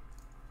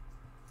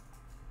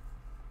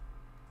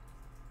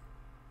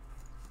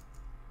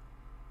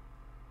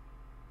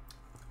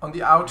 On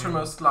the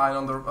outermost line,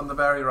 on the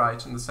very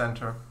right in the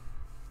center.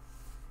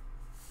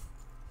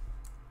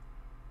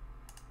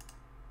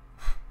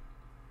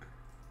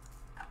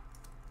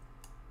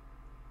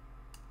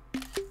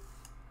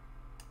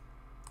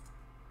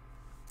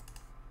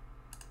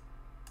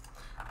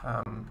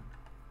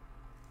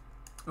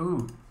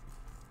 Ooh.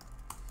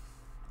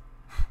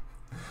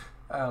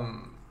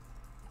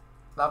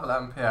 Lava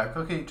lamp, yeah.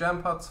 Cookie,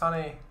 gem pots,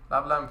 honey,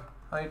 lava lamp,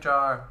 honey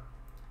jar,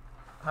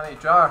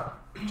 jar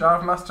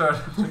of mustard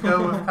to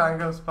go with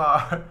Kango's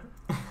bar.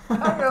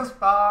 Kango's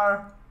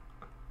bar.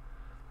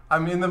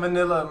 I'm in the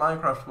vanilla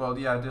Minecraft world.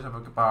 Yeah, I did have a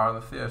bar in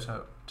the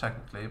theater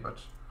technically, but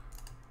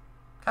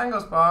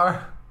Kango's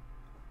bar.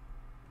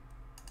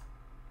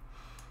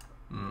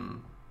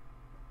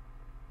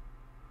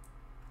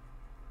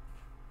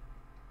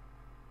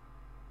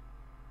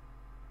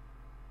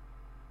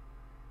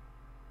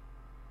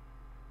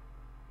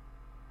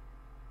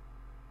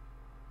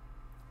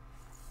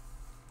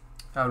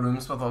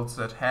 Rooms with all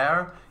said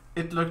hair.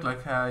 It looked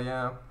like hair,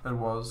 yeah. It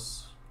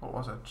was, what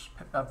was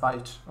it? A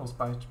bite. It was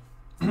bite.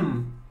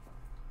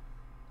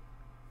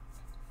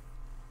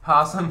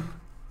 Possum.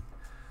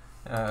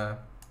 I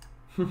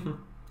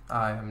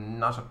am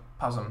not a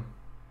possum.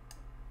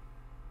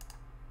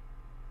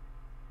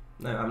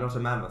 No, I'm not a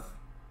mammoth.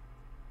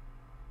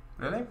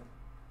 Really?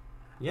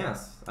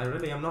 Yes, I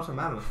really am not a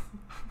mammoth.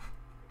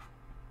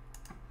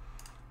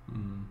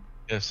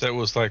 Yes, that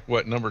was like,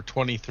 what, number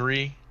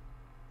 23?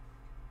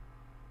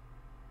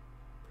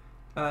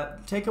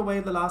 Take away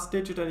the last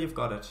digit and you've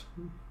got it.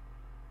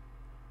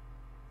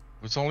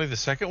 It's only the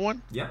second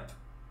one? Yep.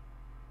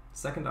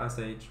 Second Ice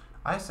Age.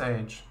 Ice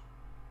Age.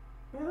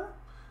 Yeah.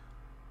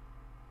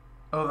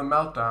 Oh, the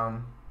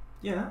meltdown.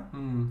 Yeah.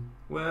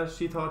 Where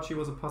she thought she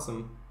was a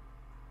possum.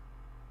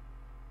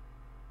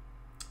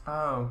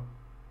 Oh.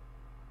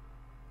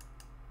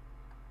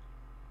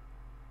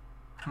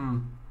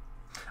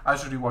 I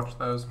should rewatch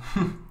those.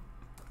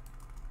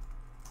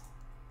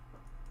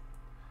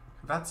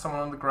 That's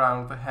someone on the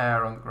ground, the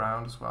hair on the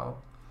ground as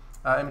well.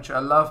 Emichu, I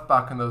love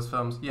Buck in those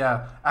films.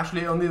 Yeah,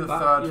 actually only the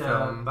third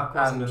film. Buck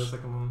wasn't in the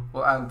second one.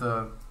 Well, and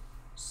the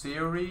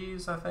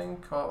series, I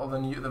think, or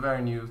the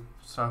very new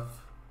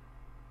stuff,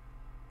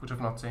 which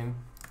I've not seen.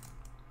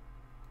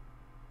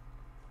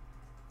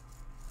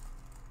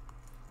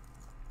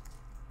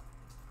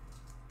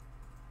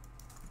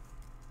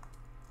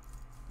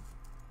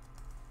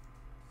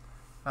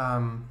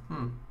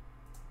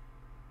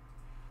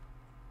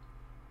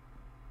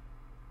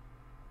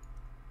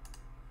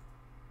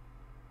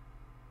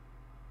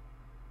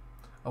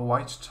 A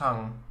white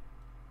tongue.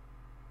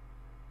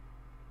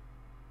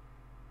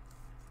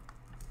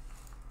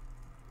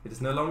 It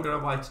is no longer a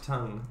white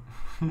tongue.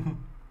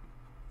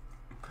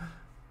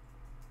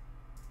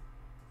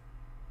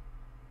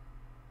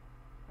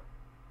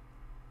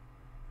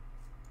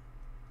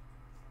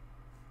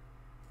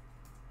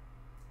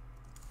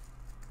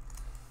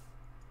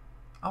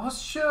 I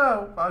was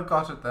sure I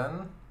got it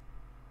then.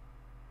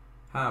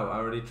 How? I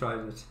already tried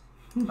it.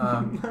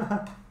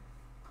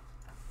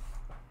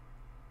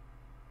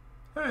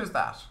 Who is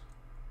that?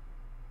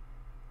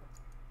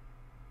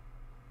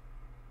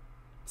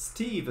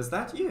 Steve, is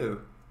that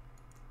you?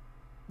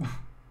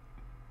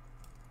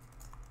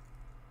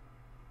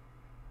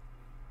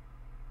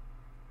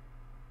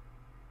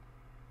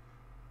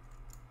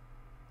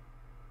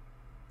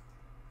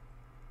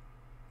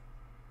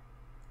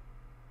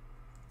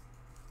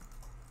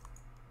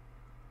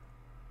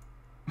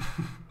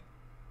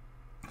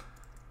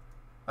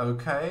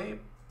 Okay.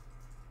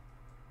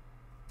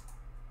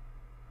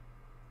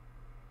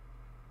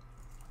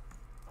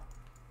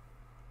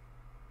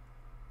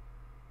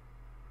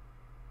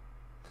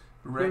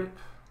 Rip.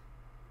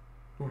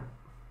 Yeah.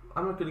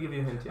 I'm not gonna give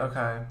you a hint yet.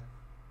 Okay.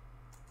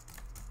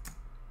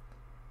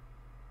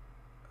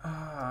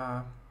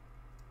 I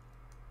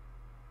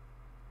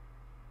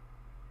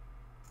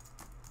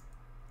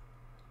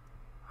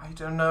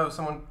don't know.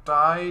 Someone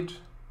died.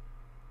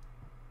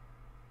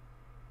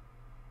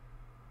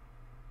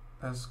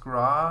 There's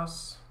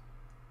grass.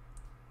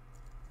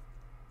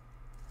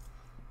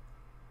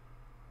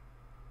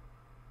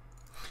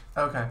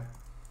 Okay.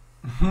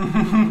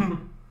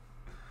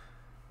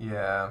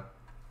 Yeah,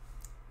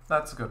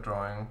 that's a good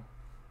drawing.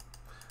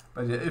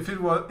 But yeah, if the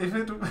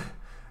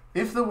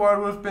word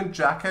would have been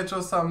jacket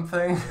or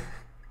something,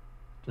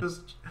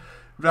 just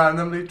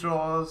randomly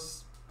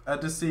draws a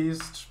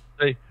deceased.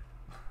 Hey,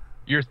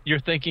 you're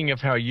thinking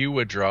of how you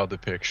would draw the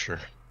picture.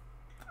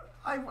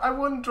 I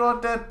wouldn't draw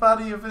a dead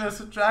body if it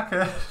was a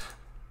jacket.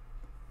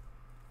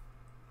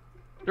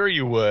 Sure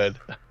you would.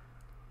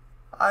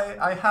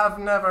 I have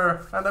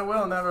never, and I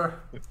will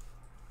never.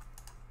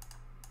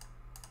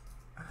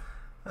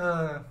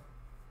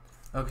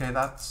 Okay,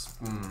 that's...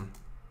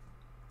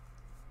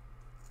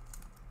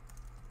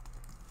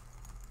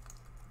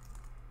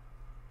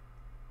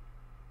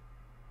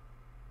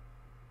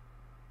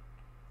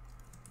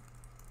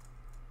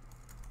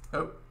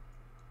 Oh,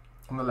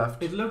 on the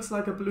left. It looks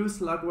like a blue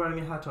slug wearing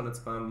a hat on its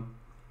bum.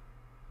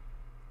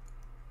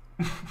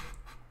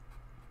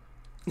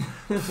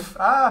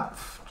 Ah,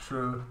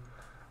 true.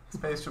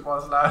 Spaceship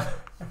was loud.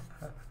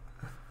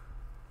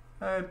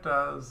 It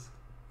does.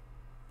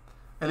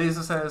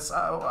 Elisa says,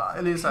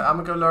 Elisa, I'm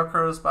gonna go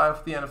lurkers by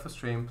the end of the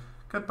stream.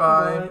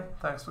 Goodbye. Goodbye.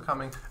 Thanks for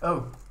coming.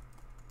 Oh.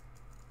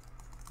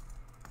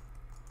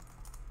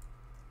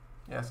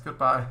 Yes,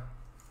 goodbye.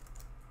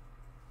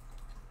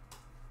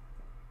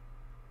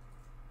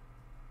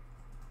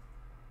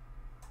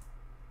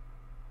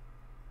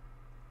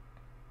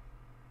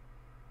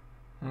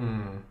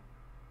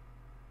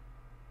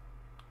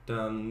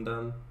 Dun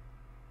dun.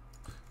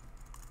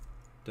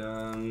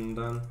 Dun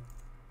dun.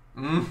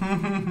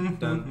 Dun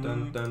dun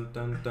dun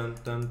dun dun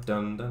dun dun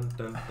dun dun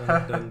dun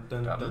dun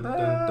dun dun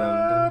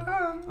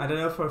dun. I don't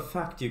know for a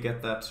fact you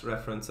get that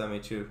reference,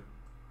 Emichu.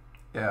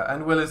 Yeah,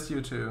 and Willis,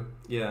 you too.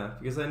 Yeah,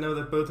 because I know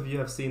that both of you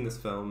have seen this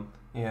film.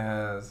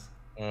 Yes.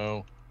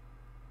 Oh.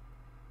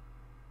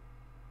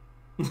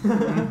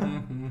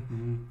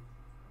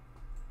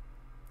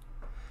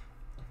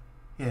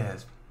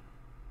 Yes.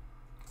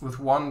 With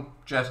one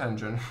jet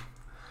engine.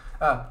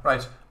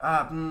 Right.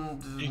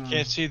 You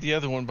can't see the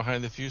other one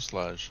behind the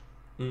fuselage.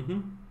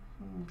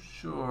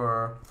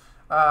 Sure.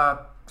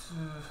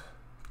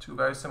 Two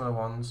very similar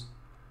ones.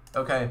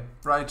 Okay,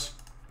 right.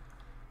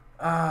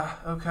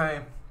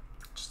 Okay.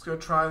 Just go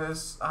try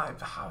this.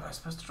 How am I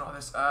supposed to draw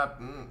this?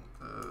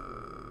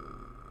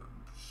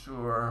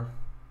 Sure.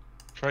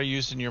 Try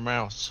using your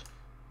mouse.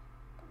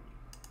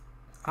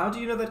 How do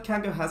you know that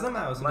Kango has a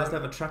mouse? It must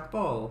have a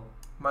trackball.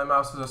 My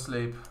mouse is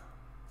asleep.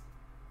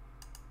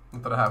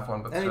 Not that I have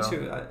one, but still.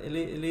 Emichu,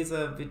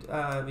 Elisa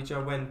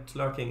Vijay went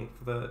lurking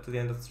to the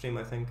end of the stream,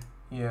 I think.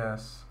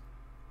 Yes.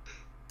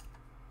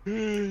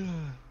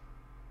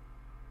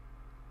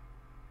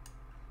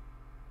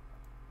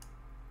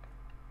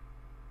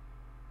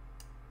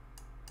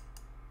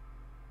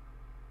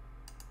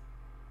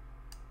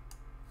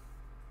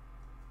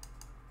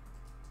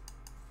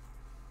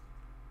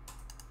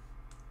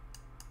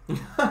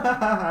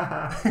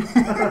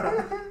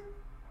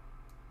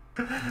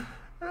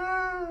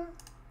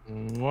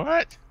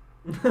 What?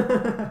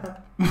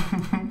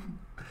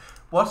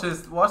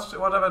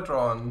 What have I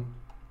drawn?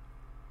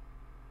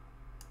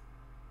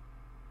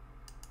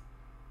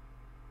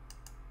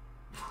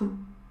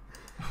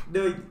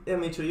 No,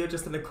 Emichu, you're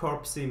just in a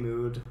corpsey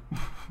mood.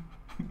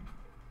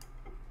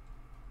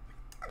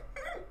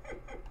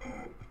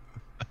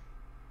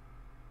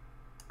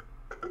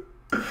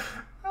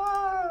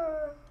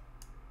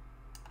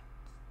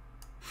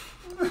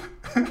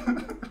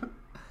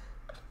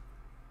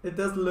 It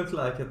does look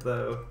like it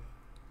though.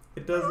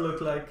 It does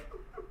look like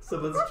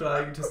someone's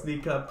trying to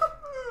sneak up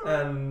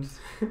and,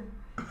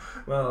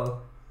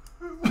 well,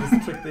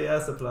 just trick the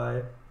air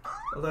supply.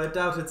 Although I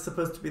doubt it's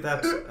supposed to be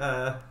that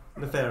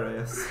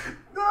nefarious.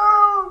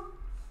 No,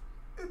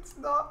 it's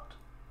not.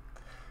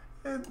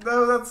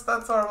 No,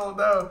 that's horrible.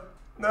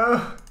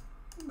 No.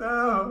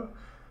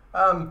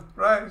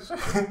 Right.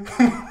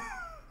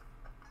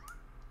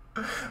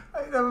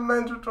 I never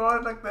meant to draw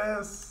it like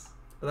this.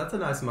 Well, that's a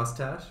nice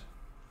mustache.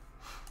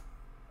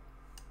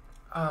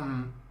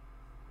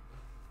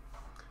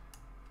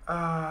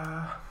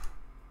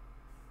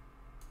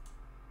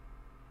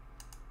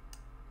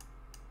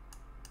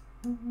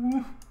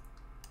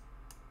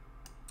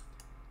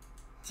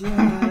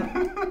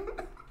 Yeah,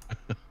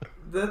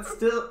 that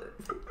still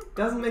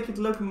doesn't make it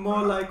look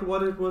more like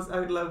what it was,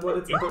 like what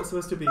it's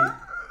supposed to be.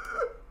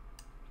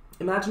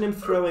 Imagine him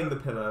throwing the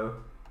pillow.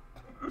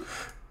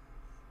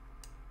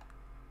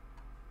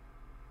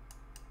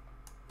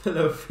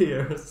 Pillow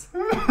fears.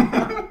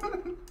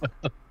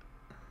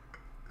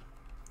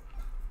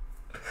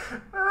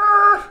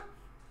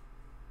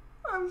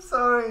 I'm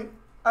sorry.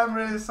 I'm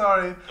really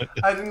sorry.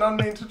 I did not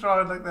mean to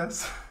draw it like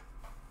this.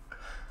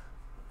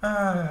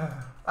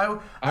 I'm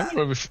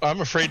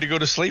afraid to go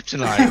to sleep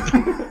tonight.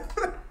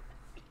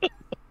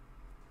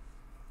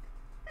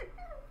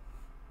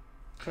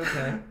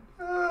 Okay.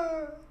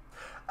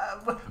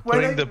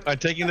 I'm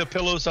taking the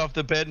pillows off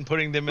the bed and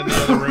putting them in the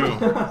other room.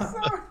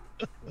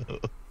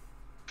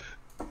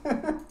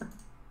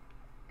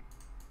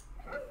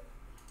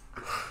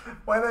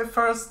 When I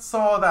first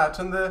saw that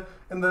in the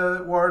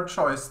word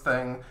choice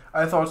thing,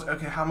 I thought,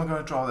 okay, how am I going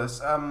to draw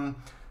this?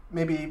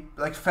 Maybe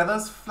like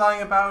feathers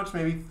flying about,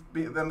 maybe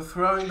them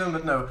throwing them,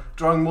 but no,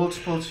 drawing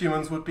multiple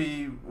humans would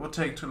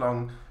take too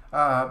long.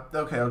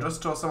 Okay, I'll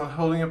just draw someone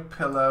holding a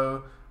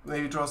pillow.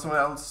 Maybe draw someone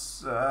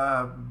else,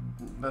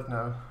 but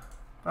no.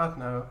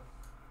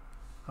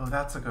 Oh,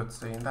 that's a good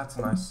scene. That's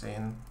a nice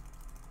scene.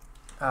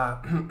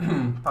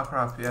 Pucker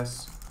up,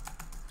 yes.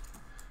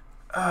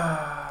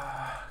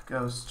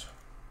 Ghost.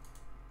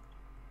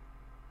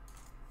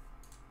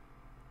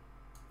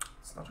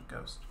 It's not a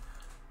ghost.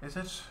 Is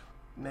it?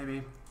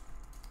 Maybe.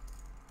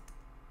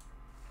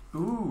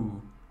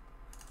 Ooh.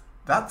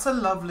 That's a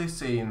lovely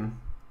scene.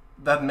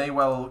 That may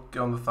well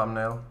go on the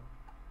thumbnail.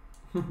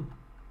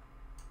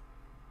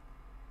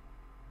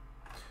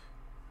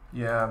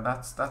 Yeah,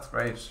 that's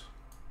great.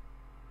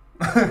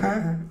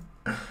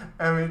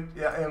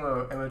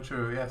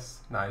 Emichu, yes.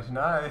 Nice.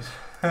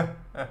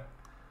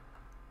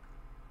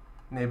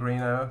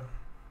 Neighborino.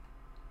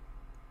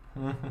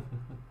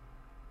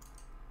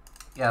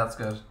 Yeah, that's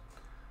good.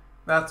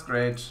 That's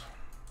great.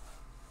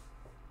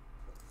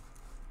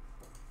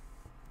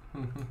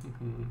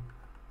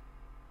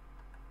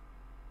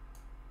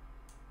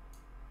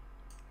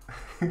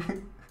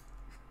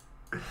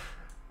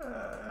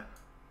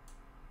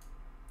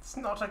 It's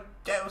not a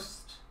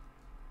ghost.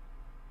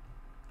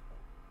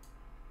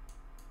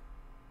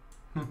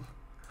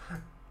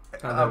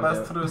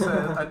 Albastru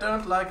says, I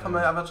don't like how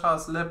my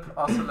avatar's lip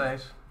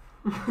oscillate.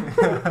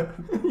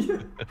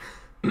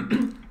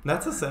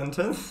 That's a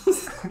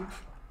sentence.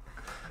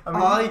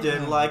 I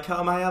don't like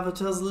how my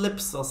avatar's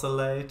lips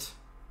oscillate.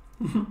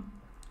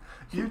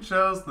 You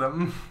chose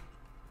them.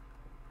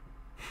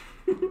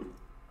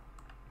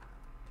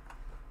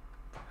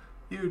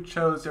 You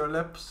chose your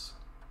lips.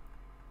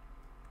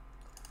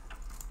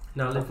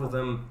 Now live with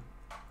them.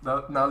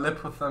 Now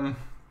lip with them.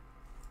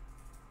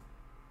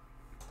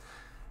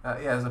 Yeah,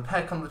 there's a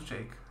peck on the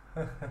cheek.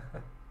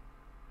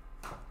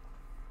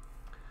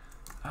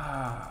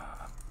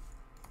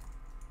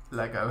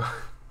 Lego.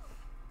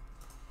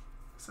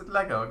 Is it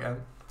Lego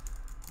again?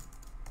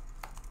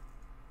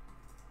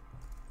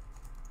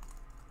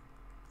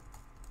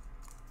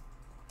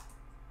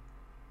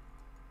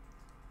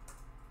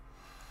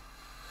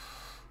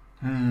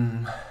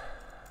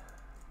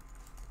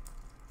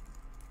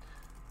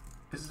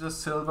 Is it a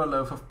silver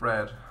loaf of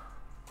bread?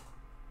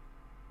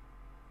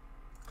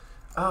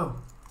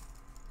 Oh.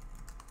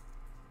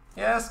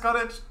 Yes, got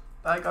it.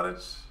 I got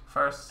it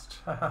first.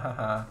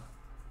 I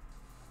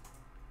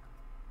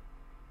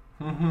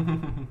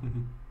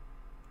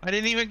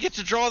didn't even get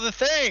to draw the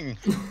thing.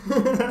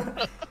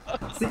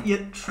 See,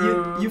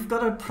 you've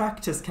got to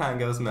practice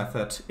Kango's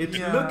method. It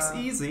looks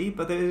easy,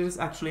 but it is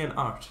actually an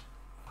art.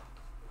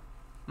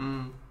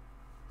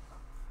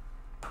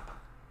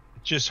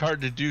 It's just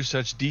hard to do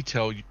such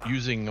detail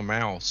using a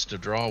mouse to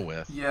draw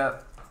with.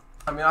 Yeah,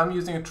 I mean, I'm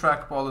using a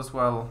trackball as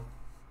well,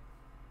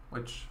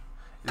 which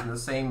is the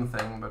same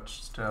thing, but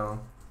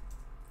still,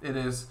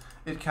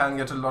 it can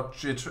get a lot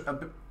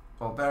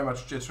very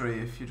much jittery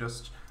if you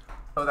just.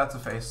 Oh, that's a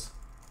face.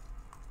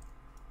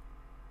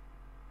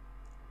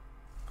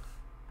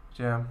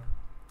 Yeah.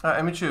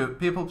 Emichu,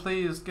 people,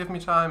 please give me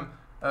time.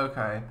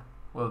 Okay,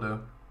 will do.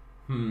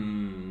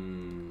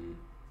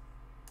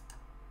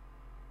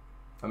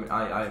 I mean,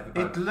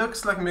 It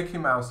looks like Mickey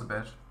Mouse a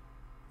bit.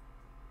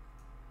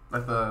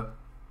 Like the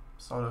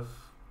sort of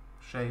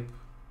shape.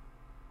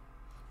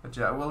 But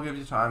yeah, I will give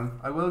you time.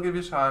 I will give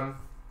you time.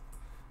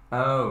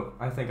 Oh,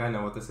 I think I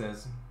know what this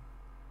is.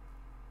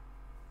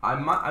 I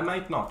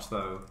might not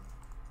though.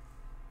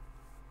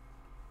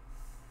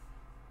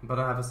 But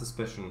I have a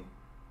suspicion.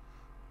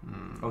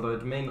 Although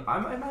I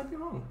might be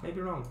wrong. Maybe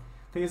wrong.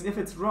 Thing is, if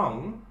it's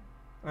wrong,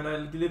 and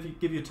I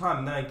give you time,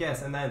 and then I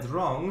guess, and then it's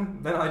wrong,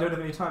 then I don't have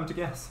any time to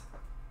guess.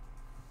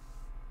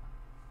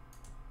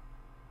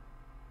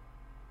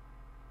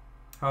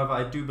 However,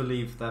 I do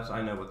believe that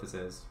I know what this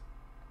is.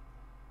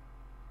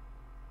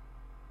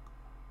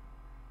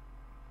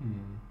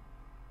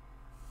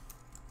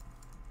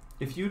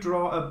 If you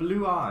draw a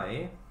blue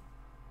eye,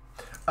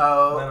 then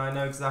I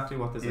know exactly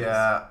what this is.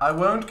 Yeah, I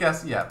won't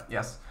guess yet.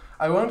 Yes,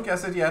 I won't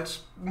guess it yet.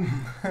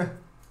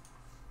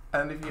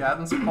 And if you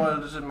hadn't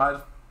spoiled it, it might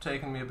have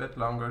taken me a bit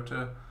longer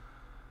to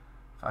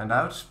find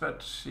out.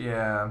 But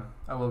yeah,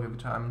 I will give you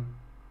time.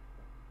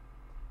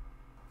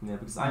 Yeah,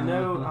 because I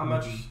know how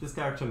much this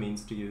character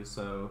means to you,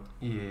 so...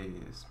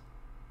 Yes.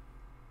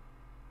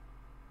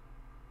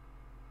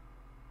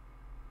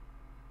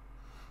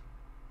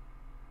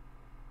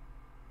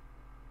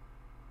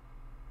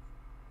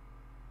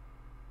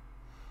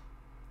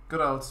 Good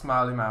old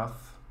smiley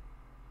mouth.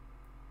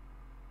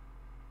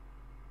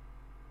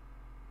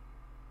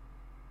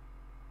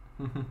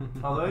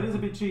 Although it is a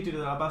bit cheated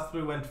that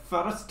Albastru went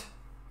first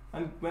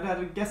and went ahead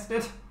and guessed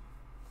it.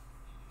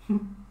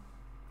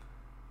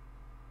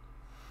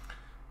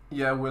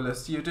 Yeah,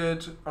 Willis, you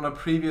did on a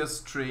previous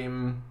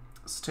stream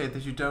state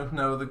that you don't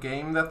know the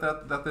game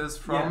that is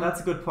from. Yeah,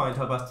 that's a good point,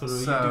 Albastru.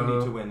 So, you do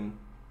need to win.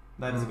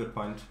 That is a good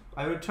point.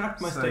 I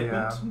retract my statement.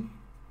 Yeah.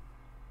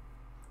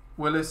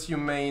 Willis, you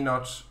may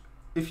not.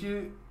 If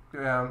you.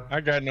 Yeah.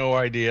 I got no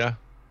idea.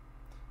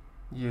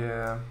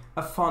 Yeah.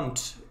 A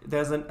font.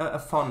 There's a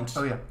font.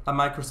 Oh, yeah. A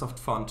Microsoft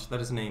font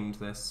that is named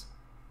this.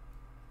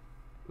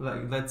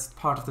 Like, that's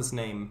part of this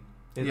name.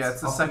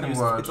 It's the often second used,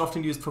 word. It's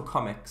often used for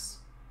comics.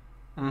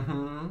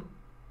 Mm-hmm.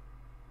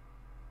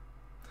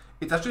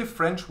 It's actually a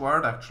French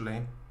word,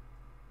 actually.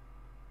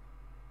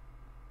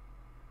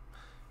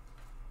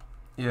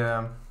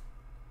 Yeah.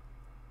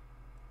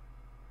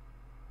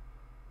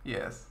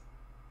 Yes.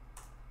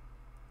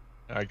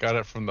 I got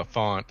it from the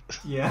font.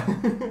 Yeah.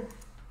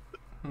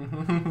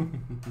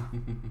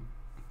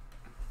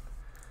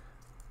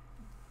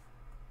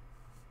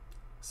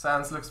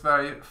 Sans looks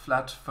very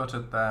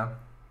flat-footed there.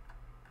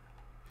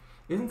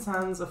 Isn't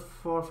Sans a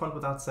font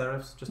without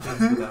serifs? Just means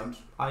without.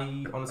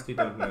 I honestly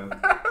don't know.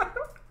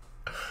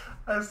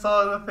 I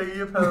saw the thing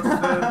you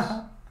posted.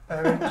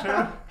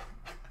 Emichu.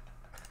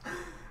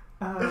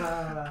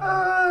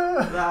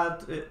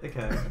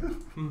 Okay.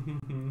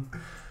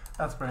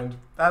 That's brilliant.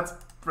 That's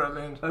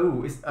brilliant.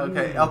 Oh, is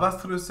Okay,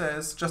 Albastru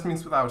says just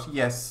means without.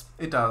 Yes,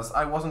 it does.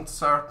 I wasn't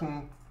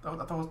certain. Oh,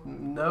 I thought it was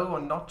no or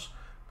not.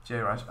 But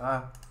yeah, right.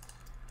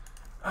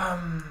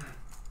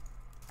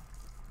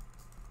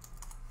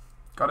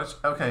 Got it.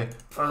 Okay.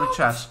 Early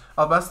chat.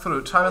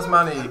 Albastru, time is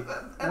money.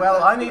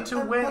 Well, I need to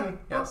win.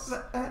 Yes.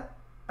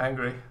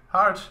 Angry.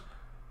 Heart.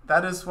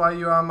 That is why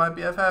you are my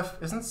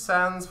BFF. Isn't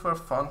sans for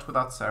font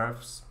without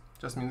serifs?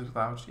 Just means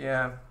without.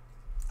 Yeah.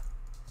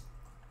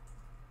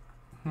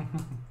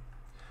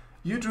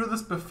 You drew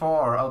this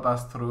before,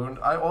 Albastru, and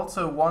I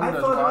also wondered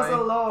I thought why. it was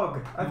a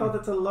log. I thought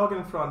it's a log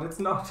in front. It's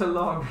not a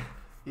log.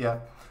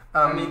 Yeah.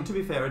 I mean, to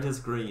be fair, it is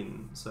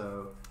green,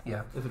 so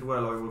yeah. if it were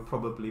a log, it would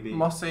probably be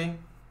Mossy.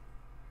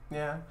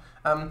 Yeah.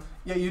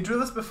 Yeah, you drew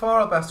this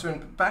before, Albastru,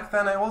 and back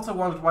then I also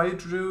wondered why you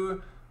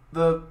drew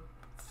the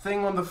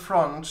thing on the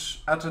front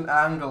at an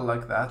angle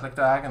like that, like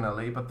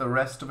diagonally, but the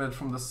rest of it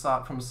from the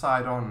from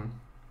side on.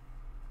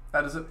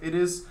 That is, it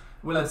is.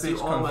 Well, a bit you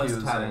almost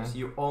confusing. had it.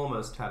 You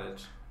almost had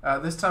it.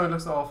 This time it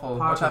looks awful. Part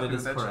What of it happened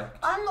is with correct.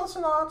 I'm not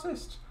an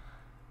artist.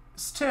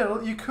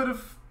 Still, you could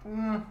have.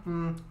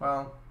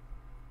 Well,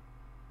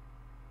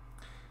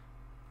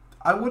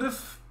 I would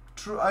have.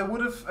 I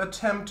would have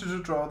attempted to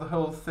draw the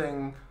whole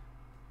thing,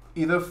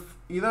 either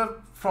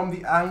from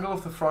the angle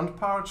of the front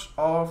part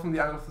or from the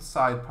angle of the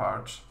side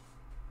part.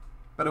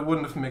 But I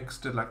wouldn't have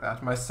mixed it like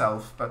that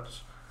myself.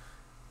 But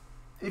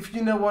if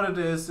you know what it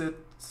is,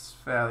 it's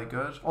fairly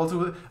good.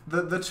 Also,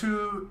 the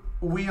two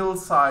wheel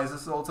size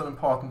is also an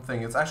important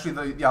thing. It's actually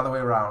the other way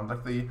around.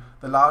 Like the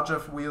larger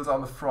wheels are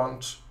on the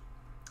front,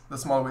 the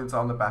small wheels are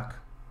on the back.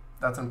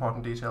 That's an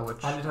important detail.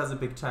 And it has a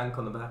big tank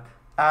on the back.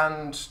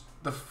 And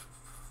the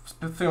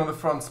thing on the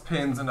front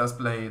spins and has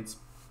blades,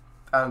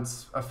 and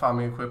a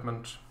farming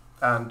equipment,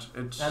 and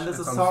there's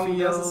it's a on song.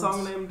 fields. There's a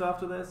song named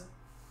after this.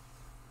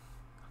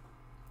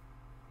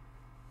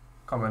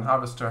 Combine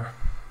harvester.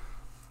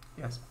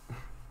 Yes.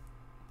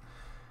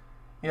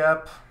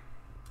 Yep.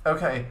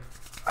 Okay.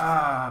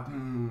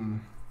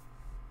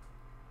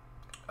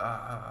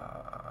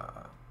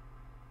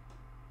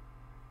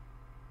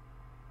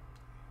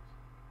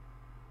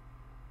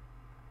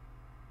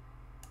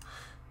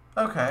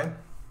 Okay.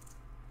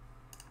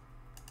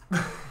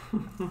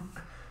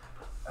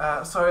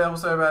 Sorry, that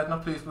was so bad.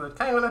 Not pleased with it.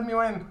 Can you let me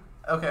win?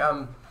 Okay.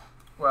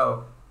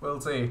 Well,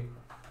 we'll see.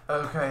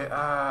 Okay.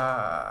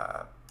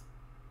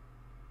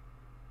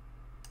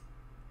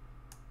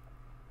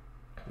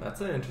 That's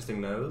an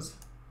interesting nose.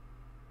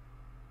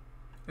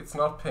 It's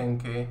not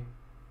pinky.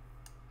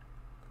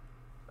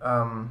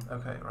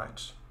 Okay,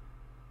 right.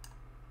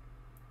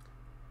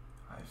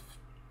 I've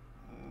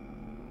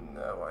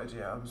no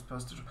idea how I'm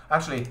supposed to.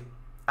 Actually,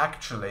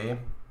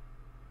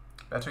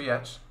 better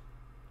yet.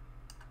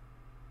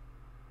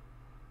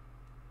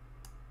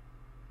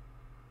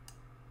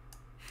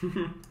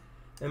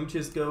 Emichu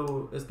is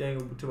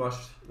going to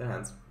wash their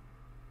hands.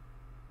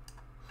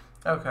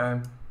 Okay.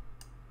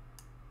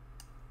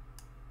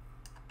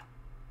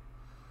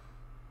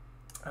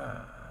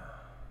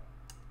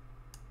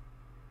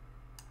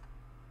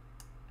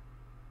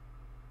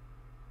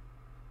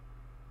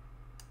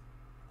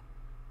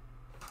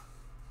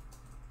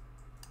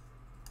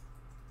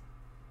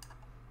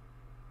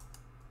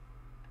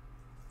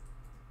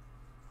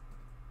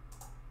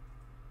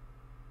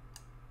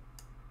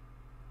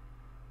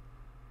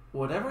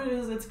 Whatever it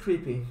is, it's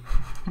creepy.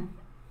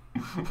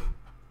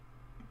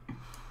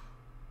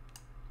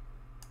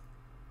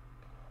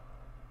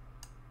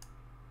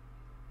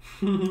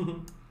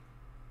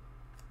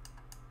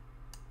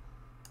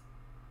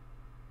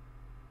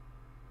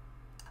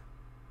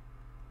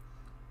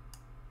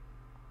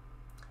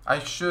 I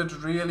should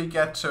really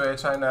get to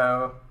it, I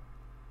know.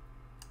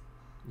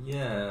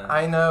 Yeah.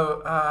 I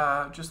know,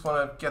 just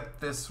want to get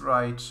this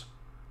right.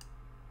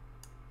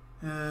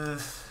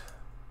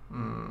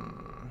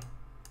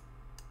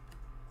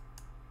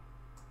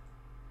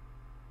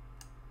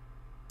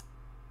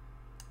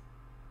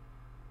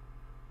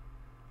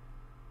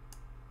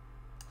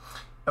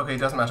 Okay,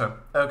 doesn't matter.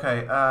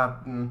 Okay,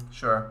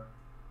 sure.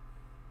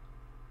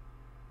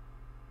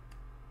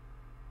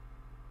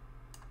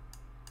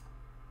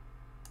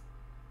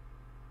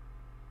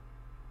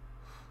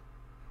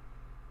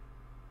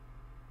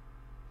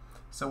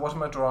 So what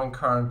am I drawing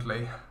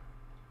currently?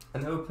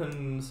 An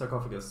open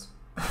sarcophagus.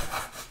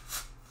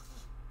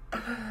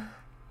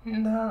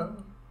 No.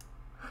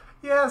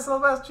 Yes,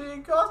 Albastru,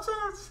 you got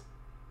it!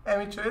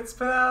 Emichu, it's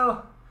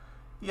Spinel.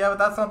 Yeah, but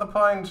that's not the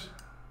point.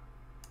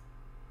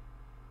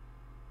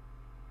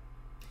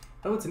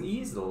 Oh, it's an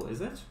easel,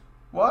 is it?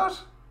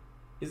 What?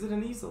 Is it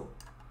an easel?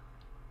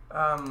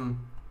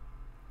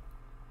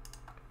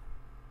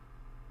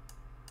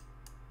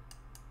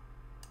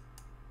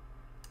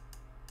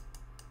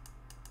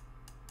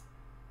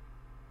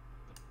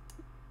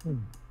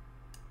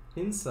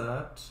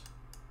 Insert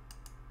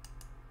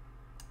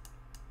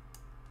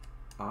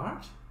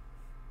art?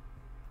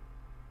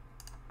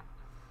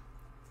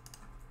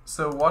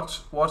 So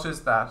what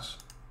is that?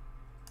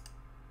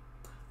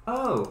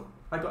 Oh,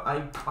 I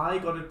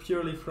got it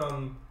purely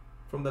from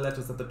the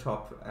letters at the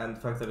top and the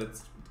fact that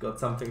it's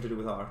got something to do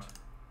with art.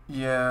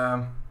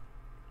 Yeah.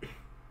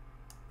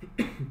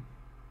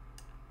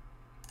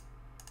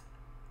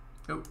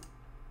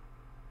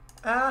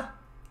 Oh.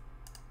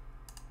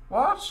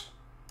 What?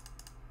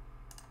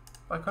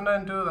 Why couldn't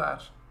I do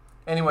that?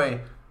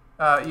 Anyway,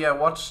 yeah,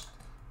 what?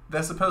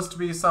 There's supposed to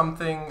be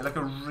something like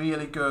a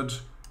really good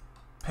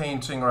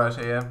painting right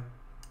here.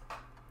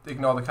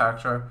 Ignore the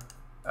character.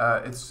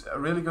 It's a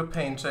really good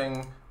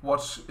painting.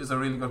 What is a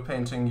really good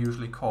painting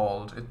usually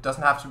called? It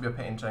doesn't have to be a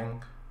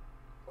painting,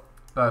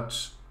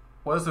 but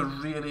what is a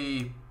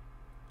really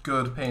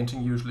good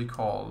painting usually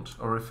called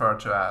or referred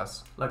to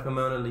as? Like the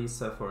Mona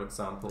Lisa, for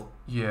example.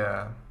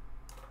 Yeah.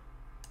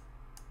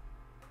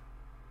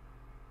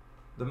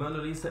 The Mona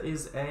Lisa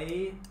is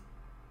a...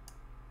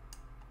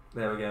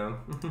 There we go.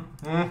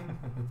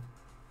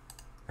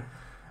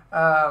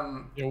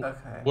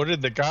 Okay. What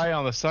did the guy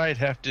on the side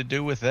have to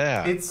do with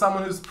that? It's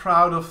someone who's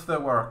proud of their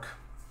work.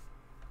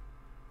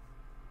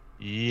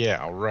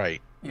 Yeah,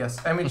 right. Yes,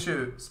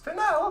 Emichu.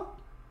 Spinel!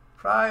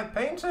 Pride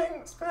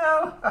painting!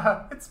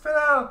 Spinel! It's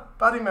Spinel!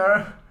 Body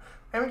mirror.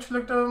 Emichu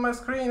looked over my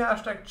screen,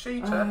 hashtag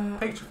cheater.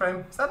 Picture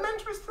frame. Is that meant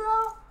to be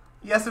Spinel?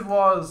 Yes, it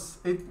was.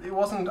 It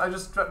wasn't. I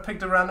just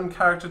picked a random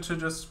character to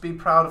just be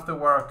proud of the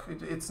work.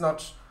 It's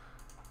not...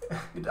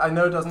 I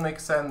know it doesn't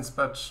make sense,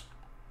 but...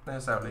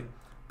 necessarily.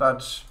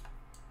 But...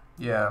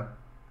 yeah.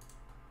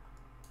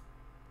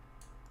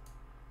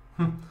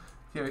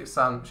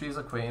 Kiri-san, she's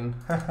a queen.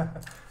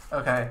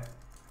 Okay.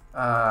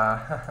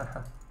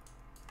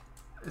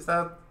 Is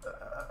that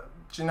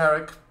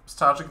generic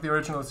Star Trek the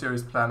Original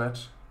Series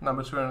planet?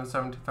 Number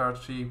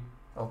 27030...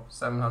 oh,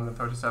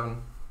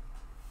 737.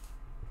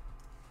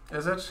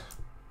 Is it?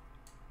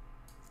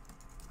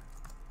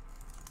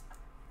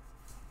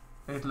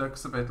 It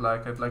looks a bit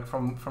like it, like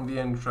from the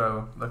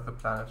intro, like the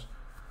planet.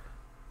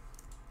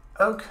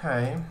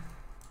 Okay.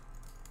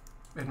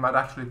 It might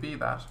actually be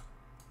that.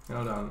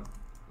 Hold on.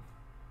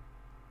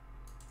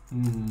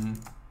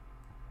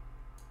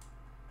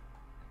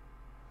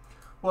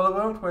 Well, I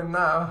won't win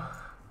now.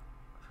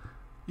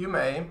 You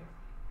may.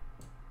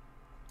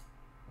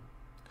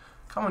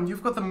 Come on,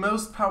 you've got the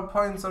most power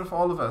points out of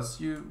all of us.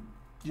 You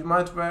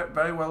might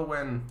very well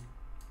win.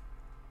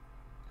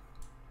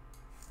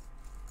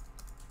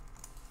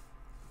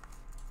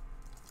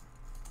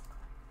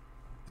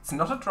 It's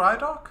not a dry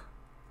dock?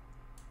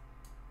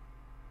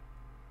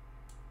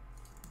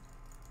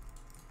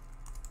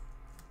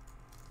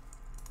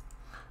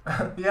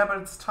 Yeah,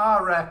 but it's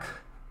tar wreck.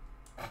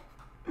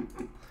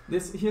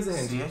 Here's a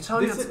hint. See, I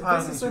told you it's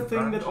this is a thing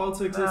burnt. that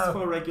also exists No.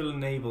 for regular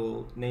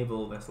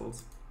naval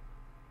vessels.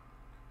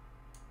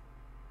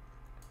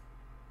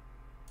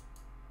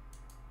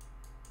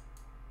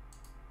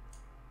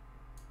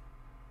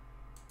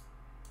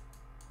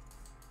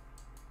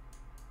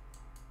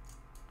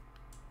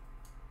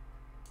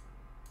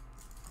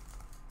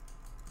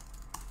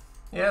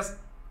 Yes.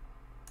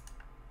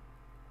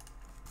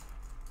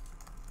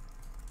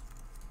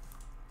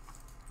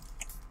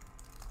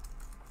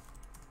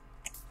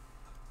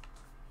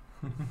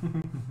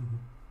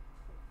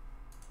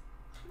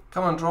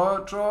 Come on,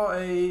 draw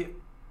a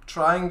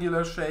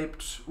triangular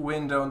shaped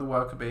window in the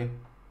worker bee,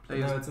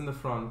 please. No, it's in the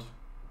front.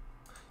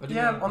 What do you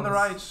Yeah, mean on the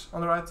s-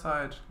 right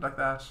side, like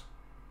that.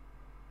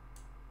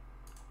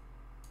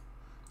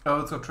 Oh,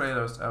 it's got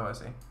trailers. Oh, I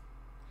see.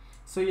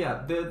 So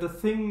yeah, the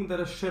thing that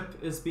a ship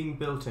is being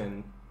built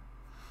in.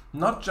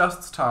 Not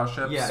just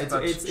starships. Yeah,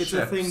 but it's a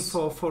ships.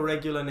 thing for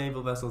regular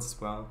naval vessels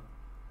as well.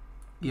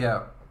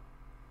 Yeah.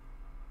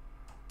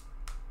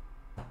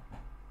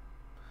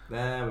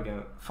 There we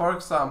go. For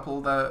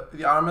example,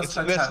 the armor's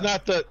Titanic.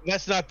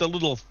 That's not the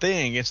little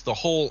thing. It's the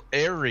whole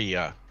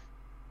area.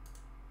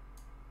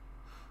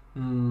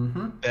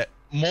 That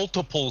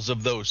multiples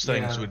of those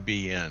things would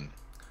be in.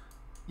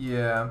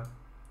 Yeah.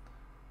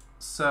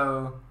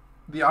 So,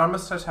 the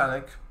armor's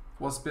Titanic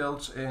was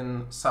built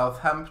in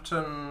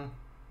Southampton. ...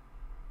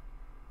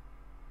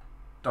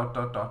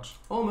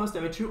 Almost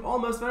Emichu,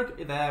 almost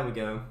very. There we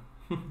go.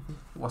 It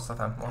was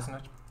Southampton, wasn't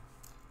it?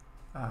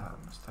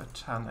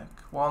 Titanic.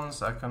 1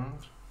 second.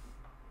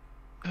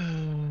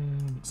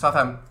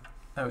 Southampton.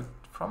 No,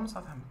 from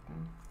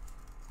Southampton.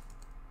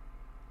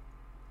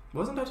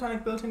 Wasn't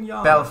Titanic built in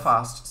Yarmouth?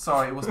 Belfast.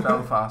 Sorry, it was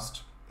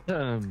Belfast.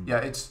 Yeah,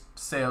 it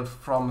sailed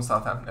from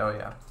Southampton. Oh,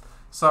 yeah.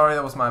 Sorry,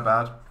 that was my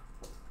bad.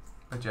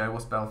 But yeah, it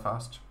was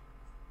Belfast.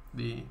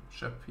 The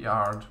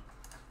shipyard.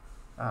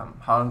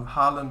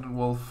 Harland and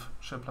Wolff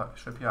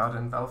shipyard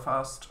in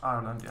Belfast,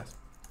 Ireland, yes.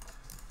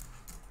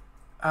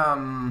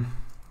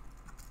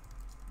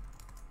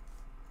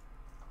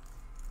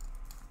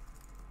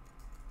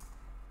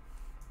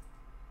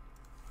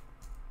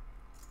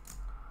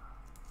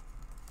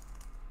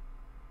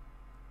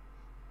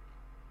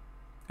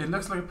 It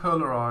looks like a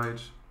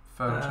Polaroid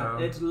photo.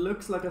 It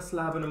looks like a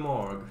slab in a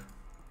morgue.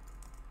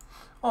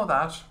 Oh,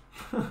 that.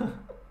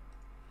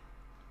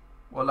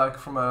 Well, like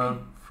from a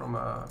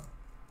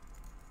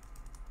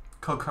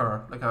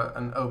cooker, like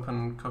an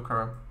open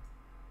cooker.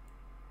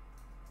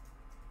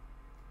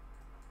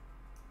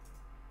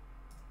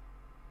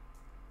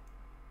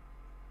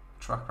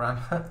 Truck brand.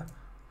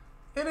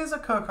 It is a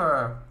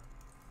cooker.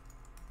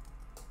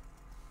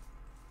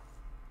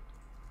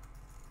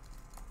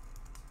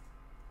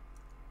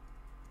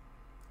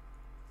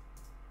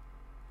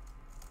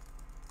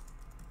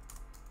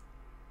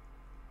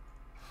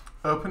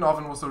 Open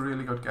oven was a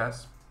really good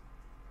guess.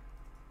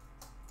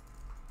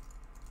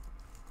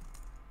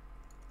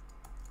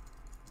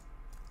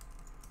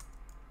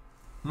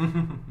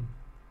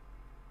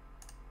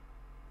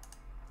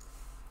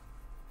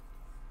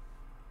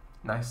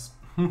 Nice.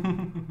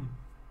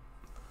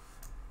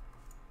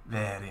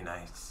 Very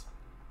nice.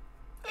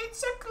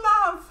 It's a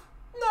glove,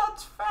 not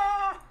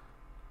fair.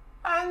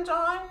 And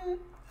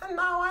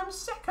now I'm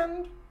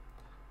second.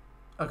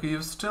 Okay,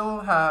 you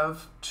still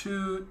have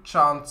 2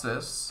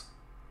 chances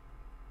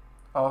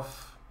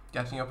of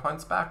getting your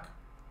points back.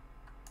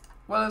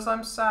 Well, as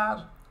I'm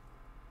sad.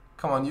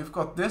 Come on, you've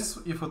got this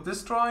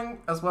drawing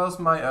as well as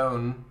my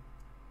own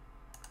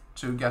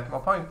to get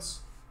more points.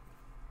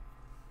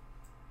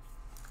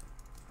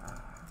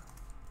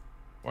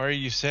 Why are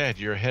you sad?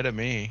 You're ahead of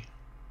me.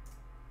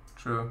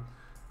 True.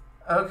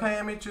 Okay,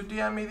 Emichu,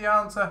 DM me the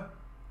answer.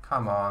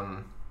 Come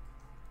on.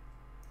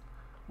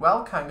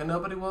 Well, Kanga,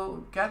 nobody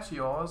will get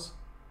yours.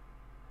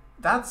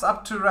 That's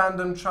up to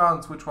random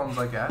chance which ones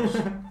I get.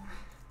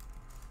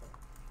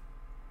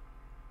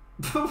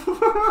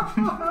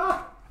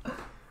 Oh,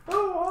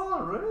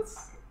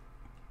 Walrus!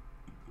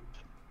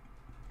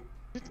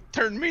 It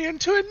turned me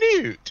into a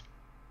newt.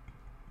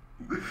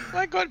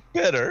 I got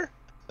better.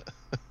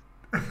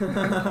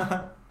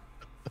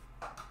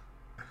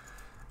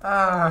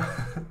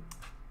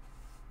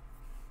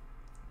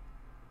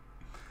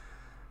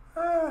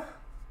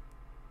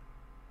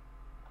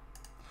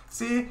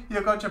 See,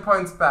 you got your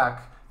points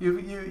back.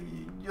 You're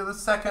the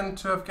second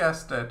to have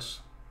guessed it.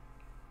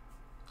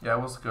 Yeah,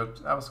 it was good.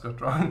 That was a good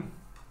drawing.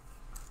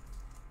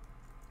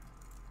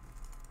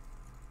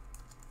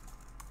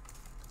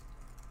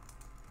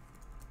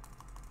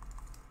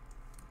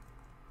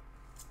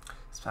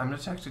 Spam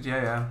detected,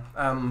 yeah.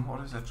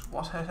 What is it?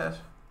 What hit it?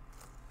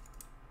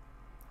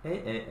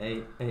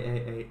 A.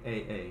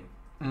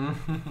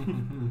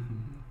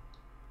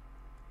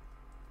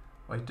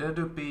 Wait, did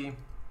it be?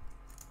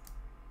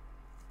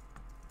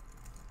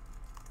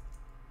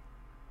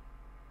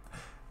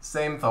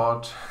 Same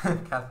thought.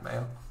 Cat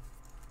mail.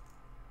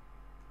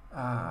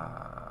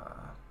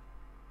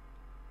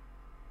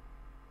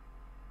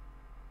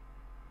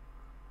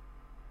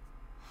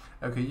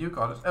 Okay, you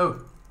got it.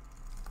 Oh.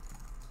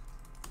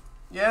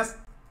 Yes.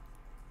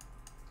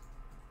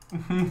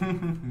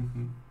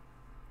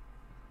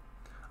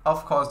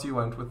 Of course you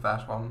went with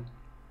that one.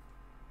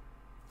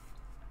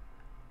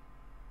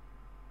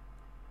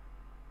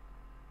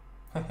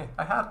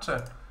 I had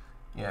to.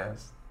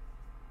 Yes.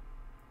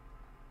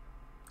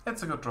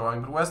 It's a good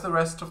drawing, but where's the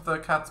rest of the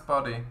cat's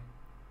body?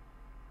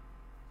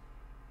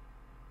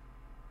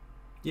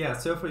 Yeah,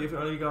 so far you've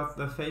only got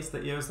the face,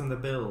 the ears, and the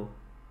bill.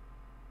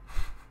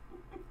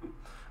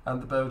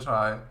 And the bow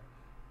tie.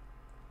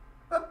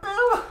 The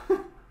bill!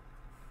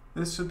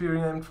 This should be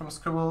renamed from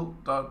Scribble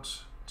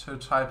dot to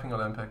Typing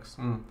Olympics.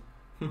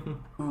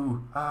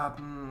 Ooh.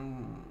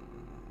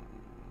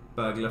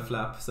 Burglar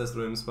flap, says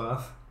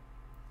Roomspath.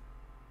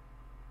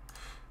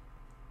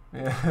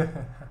 Yeah.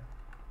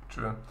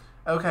 True.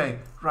 Okay,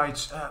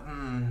 right.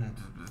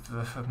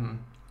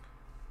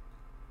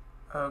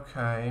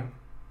 Okay.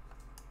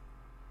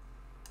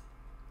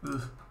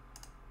 Ugh.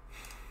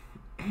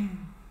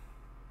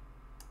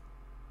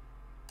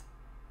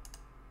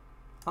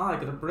 I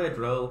got a bread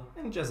roll,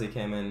 and Jesse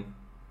came in.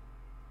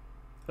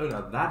 Oh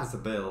no, that is a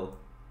bill.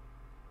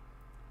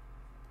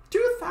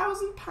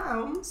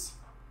 £2,000.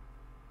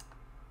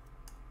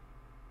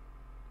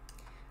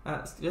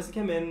 Just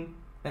came in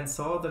and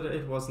saw that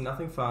it was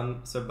nothing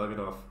fun, so bug it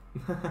off.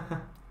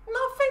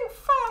 Nothing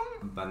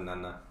fun?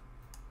 Banana.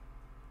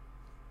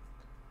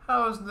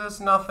 How is this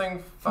nothing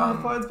 5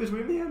 fun? points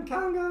between me and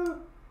Kango,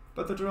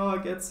 but the drawer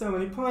gets so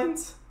many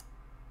points.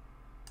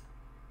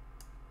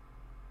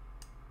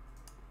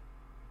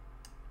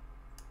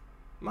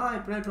 My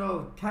bread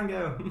roll,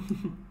 Kango.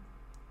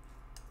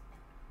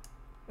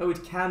 Oh,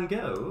 it can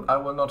go? I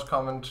will not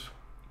comment.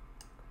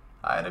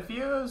 I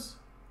refuse.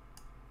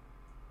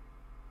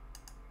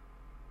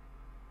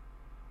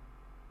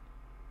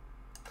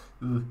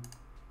 Ugh.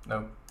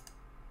 No.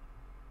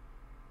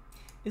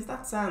 Is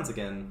that Sans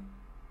again?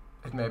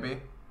 It may be.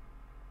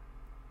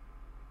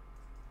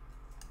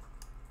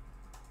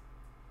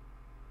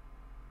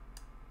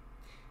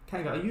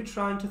 Kango, are you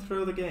trying to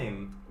throw the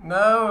game?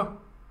 No.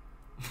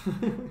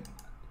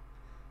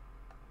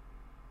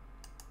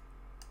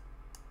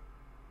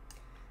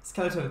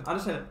 Skeleton,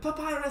 Undertale,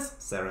 Papyrus,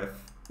 Serif.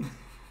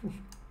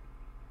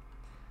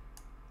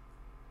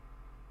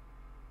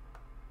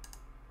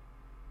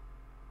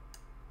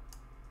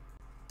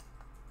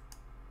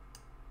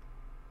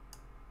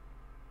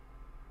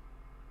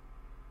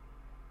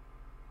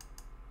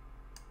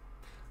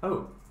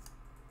 Oh.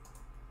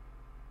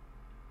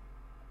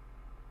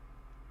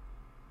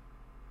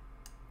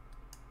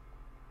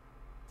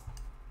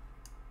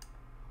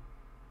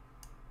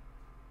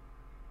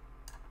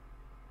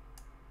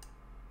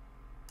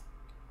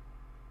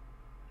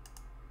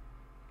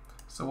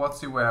 So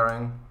what's he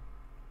wearing?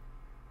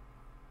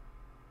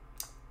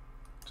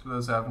 To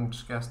those who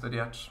haven't guessed it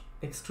yet.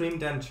 Extreme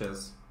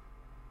dentures.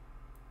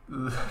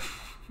 Ugh.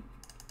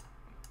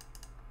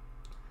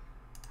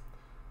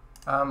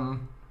 I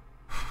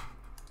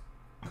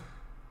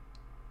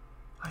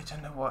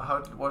don't know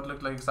what it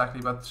looked like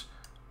exactly, but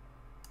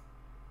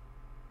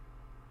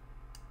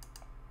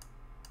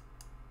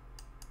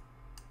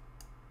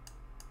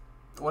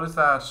what is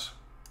that?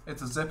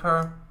 It's a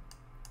zipper.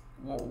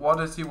 What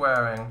is he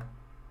wearing?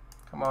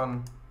 Come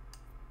on.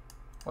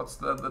 What's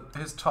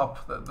his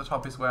top? The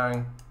top he's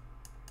wearing.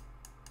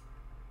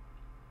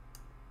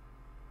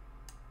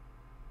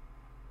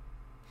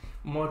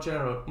 More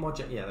general,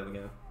 yeah, there we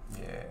go.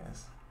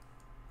 Yes.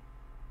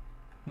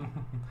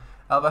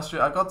 Albastru,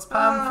 I got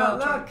spam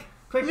filter. Look,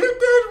 quick. You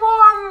did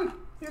one.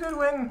 You did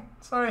win.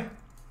 Sorry.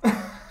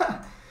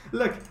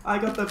 Look, I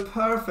got the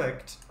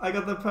perfect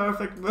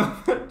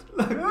moment.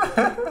 Look.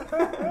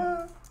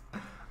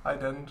 I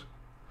didn't.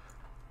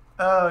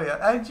 Oh yeah,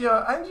 and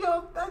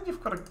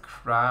you've got a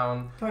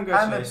crown.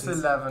 Congratulations. And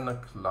it's 11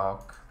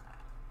 o'clock.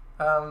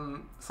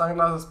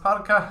 Sunglasses,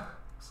 parka,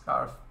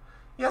 scarf.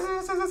 Yes.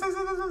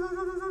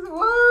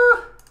 Woo!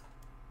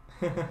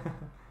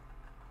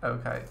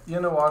 Okay, you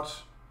know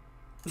what?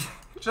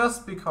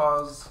 Just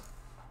because,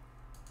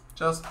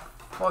 just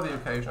for the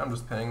occasion, I'm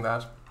just pinning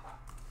that.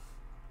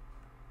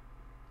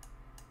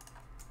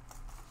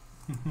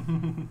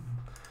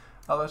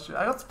 I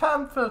got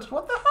spam filtered.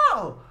 What the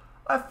hell?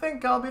 I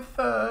think I'll be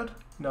third.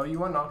 No,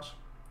 you are not.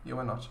 You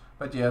are not.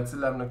 But yeah, it's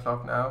 11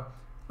 o'clock now.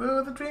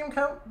 Woo, the dream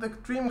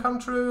come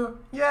true.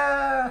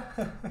 Yeah.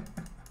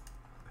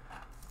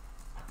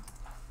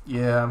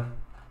 Yeah.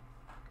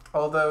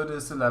 Although it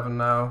is 11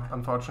 now,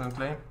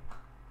 unfortunately.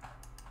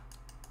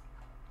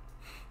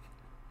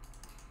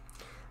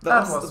 The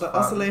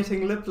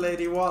oscillating lip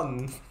lady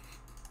won.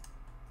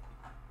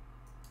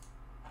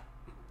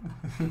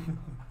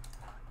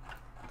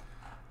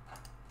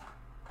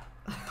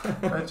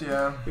 But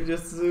yeah. We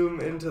just zoom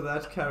into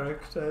that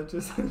character,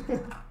 just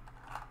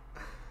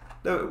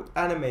no,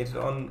 animated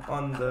on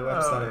the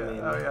website. Oh, I mean.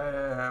 Oh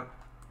yeah.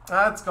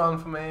 That's gone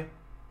for me.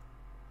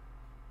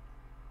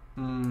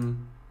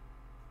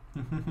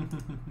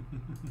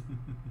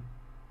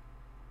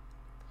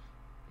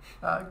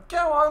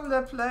 Go on,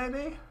 lip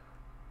lady.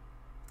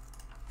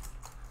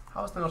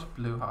 How is there not a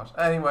blue heart?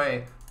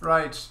 Anyway,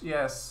 right,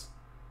 yes.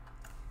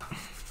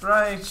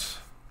 Right.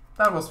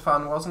 That was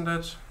fun, wasn't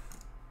it?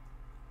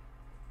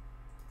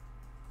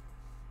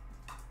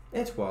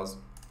 It was.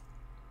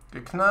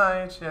 Good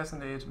night, yes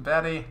indeed.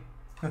 Very.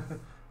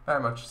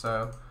 Very much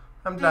so.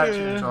 I'm glad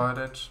you enjoyed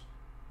it.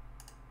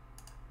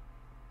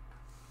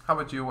 How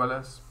about you,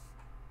 Willis?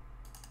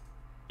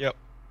 Yep.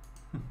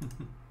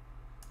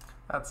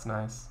 That's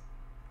nice.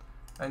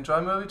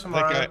 Enjoy movie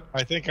tomorrow.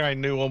 I think I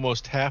knew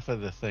almost half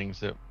of the things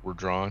that were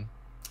drawn.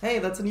 Hey,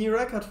 that's a new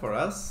record for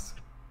us.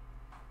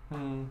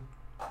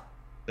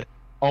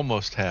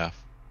 Almost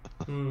half.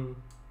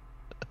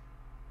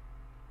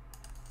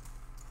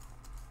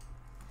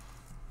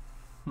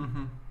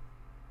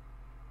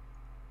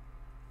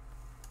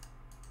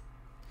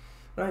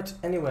 Right,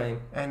 anyway.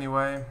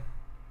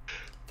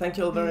 Thank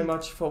you all very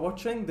much for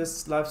watching.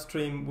 This live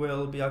stream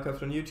will be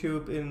archived on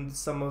YouTube in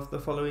some of the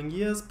following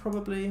years,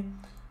 probably.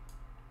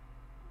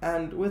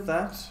 And with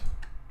that,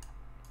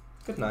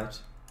 good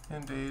night.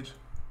 Indeed.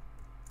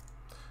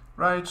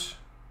 Right.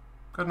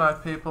 Good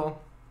night,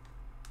 people.